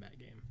Mortal Kombat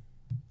game.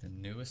 The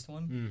newest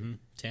one? Mm-hmm.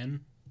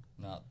 10?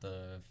 Not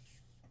the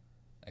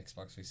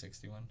Xbox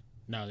 360 one?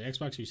 No, the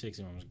Xbox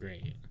 360 one was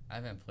great. I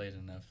haven't played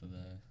enough of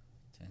the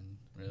 10,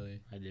 really.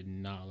 I did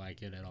not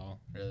like it at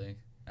all. Really?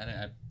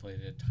 I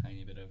played a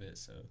tiny bit of it,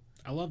 so...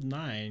 I loved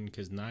 9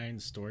 because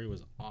 9's story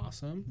was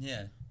awesome.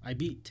 Yeah. I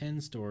beat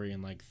 10's story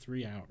in like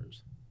 3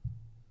 hours.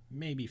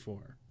 Maybe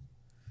 4.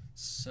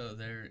 So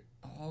there...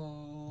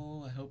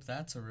 Oh, I hope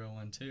that's a real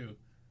one, too.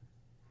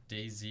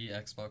 DayZ,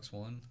 Xbox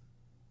One.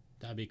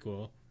 That'd be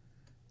cool.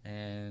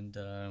 And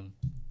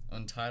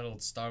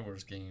Untitled Star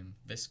Wars game,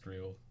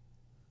 Visceral,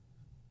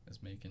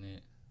 is making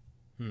it.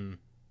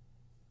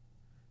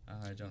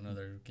 I don't know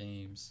their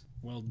games.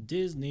 Well,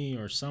 Disney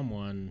or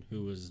someone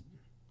who was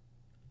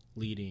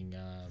leading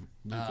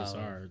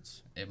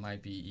LucasArts. It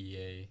might be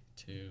EA,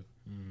 too.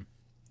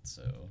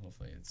 So,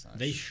 hopefully it's not...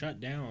 They shut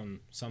down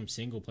some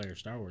single-player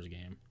Star Wars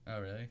game.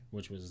 Oh, really?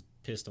 Which was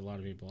pissed a lot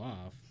of people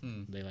off.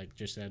 They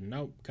just said,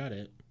 nope, cut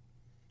it.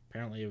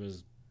 Apparently it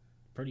was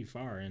pretty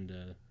far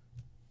into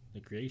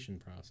the creation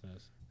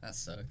process. That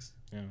sucks.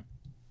 Yeah.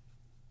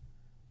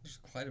 There's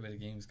quite a bit of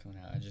games coming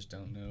out. I just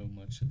don't know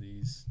much of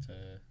these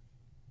to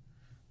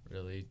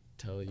really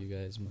tell you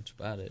guys much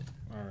about it.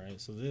 Alright,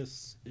 so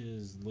this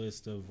is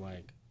list of,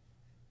 like,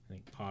 I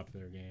think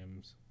popular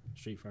games.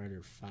 Street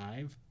Fighter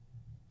 5.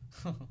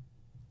 Probably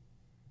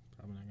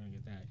not going to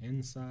get that.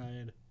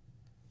 Inside.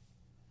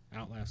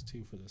 Outlast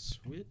 2 for the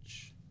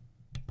Switch.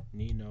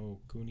 Ni no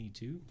Kuni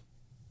 2.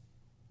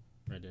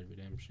 Red Dead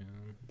Redemption.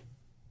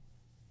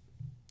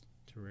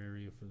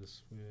 Terraria for the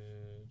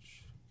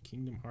Switch.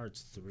 Kingdom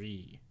Hearts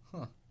 3.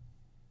 Huh.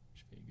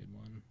 Should be a good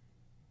one.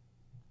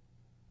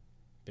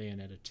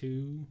 Bayonetta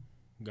 2,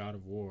 God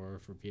of War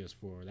for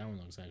PS4. That one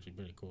looks actually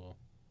pretty cool.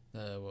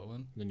 What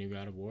one? The new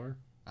God of War.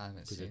 I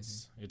haven't seen it.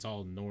 It's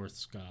all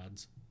Norse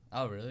gods.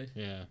 Oh, really?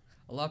 Yeah.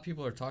 A lot of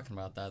people are talking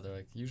about that. They're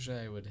like, usually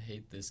I would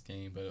hate this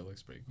game, but it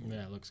looks pretty cool.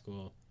 Yeah, it looks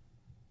cool.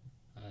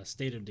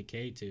 State of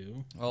Decay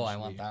 2. Oh, I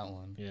want that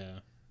one. Yeah.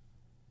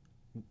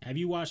 Have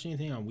you watched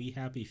anything on We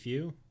Happy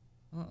Few?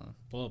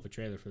 Pull up a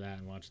trailer for that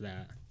and watch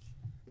that.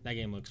 That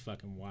game looks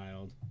fucking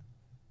wild.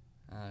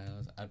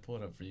 I'd pull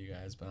it up for you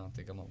guys, but I don't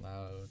think I'm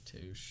allowed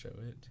to show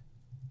it.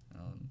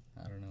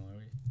 I don't know, are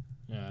we?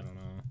 Yeah, I don't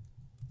know.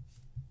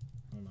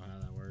 I don't know how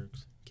that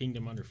works.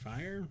 Kingdom Under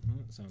Fire? Well,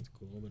 that sounds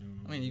cool, but I don't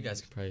know. I mean, you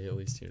guys could probably at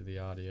least hear the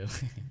audio.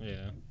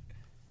 Yeah.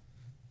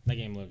 That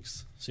game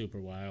looks super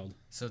wild.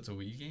 So it's a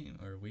Wii game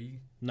or Wii?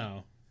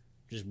 No,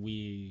 just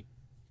Wii.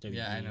 WB.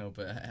 Yeah, I know,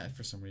 but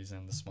for some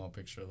reason the small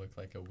picture looked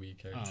like a Wii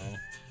character. Oh.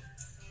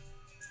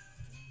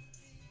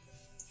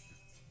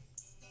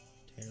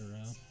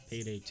 Terra.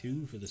 Payday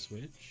 2 for the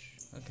Switch.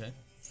 Okay.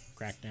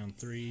 Crackdown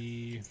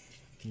 3.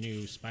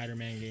 New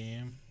Spider-Man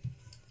game.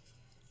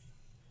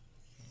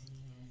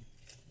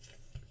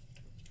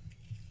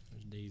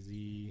 There's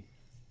DayZ.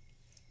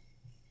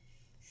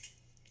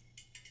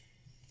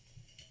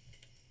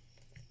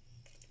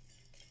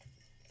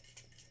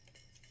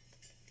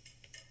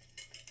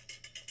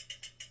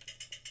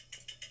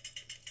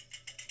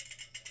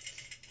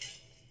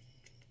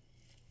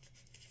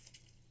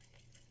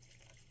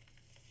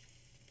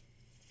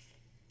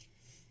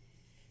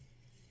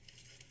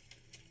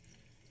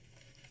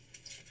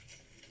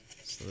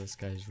 So this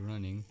guy's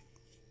running.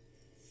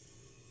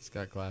 He's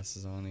got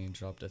glasses on and he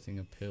dropped a thing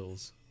of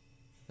pills.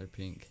 They're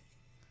pink.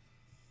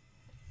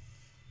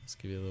 Let's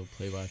give you a little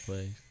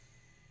play-by-play. In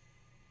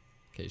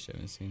case you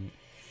haven't seen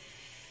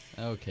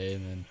it. Okay,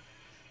 and then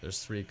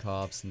there's 3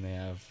 cops and they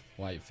have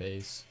white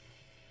face.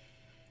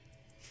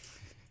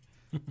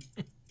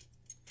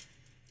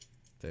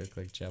 They look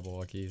like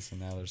Jabberwockies,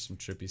 and now there's some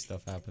trippy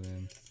stuff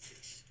happening.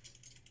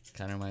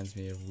 Kind of reminds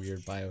me of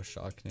weird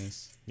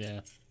Bioshockness.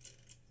 Yeah.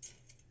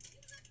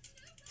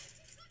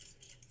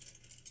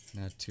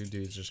 Now 2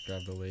 dudes just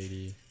grabbed a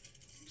lady.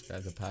 This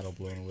guy's a paddle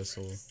blowing a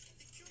whistle.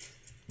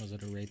 Was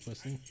it a rape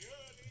listing?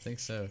 I think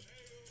so.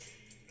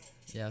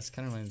 Yeah, this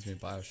kind of reminds me of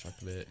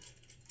Bioshock a bit.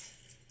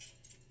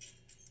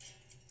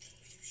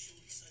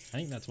 I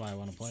think that's why I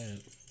want to play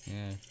it.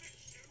 Yeah.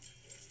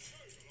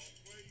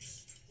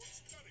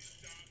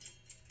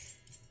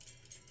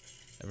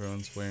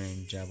 Everyone's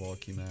wearing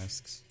Jabberwocky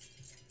masks.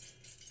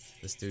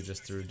 This dude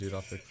just threw a dude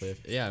off the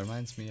cliff. Yeah, it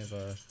reminds me of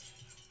a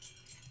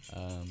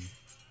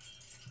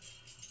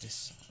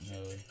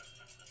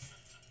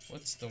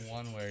what's the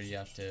one where you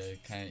have to you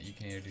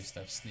can either do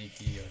stuff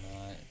sneaky or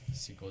not? The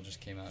sequel just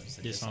came out. Is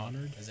it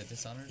Dishonored? Is it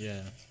Dishonored?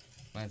 Yeah.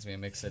 Reminds me of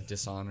a mix of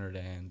Dishonored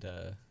and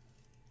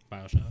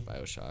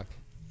Bioshock.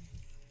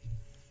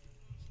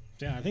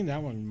 Yeah, I think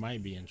that one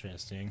might be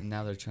interesting. And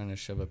now they're trying to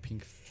shove a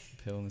pink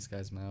pill in this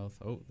guy's mouth.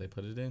 Oh, they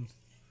put it in.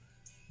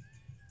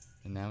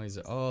 And now he's...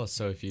 Oh,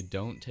 so if you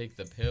don't take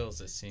the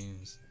pills, it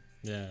seems...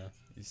 Yeah.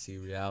 You see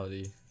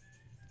reality.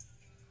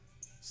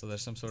 So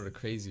there's some sort of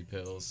crazy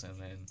pills,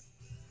 and then...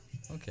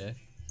 Okay.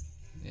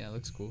 Yeah, it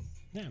looks cool.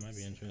 Yeah, it might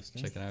be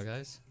interesting. Check it out,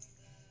 guys.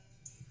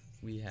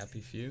 We Happy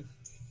Few.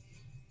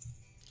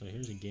 So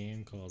here's a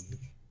game called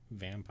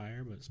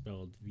Vampire, but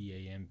spelled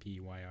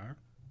Vampyr.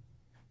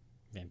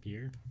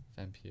 Vampire.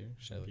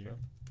 Should I look it up?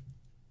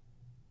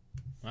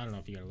 I don't know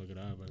if you gotta look it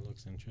up, but it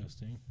looks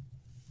interesting.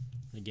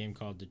 A game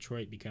called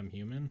Detroit Become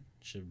Human.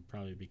 Should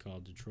probably be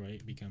called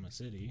Detroit Become a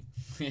City.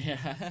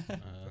 Yeah.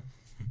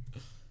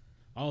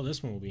 Oh,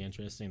 this one will be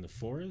interesting. The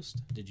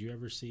Forest. Did you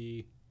ever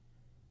see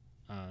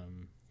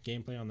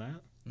gameplay on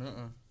that?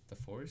 The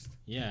Forest?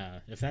 Yeah.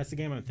 If that's the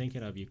game I'm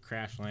thinking of, you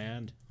crash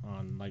land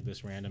on like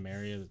this random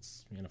area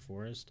that's in a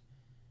forest,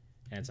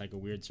 and it's like a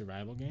weird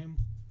survival game.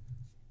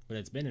 But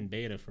it's been in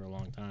beta for a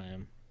long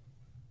time.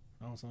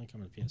 Oh, it's only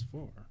coming to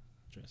PS4.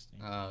 Interesting.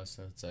 Oh,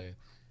 so it's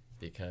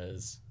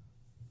because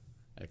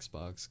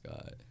Xbox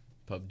got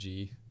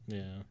PUBG.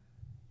 Yeah.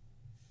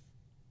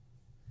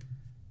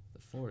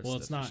 The Forest. Well,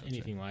 it's not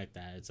anything like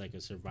that. It's like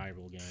a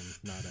survival game,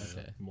 not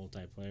a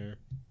multiplayer.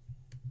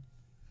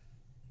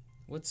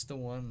 What's the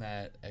one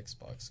that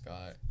Xbox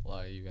got? A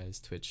lot of you guys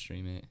Twitch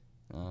stream it.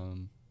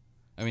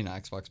 I mean,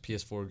 Xbox,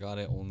 PS4 got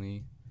it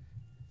only.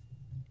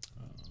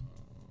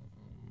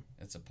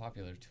 It's a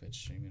popular Twitch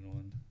streaming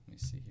one. Let me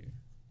see here.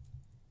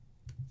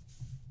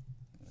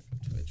 Look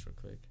up Twitch real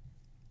quick.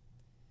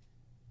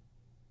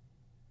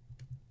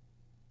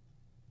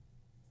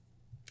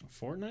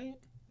 Fortnite?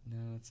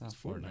 No, it's not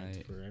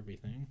Fortnite. For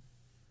everything.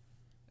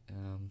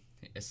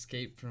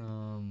 Escape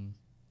from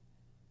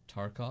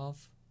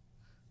Tarkov.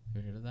 Have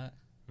you heard of that?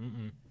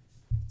 Mm-mm.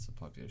 It's a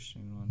popular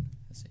streaming one.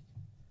 Let's see.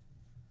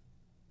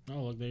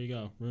 Oh, look, there you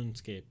go.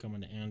 RuneScape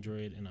coming to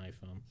Android and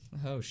iPhone.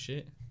 Oh,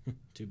 shit.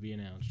 To be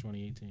announced,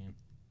 2018.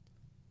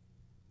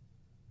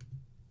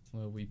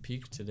 Well, we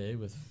peaked today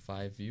with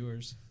 5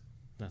 viewers.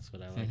 That's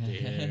what I like to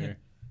hear.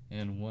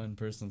 And one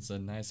person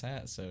said nice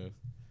hat, so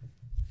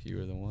if you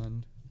were the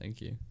one,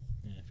 thank you.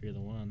 Yeah, if you're the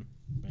one,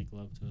 make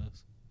love to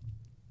us.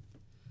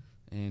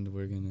 And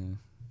we're gonna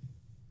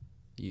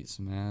eat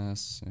some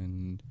ass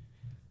and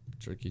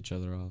jerk each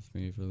other off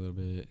maybe for a little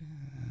bit.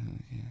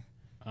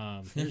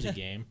 Yeah. Here's a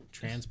game.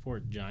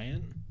 Transport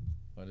Giant.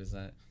 What is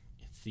that?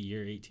 It's the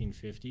year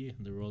 1850.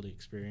 The world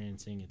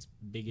experiencing its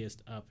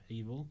biggest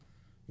upheaval.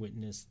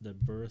 Witnessed the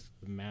birth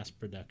of mass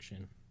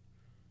production.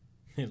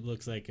 It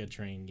looks like a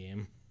train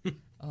game.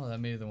 Oh, that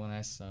may be the one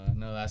I saw.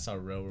 No, I saw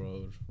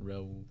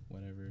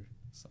whatever,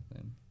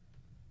 something.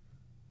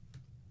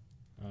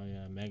 Oh,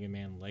 yeah, Mega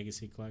Man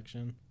Legacy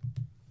Collection.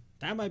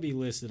 That might be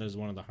listed as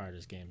one of the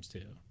hardest games,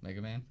 too.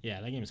 Mega Man? Yeah,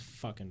 that game's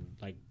fucking,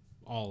 like,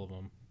 all of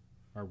them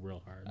are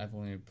real hard. I've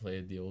only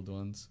played the old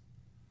ones.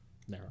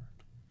 They're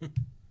hard.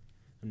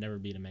 I've never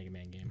beat a Mega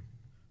Man game.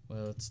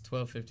 Well, it's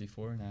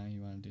 12:54 now.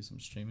 You want to do some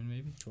streaming,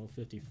 maybe?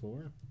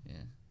 12:54?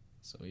 Yeah.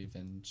 So we've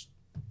been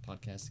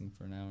podcasting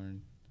for an hour.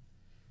 And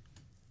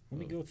Let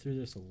me go through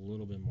this a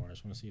little bit more. I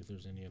just want to see if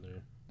there's any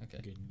other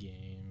good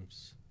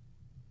games.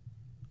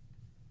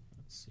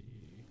 Let's see.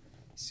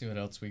 See what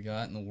else we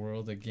got in the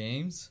world of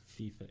games.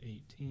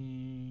 FIFA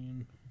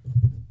 18.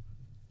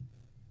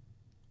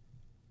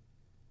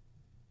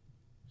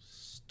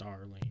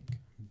 Starlink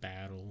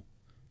Battle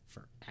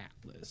for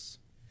Atlas.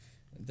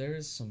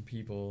 There's some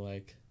people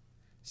like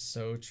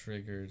so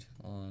triggered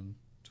on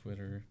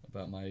Twitter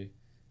about my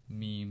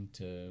meme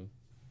to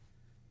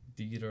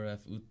Dieter F.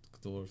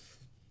 Uchtdorf,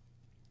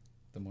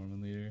 the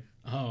Mormon leader.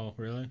 Oh,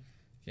 really?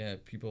 Yeah,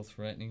 people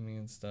threatening me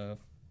and stuff.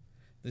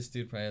 This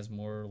dude probably has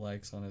more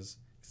likes on his...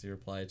 Because he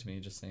replied to me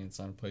just saying it's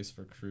not a place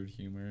for crude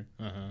humor.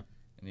 Uh-huh.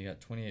 And he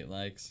got 28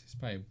 likes. He's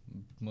probably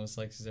most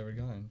likes he's ever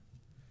gotten.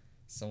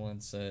 Someone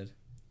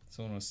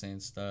was saying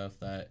stuff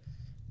that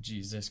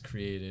Jesus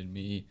created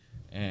me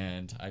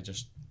and I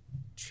just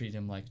treat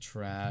him like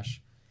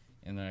trash.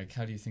 And they're like,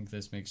 how do you think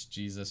this makes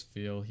Jesus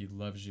feel? He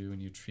loves you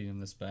and you treat him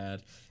this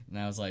bad. And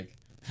I was like,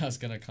 I was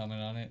going to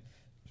comment on it.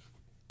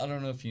 I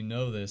don't know if you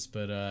know this,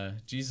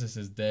 but Jesus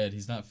is dead.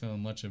 He's not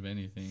feeling much of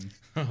anything.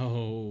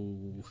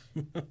 Oh.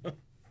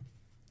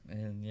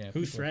 And yeah.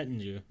 Who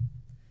threatened you?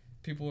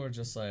 People were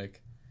just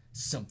like,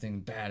 something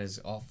bad is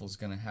awful is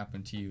going to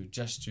happen to you.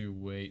 Just you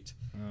wait.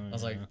 Oh, I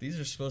was like, these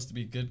are supposed to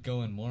be good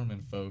going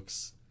Mormon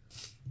folks.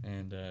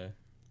 And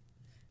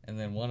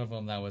then one of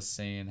them that was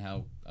saying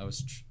how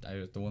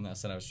the one that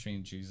said I was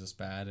treating Jesus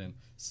bad, and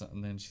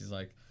then she's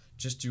like,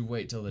 just you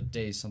wait till the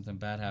day something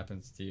bad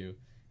happens to you.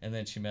 And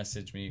then she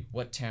messaged me,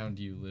 what town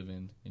do you live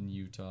in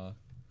Utah?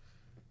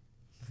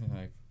 I'm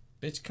like,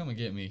 bitch, come and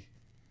get me.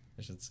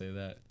 I should say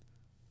that.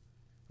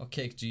 I'll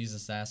kick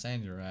Jesus' ass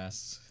and your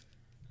ass.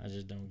 I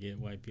just don't get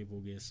why people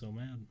get so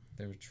mad.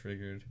 They were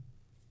triggered.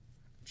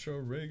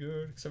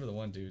 Triggered. Except for the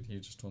one dude. He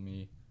just told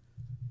me,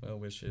 well,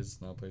 wish is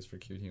not a place for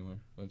cute humor.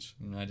 Which,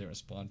 I didn't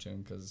respond to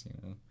him because,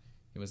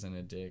 he wasn't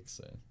a dick,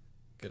 so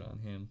good on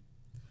him.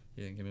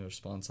 He didn't give me the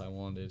response I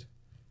wanted.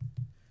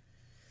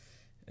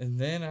 And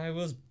then I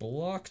was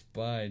blocked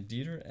by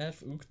Dieter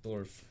F.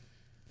 Uchtdorf.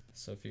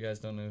 So if you guys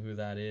don't know who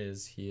that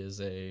is, he is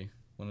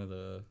one of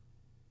the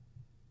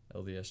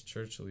LDS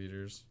church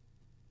leaders.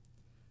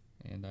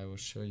 And I will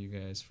show you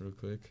guys real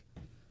quick.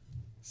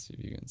 See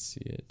if you can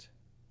see it.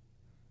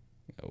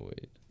 Oh,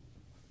 wait.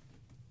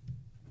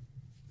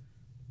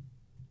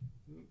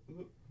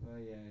 Oh,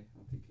 yeah. I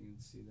don't think you can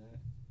see that.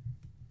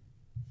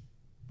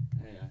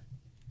 Oh, yeah.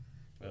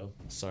 Well,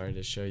 sorry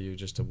to show you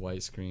just a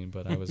white screen,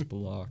 but I was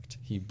blocked.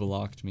 He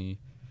blocked me.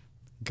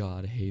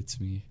 God hates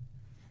me.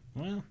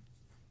 Well,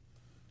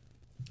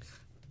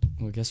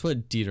 guess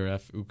what, Dieter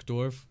F.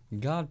 Uchtdorf?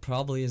 God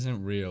probably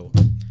isn't real.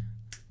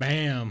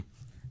 Bam!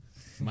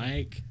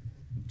 Mike.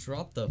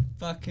 Drop the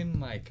fucking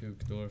mic,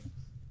 Uchtdorf.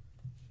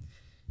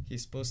 I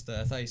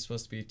thought he's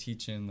supposed to be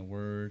teaching the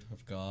word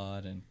of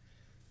God and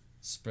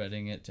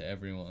spreading it to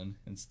everyone.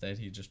 Instead,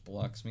 he just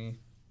blocks me.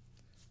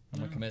 I'm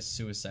going to commit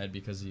suicide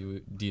because of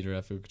you, Dieter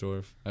F.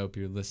 Uchtdorf. I hope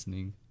you're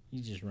listening.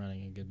 He's just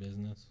running a good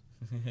business.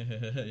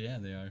 Yeah,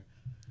 they are.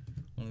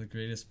 One of the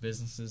greatest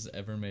businesses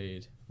ever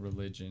made.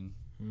 Religion.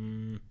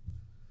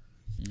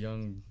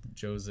 Young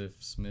Joseph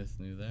Smith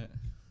knew that.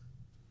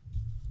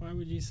 Why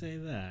would you say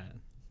that?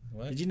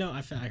 What? Did you know?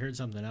 I heard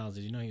something else.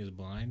 Did you know he was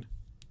blind?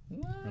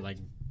 What? Or like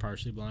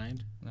partially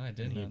blind? No, I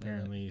didn't. And he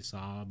apparently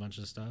saw a bunch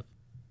of stuff.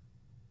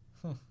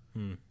 Huh.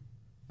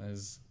 That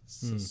is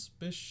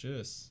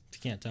suspicious. If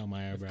you can't tell,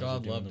 my eyebrows. If God are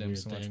doing loved the him weird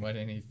so much, thing. why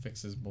didn't he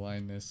fix his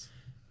blindness?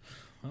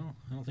 Well,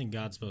 I don't think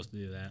God's supposed to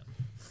do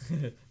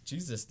that.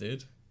 Jesus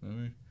did.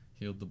 Remember?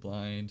 Healed the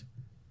blind.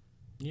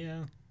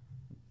 Yeah.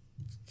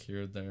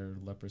 Cured their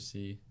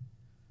leprosy.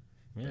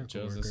 Miracle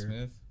Joseph worker.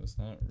 Smith was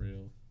not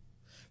real.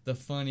 The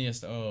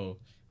funniest,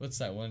 what's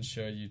that one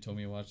show you told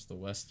me to watch, the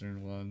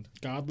Western one?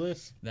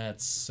 Godless?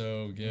 That's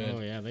so good. Oh,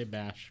 yeah, they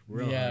bash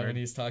real Yeah, hard. when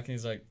he's talking,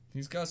 he's like,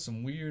 he's got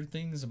some weird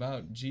things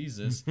about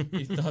Jesus.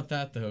 He thought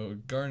that the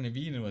Garden of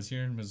Eden was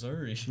here in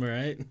Missouri.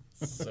 Right?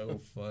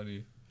 So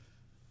funny.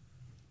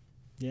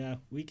 Yeah,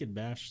 we could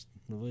bash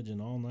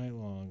religion all night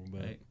long,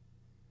 but Right.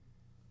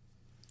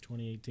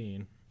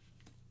 2018.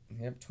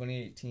 Yep,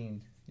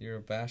 2018. You're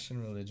a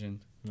bashing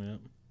religion.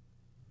 Yep.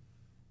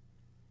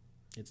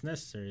 It's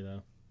necessary,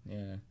 though.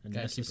 Yeah, A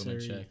gotta keep them in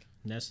necessary, check.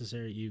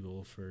 necessary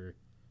evil for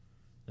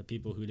the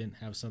people who didn't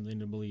have something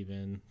to believe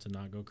in to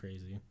not go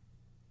crazy.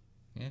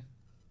 Yeah.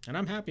 And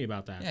I'm happy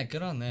about that. Yeah,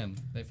 good on them.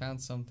 They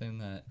found something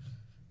that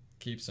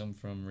keeps them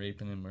from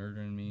raping and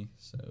murdering me,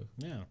 so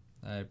Yeah.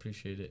 I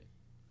appreciate it.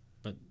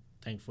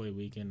 Thankfully,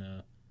 we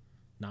can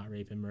not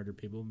rape and murder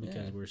people because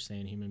Yeah. we're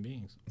sane human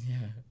beings.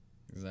 Yeah,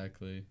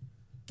 exactly.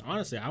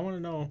 Honestly, I want to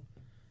know,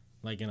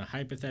 like, in a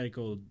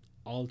hypothetical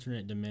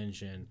alternate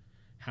dimension,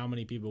 how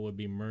many people would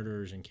be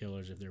murderers and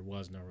killers if there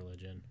was no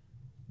religion?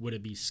 Would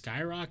it be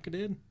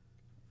skyrocketed?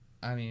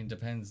 I mean,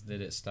 depends.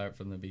 Did it start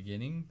from the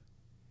beginning?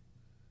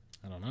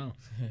 I don't know.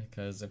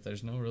 Because if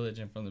there's no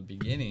religion from the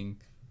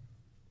beginning,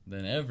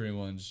 then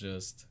everyone's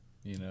just,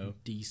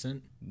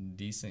 Decent.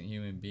 decent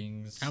human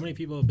beings. How many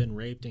people have been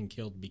raped and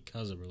killed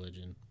because of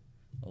religion?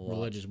 A lot.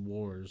 Religious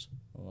wars.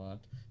 A lot.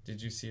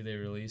 Did you see they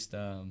released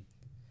that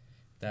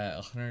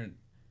 100?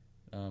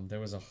 There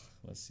was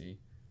let's see,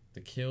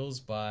 the kills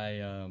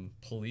by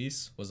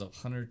police was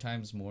 100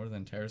 times more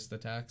than terrorist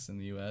attacks in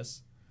the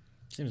U.S.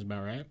 Seems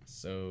about right.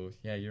 So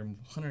yeah, you're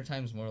 100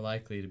 times more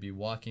likely to be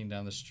walking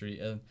down the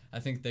street. I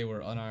think they were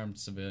unarmed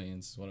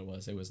civilians. Is what it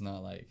was. It was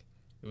not like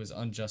it was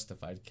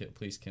unjustified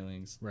police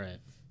killings. Right.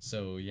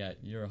 So yeah,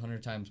 you're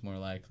 100 times more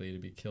likely to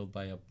be killed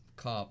by a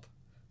cop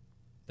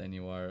than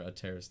you are a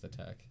terrorist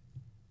attack.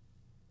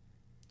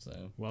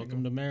 So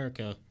Welcome to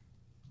America.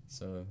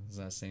 So is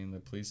that saying the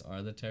police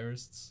are the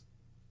terrorists?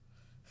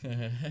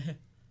 They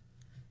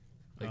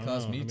don't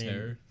cause know. me I mean,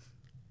 terror.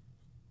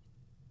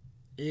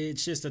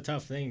 It's just a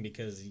tough thing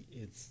because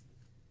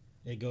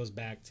it goes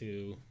back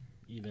to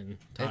even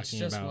talking It's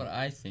just about what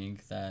I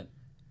think that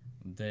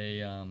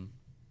they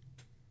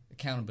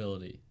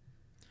accountability.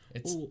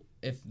 It's Well,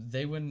 if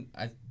they wouldn't,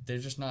 they're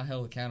just not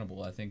held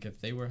accountable. I think if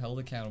they were held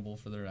accountable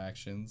for their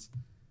actions,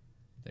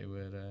 they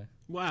would.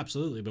 well,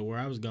 absolutely. But where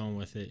I was going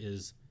with it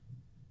is,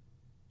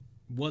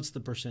 what's the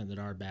percent that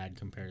are bad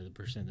compared to the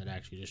percent that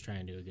actually just try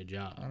and do a good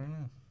job? I don't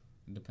know.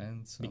 It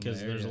depends. On Because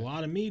the there's a area.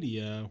 lot of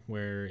media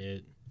where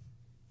it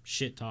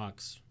shit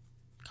talks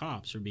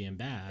cops for being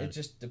bad. It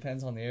just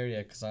depends on the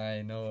area, because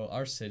I know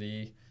our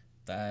city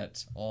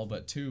that all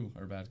but 2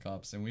 are bad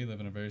cops, and we live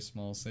in a very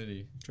small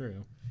city,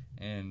 True.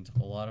 and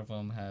a lot of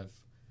them have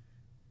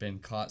been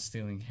caught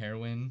stealing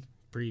heroin.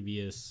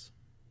 Previous,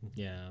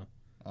 yeah,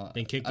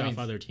 been kicked I off mean,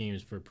 other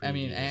teams for previous. I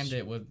mean, and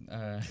it would,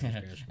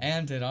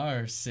 and in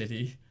our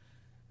city,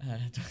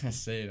 don't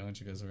say it, don't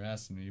you guys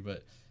harassing me,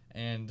 but,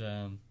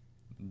 and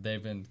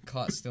they've been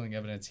caught stealing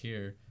evidence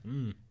here,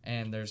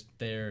 and there's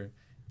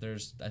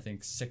I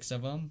think 6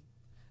 of them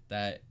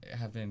that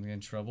have been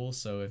in trouble.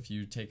 So if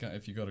you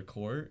go to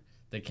court,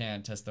 they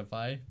can't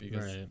testify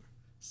because Right.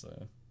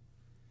 so,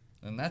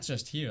 and that's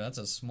just here. That's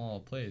a small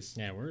place.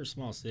 Yeah, we're a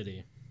small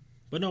city.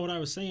 But no, what I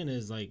was saying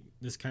is, like,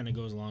 this kind of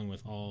goes along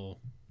with all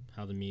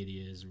how the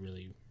media is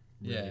really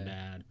Yeah.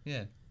 bad.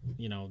 Yeah.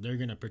 You know, they're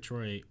going to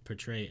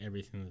portray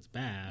everything that's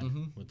bad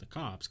Mhm. with the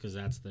cops because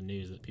that's the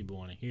news that people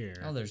want to hear.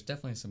 Oh, there's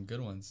definitely some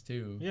good ones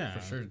too. Yeah.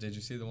 for sure. Did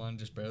you see the one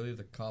just barely,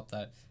 the cop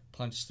that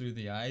punched through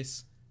the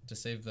ice to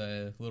save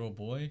the little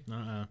boy?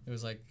 It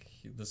was like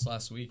this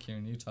last week here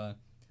in Utah.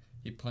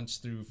 He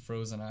punched through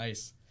frozen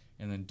ice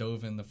and then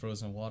dove in the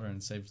frozen water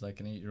and saved like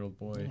an 8-year-old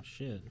boy. Oh,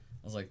 shit.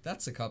 I was like,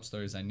 that's the cop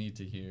stories I need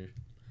to hear.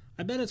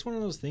 I bet it's one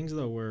of those things,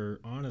 though, where,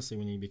 honestly,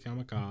 when you become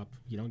a cop,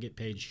 you don't get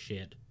paid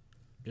shit.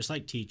 Just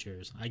like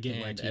teachers. I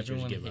get why And teachers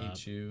everyone give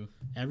hates up. you.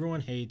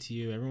 Everyone hates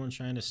you. Everyone's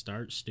trying to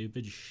start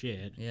stupid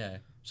shit. Yeah.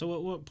 So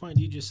at what point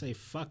do you just say,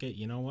 fuck it,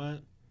 you know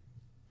what?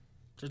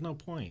 There's no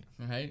point.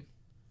 Right?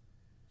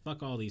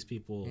 Fuck all these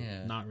people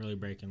Yeah. not really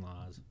breaking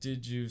laws.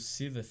 Did you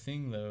see the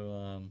thing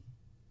though?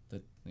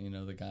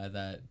 The guy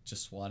that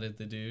just swatted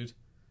the dude.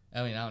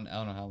 I mean, I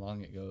don't know how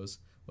long it goes.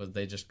 But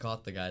they just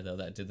caught the guy though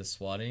that did the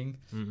swatting,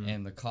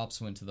 and the cops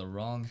went to the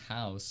wrong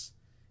house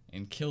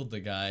and killed the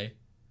guy,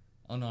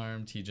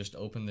 unarmed. He just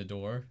opened the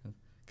door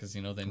because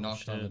they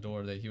knocked on the shit.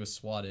 door that he was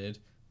swatted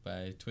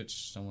by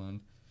Twitch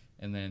someone,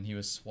 and then he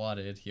was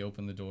swatted. He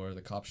opened the door.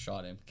 The cops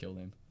shot him, killed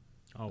him.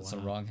 Oh, It's wow.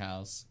 the wrong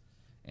house,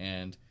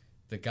 and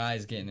the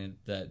guys getting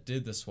it that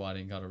did the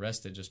swatting got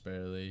arrested just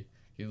barely.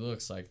 He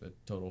looks like the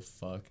total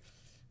fuck,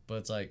 but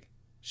it's like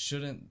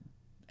shouldn't.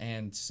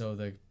 And so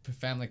the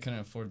family couldn't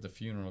afford the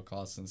funeral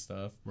costs and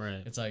stuff.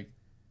 Right. It's like,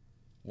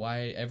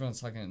 why everyone's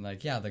talking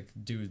like, yeah, the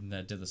dude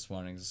that did the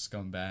swatting is a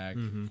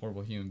scumbag,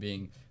 horrible human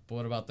being. But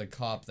what about the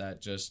cop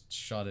that just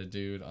shot a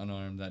dude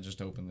unarmed that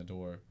just opened the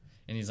door?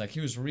 And he's like,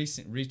 he was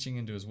reaching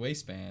into his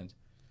waistband,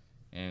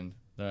 and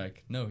they're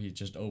like, no, he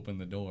just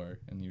opened the door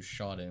and you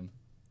shot him.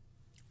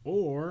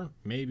 Or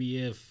maybe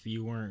if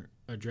you weren't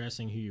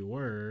addressing who you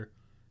were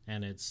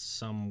and it's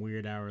some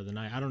weird hour of the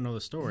night. I don't know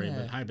the story, Yeah.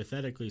 but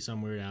hypothetically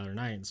some weird hour of the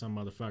night and some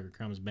motherfucker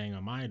comes bang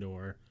on my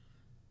door,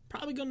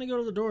 probably going to go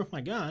to the door with my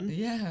gun.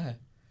 Yeah,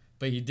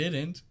 but he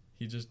didn't.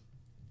 He just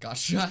got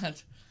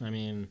shot. I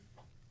mean,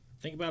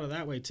 think about it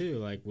that way too.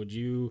 Like, would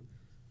you,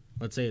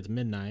 let's say it's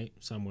midnight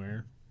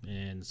somewhere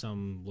and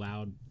some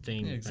loud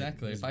thing. Yeah,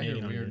 exactly. is If I hear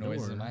banging on weird your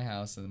noises door- in my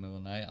house in the middle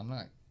of the night, I'm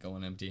not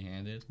going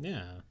empty-handed.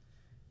 Yeah.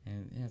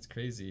 And yeah, it's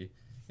crazy.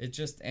 It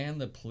just, and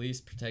the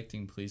police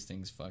protecting police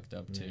things fucked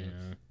up too.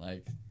 Yeah.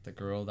 Like the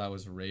girl that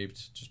was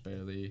raped just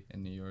barely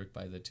in New York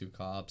by the 2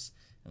 cops,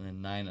 and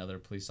then 9 other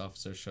police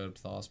officers showed up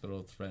to the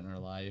hospital to threaten her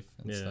life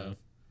and stuff.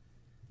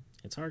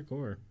 It's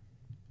hardcore.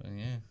 But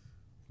yeah,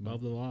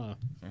 Above the law.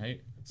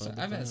 right. So Above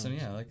the I met some,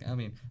 clouds. like, I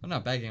mean, I'm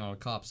not bagging on the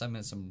cops. I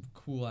met some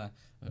cool,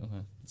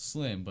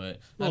 slim, but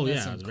I Oh, met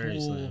yeah, some it's very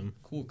slim.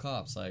 cool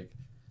cops. Like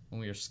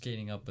when we were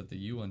skating up at the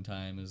U one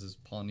time, there was this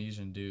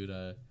Polynesian dude.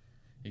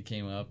 He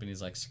came up and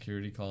he's like,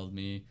 security called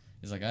me.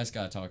 He's like, I just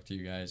gotta talk to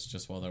you guys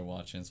just while they're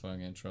watching, so I don't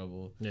get in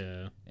trouble.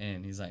 Yeah.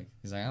 And he's like,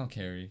 I don't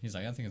care. He's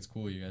like, I think it's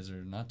cool. You guys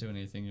are not doing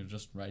anything. You're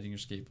just riding your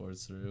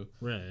skateboards through.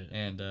 Right.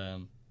 And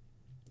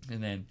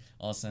then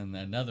all of a sudden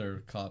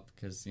another cop,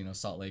 because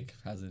Salt Lake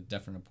has a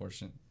different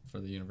apportionment for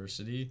the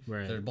university.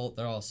 Right.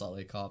 They're all Salt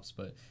Lake cops,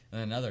 but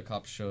and then another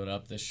cop showed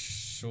up. This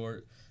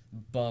short,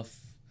 buff,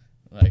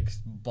 like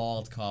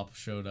bald cop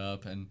showed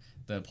up, and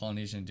the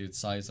Polynesian dude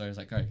saw. He's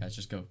like, all right, guys,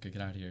 just go, get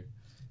out of here.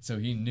 So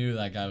he knew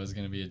that guy was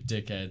gonna be a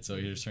dickhead, so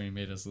he just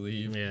made us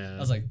leave. Yeah. I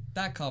was like,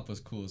 that cop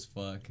was cool as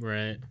fuck.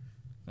 Right.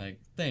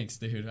 Like, thanks,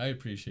 dude. I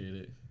appreciate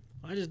it.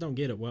 I just don't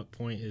get at what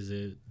point is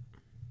it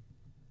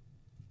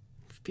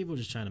people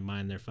just trying to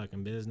mind their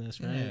fucking business,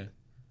 right? Yeah.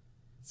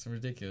 It's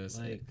ridiculous.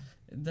 Like,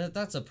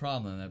 that's a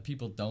problem, that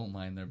people don't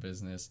mind their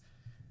business.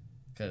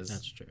 Because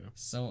that's true.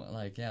 so,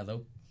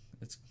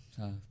 it's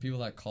people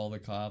that call the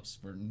cops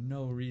for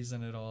no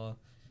reason at all,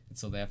 and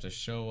so they have to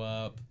show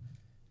up,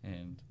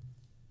 and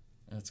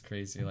that's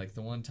crazy. Like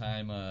the one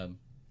time, I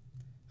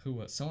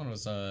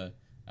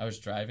was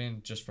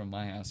driving just from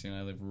my house.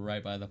 I live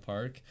right by the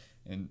park,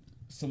 and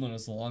someone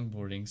was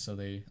longboarding, so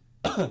they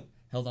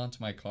held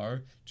onto my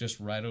car just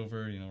right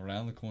over,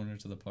 around the corner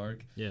to the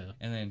park. Yeah.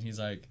 And then he's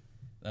like,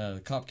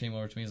 the cop came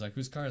over to me. He's like,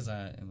 whose car is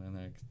that? And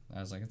then I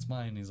was like, it's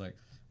mine. He's like,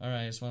 all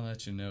right, I just want to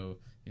let you know.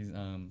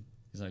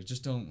 He's like,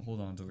 just don't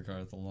hold on to the car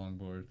with the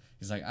longboard.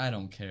 He's like, I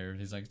don't care.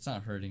 He's like, it's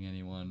not hurting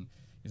anyone.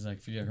 He's like,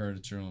 if you get hurt,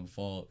 it's your own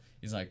fault.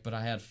 He's like, but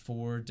I had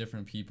 4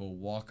 different people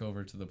walk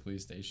over to the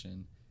police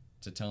station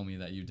to tell me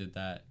that you did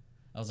that.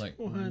 I was like,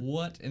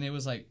 what? And it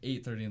was like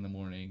 8:30 in the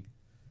morning.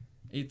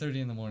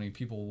 8:30 in the morning,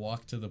 people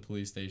walked to the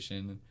police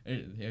station.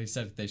 He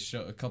said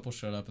a couple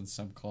showed up and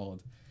some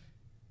called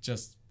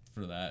just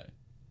for that.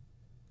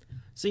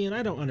 See, and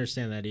I don't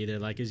understand that either.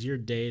 Like, is your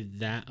day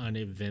that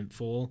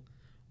uneventful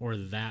or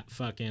that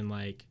fucking,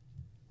 like,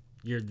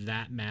 you're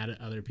that mad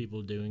at other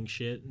people doing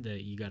shit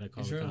that you gotta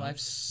call the cops? Is your life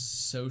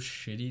so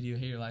shitty? Do you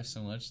hate your life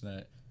so much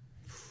that...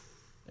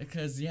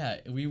 Because, yeah,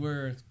 we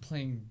were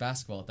playing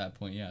basketball at that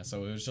point, yeah.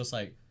 So it was just,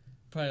 like,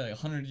 probably,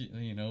 like,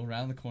 100,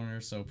 around the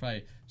corner. So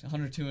probably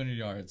 100, 200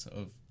 yards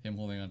of him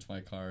holding onto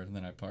my car, and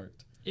then I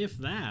parked. If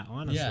that,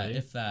 honestly. Yeah,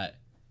 if that.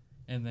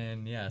 And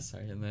then,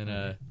 and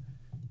then,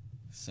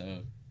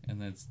 and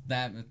then it's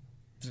that,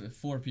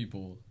 4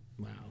 people.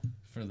 Wow.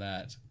 For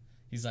that.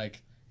 He's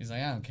like, I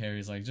don't care.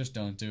 He's like, just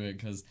don't do it,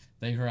 because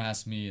they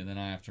harass me, and then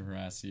I have to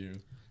harass you.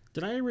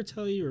 Did I ever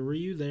tell you, or were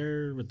you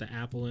there with the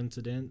Apple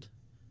incident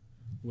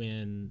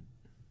when,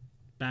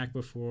 back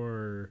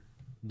before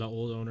the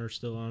old owner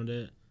still owned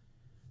it,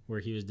 where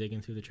he was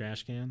digging through the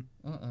trash can?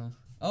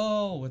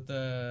 Oh, with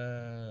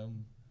the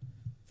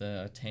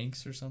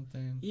tanks or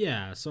something?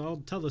 Yeah, so I'll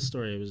tell the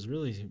story. It was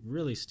really,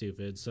 really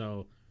stupid.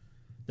 So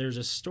there's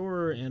a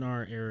store in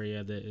our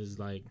area that is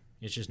like,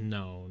 it's just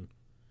known.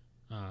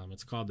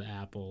 It's called the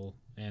Apple,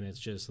 and it's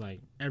just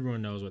like,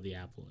 everyone knows what the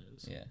Apple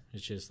is. Yeah.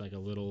 It's just like a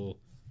little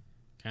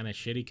kind of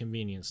shitty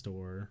convenience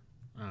store.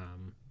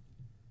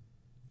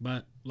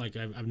 But like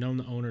I've known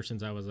the owner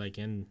since I was like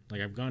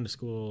I've gone to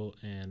school,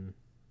 and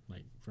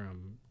like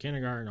from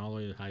kindergarten all the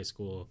way to high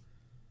school,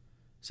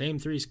 same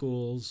 3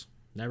 schools,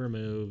 never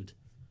moved,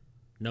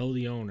 know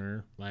the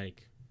owner,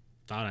 like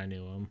thought I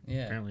knew him.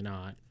 Yeah. Apparently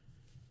not.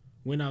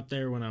 Went out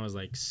there when I was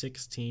like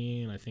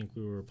 16. I think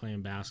we were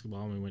playing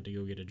basketball and we went to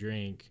go get a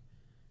drink,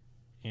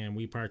 and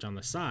we parked on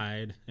the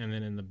side, and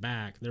then in the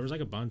back there was like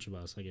a bunch of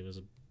us. Like it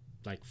was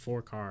like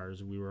 4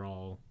 cars. We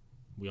all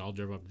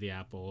drove up to the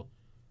Apple.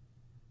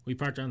 We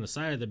parked on the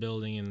side of the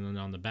building, and then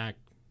on the back,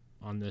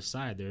 on this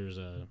side, there's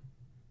a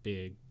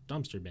big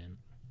dumpster bin.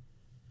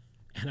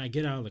 And I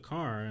get out of the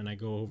car, and I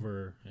go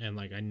over, and,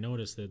 like, I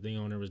noticed that the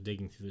owner was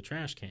digging through the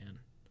trash can.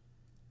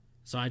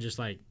 So I just,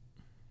 like,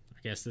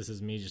 I guess this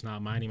is me just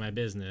not minding my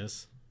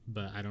business,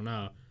 but I don't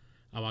know.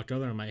 I walked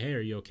over, and I'm like, hey,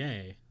 are you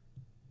okay?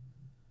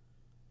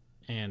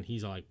 And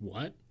he's all like,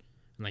 what?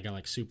 And I got,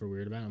 like, super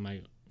weird about it. I'm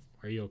like,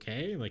 are you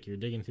okay? Like, you're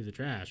digging through the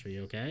trash. Are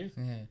you okay?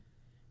 Yeah.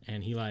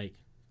 And he, like,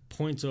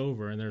 points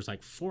over, and there's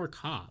like 4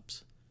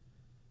 cops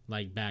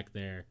like back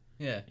there.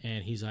 Yeah.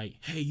 And he's like,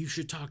 hey, you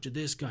should talk to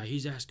this guy,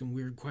 he's asking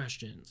weird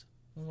questions.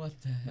 What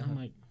the hell? And I'm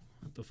like,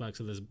 what the fuck?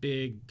 So this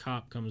big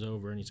cop comes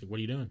over, and he's like, what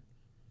are you doing?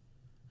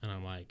 And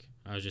I'm like,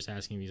 I was just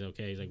asking if he's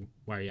okay. He's like,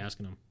 why are you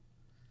asking him?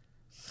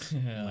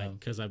 Yeah. Like,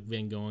 because I've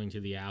been going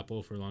to the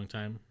Apple for a long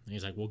time. And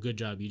he's like, well, good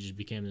job, you just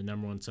became the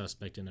 #1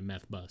 suspect in a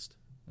meth bust.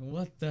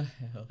 What the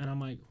hell? And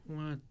I'm like,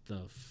 what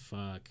the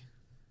fuck?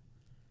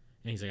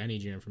 And he's like, I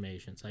need your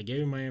information. So I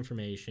gave him my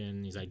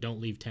information. He's like, don't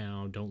leave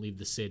town. Don't leave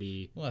the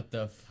city. What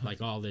the fuck?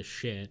 Like, all this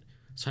shit.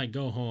 So I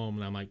go home,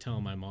 and I'm, like,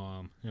 telling my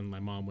mom. And my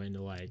mom went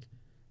into, like,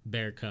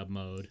 bear cub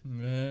mode.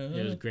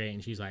 It was great.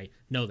 And she's like,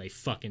 no, they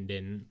fucking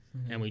didn't.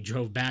 And we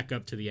drove back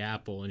up to the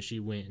Apple, and she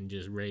went and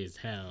just raised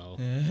hell.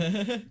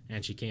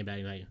 And she came back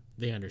and, like,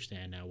 they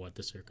understand now what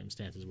the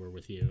circumstances were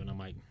with you. And I'm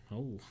like,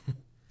 oh,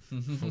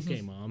 okay,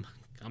 Mom.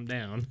 I'm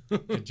down.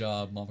 Good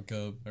job, Mama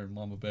Cub, or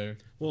Mama Bear.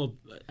 Well,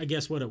 I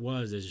guess what it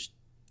was is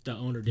the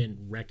owner didn't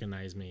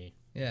recognize me.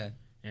 Yeah.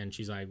 And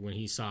she's like, when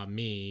he saw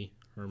me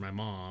or my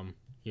mom,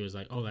 he was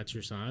like, oh, that's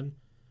your son?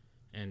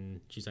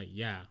 And she's like,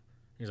 yeah.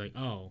 He's like,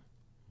 oh,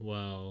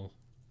 well,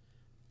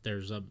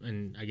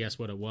 and I guess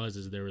what it was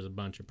is there was a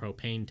bunch of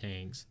propane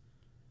tanks,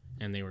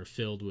 and they were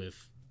filled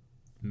with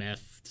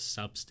meth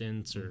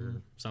substance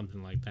or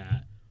something like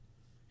that.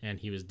 And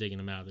he was digging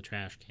them out of the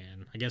trash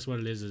can. I guess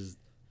what it is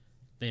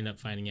they end up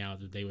finding out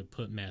that they would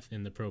put meth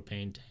in the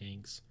propane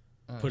tanks,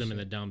 put them in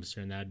the dumpster,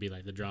 and that would be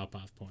like the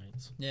drop-off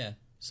points. Yeah.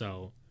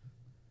 So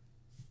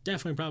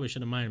definitely probably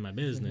should have minded my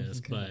business,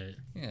 but...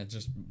 Yeah,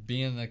 just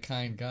being the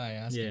kind guy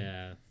asking.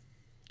 Yeah.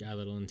 Got a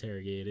little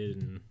interrogated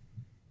and...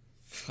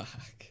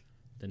 Fuck.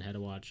 Then had to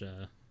watch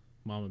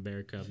Mama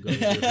Bear Cub go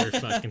through her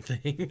fucking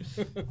thing.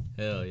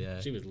 Hell yeah.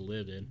 She was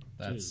livid.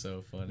 That's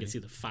so funny. You could see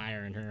the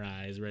fire in her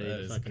eyes ready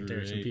to fucking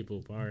tear some people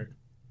apart.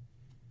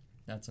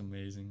 That's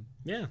amazing.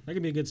 Yeah, that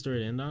could be a good story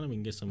to end on. We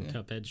can get some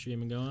Cuphead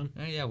streaming going.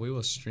 Oh, yeah, we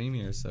will stream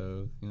here,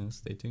 so,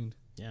 stay tuned.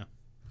 Yeah.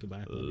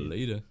 Goodbye.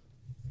 Later.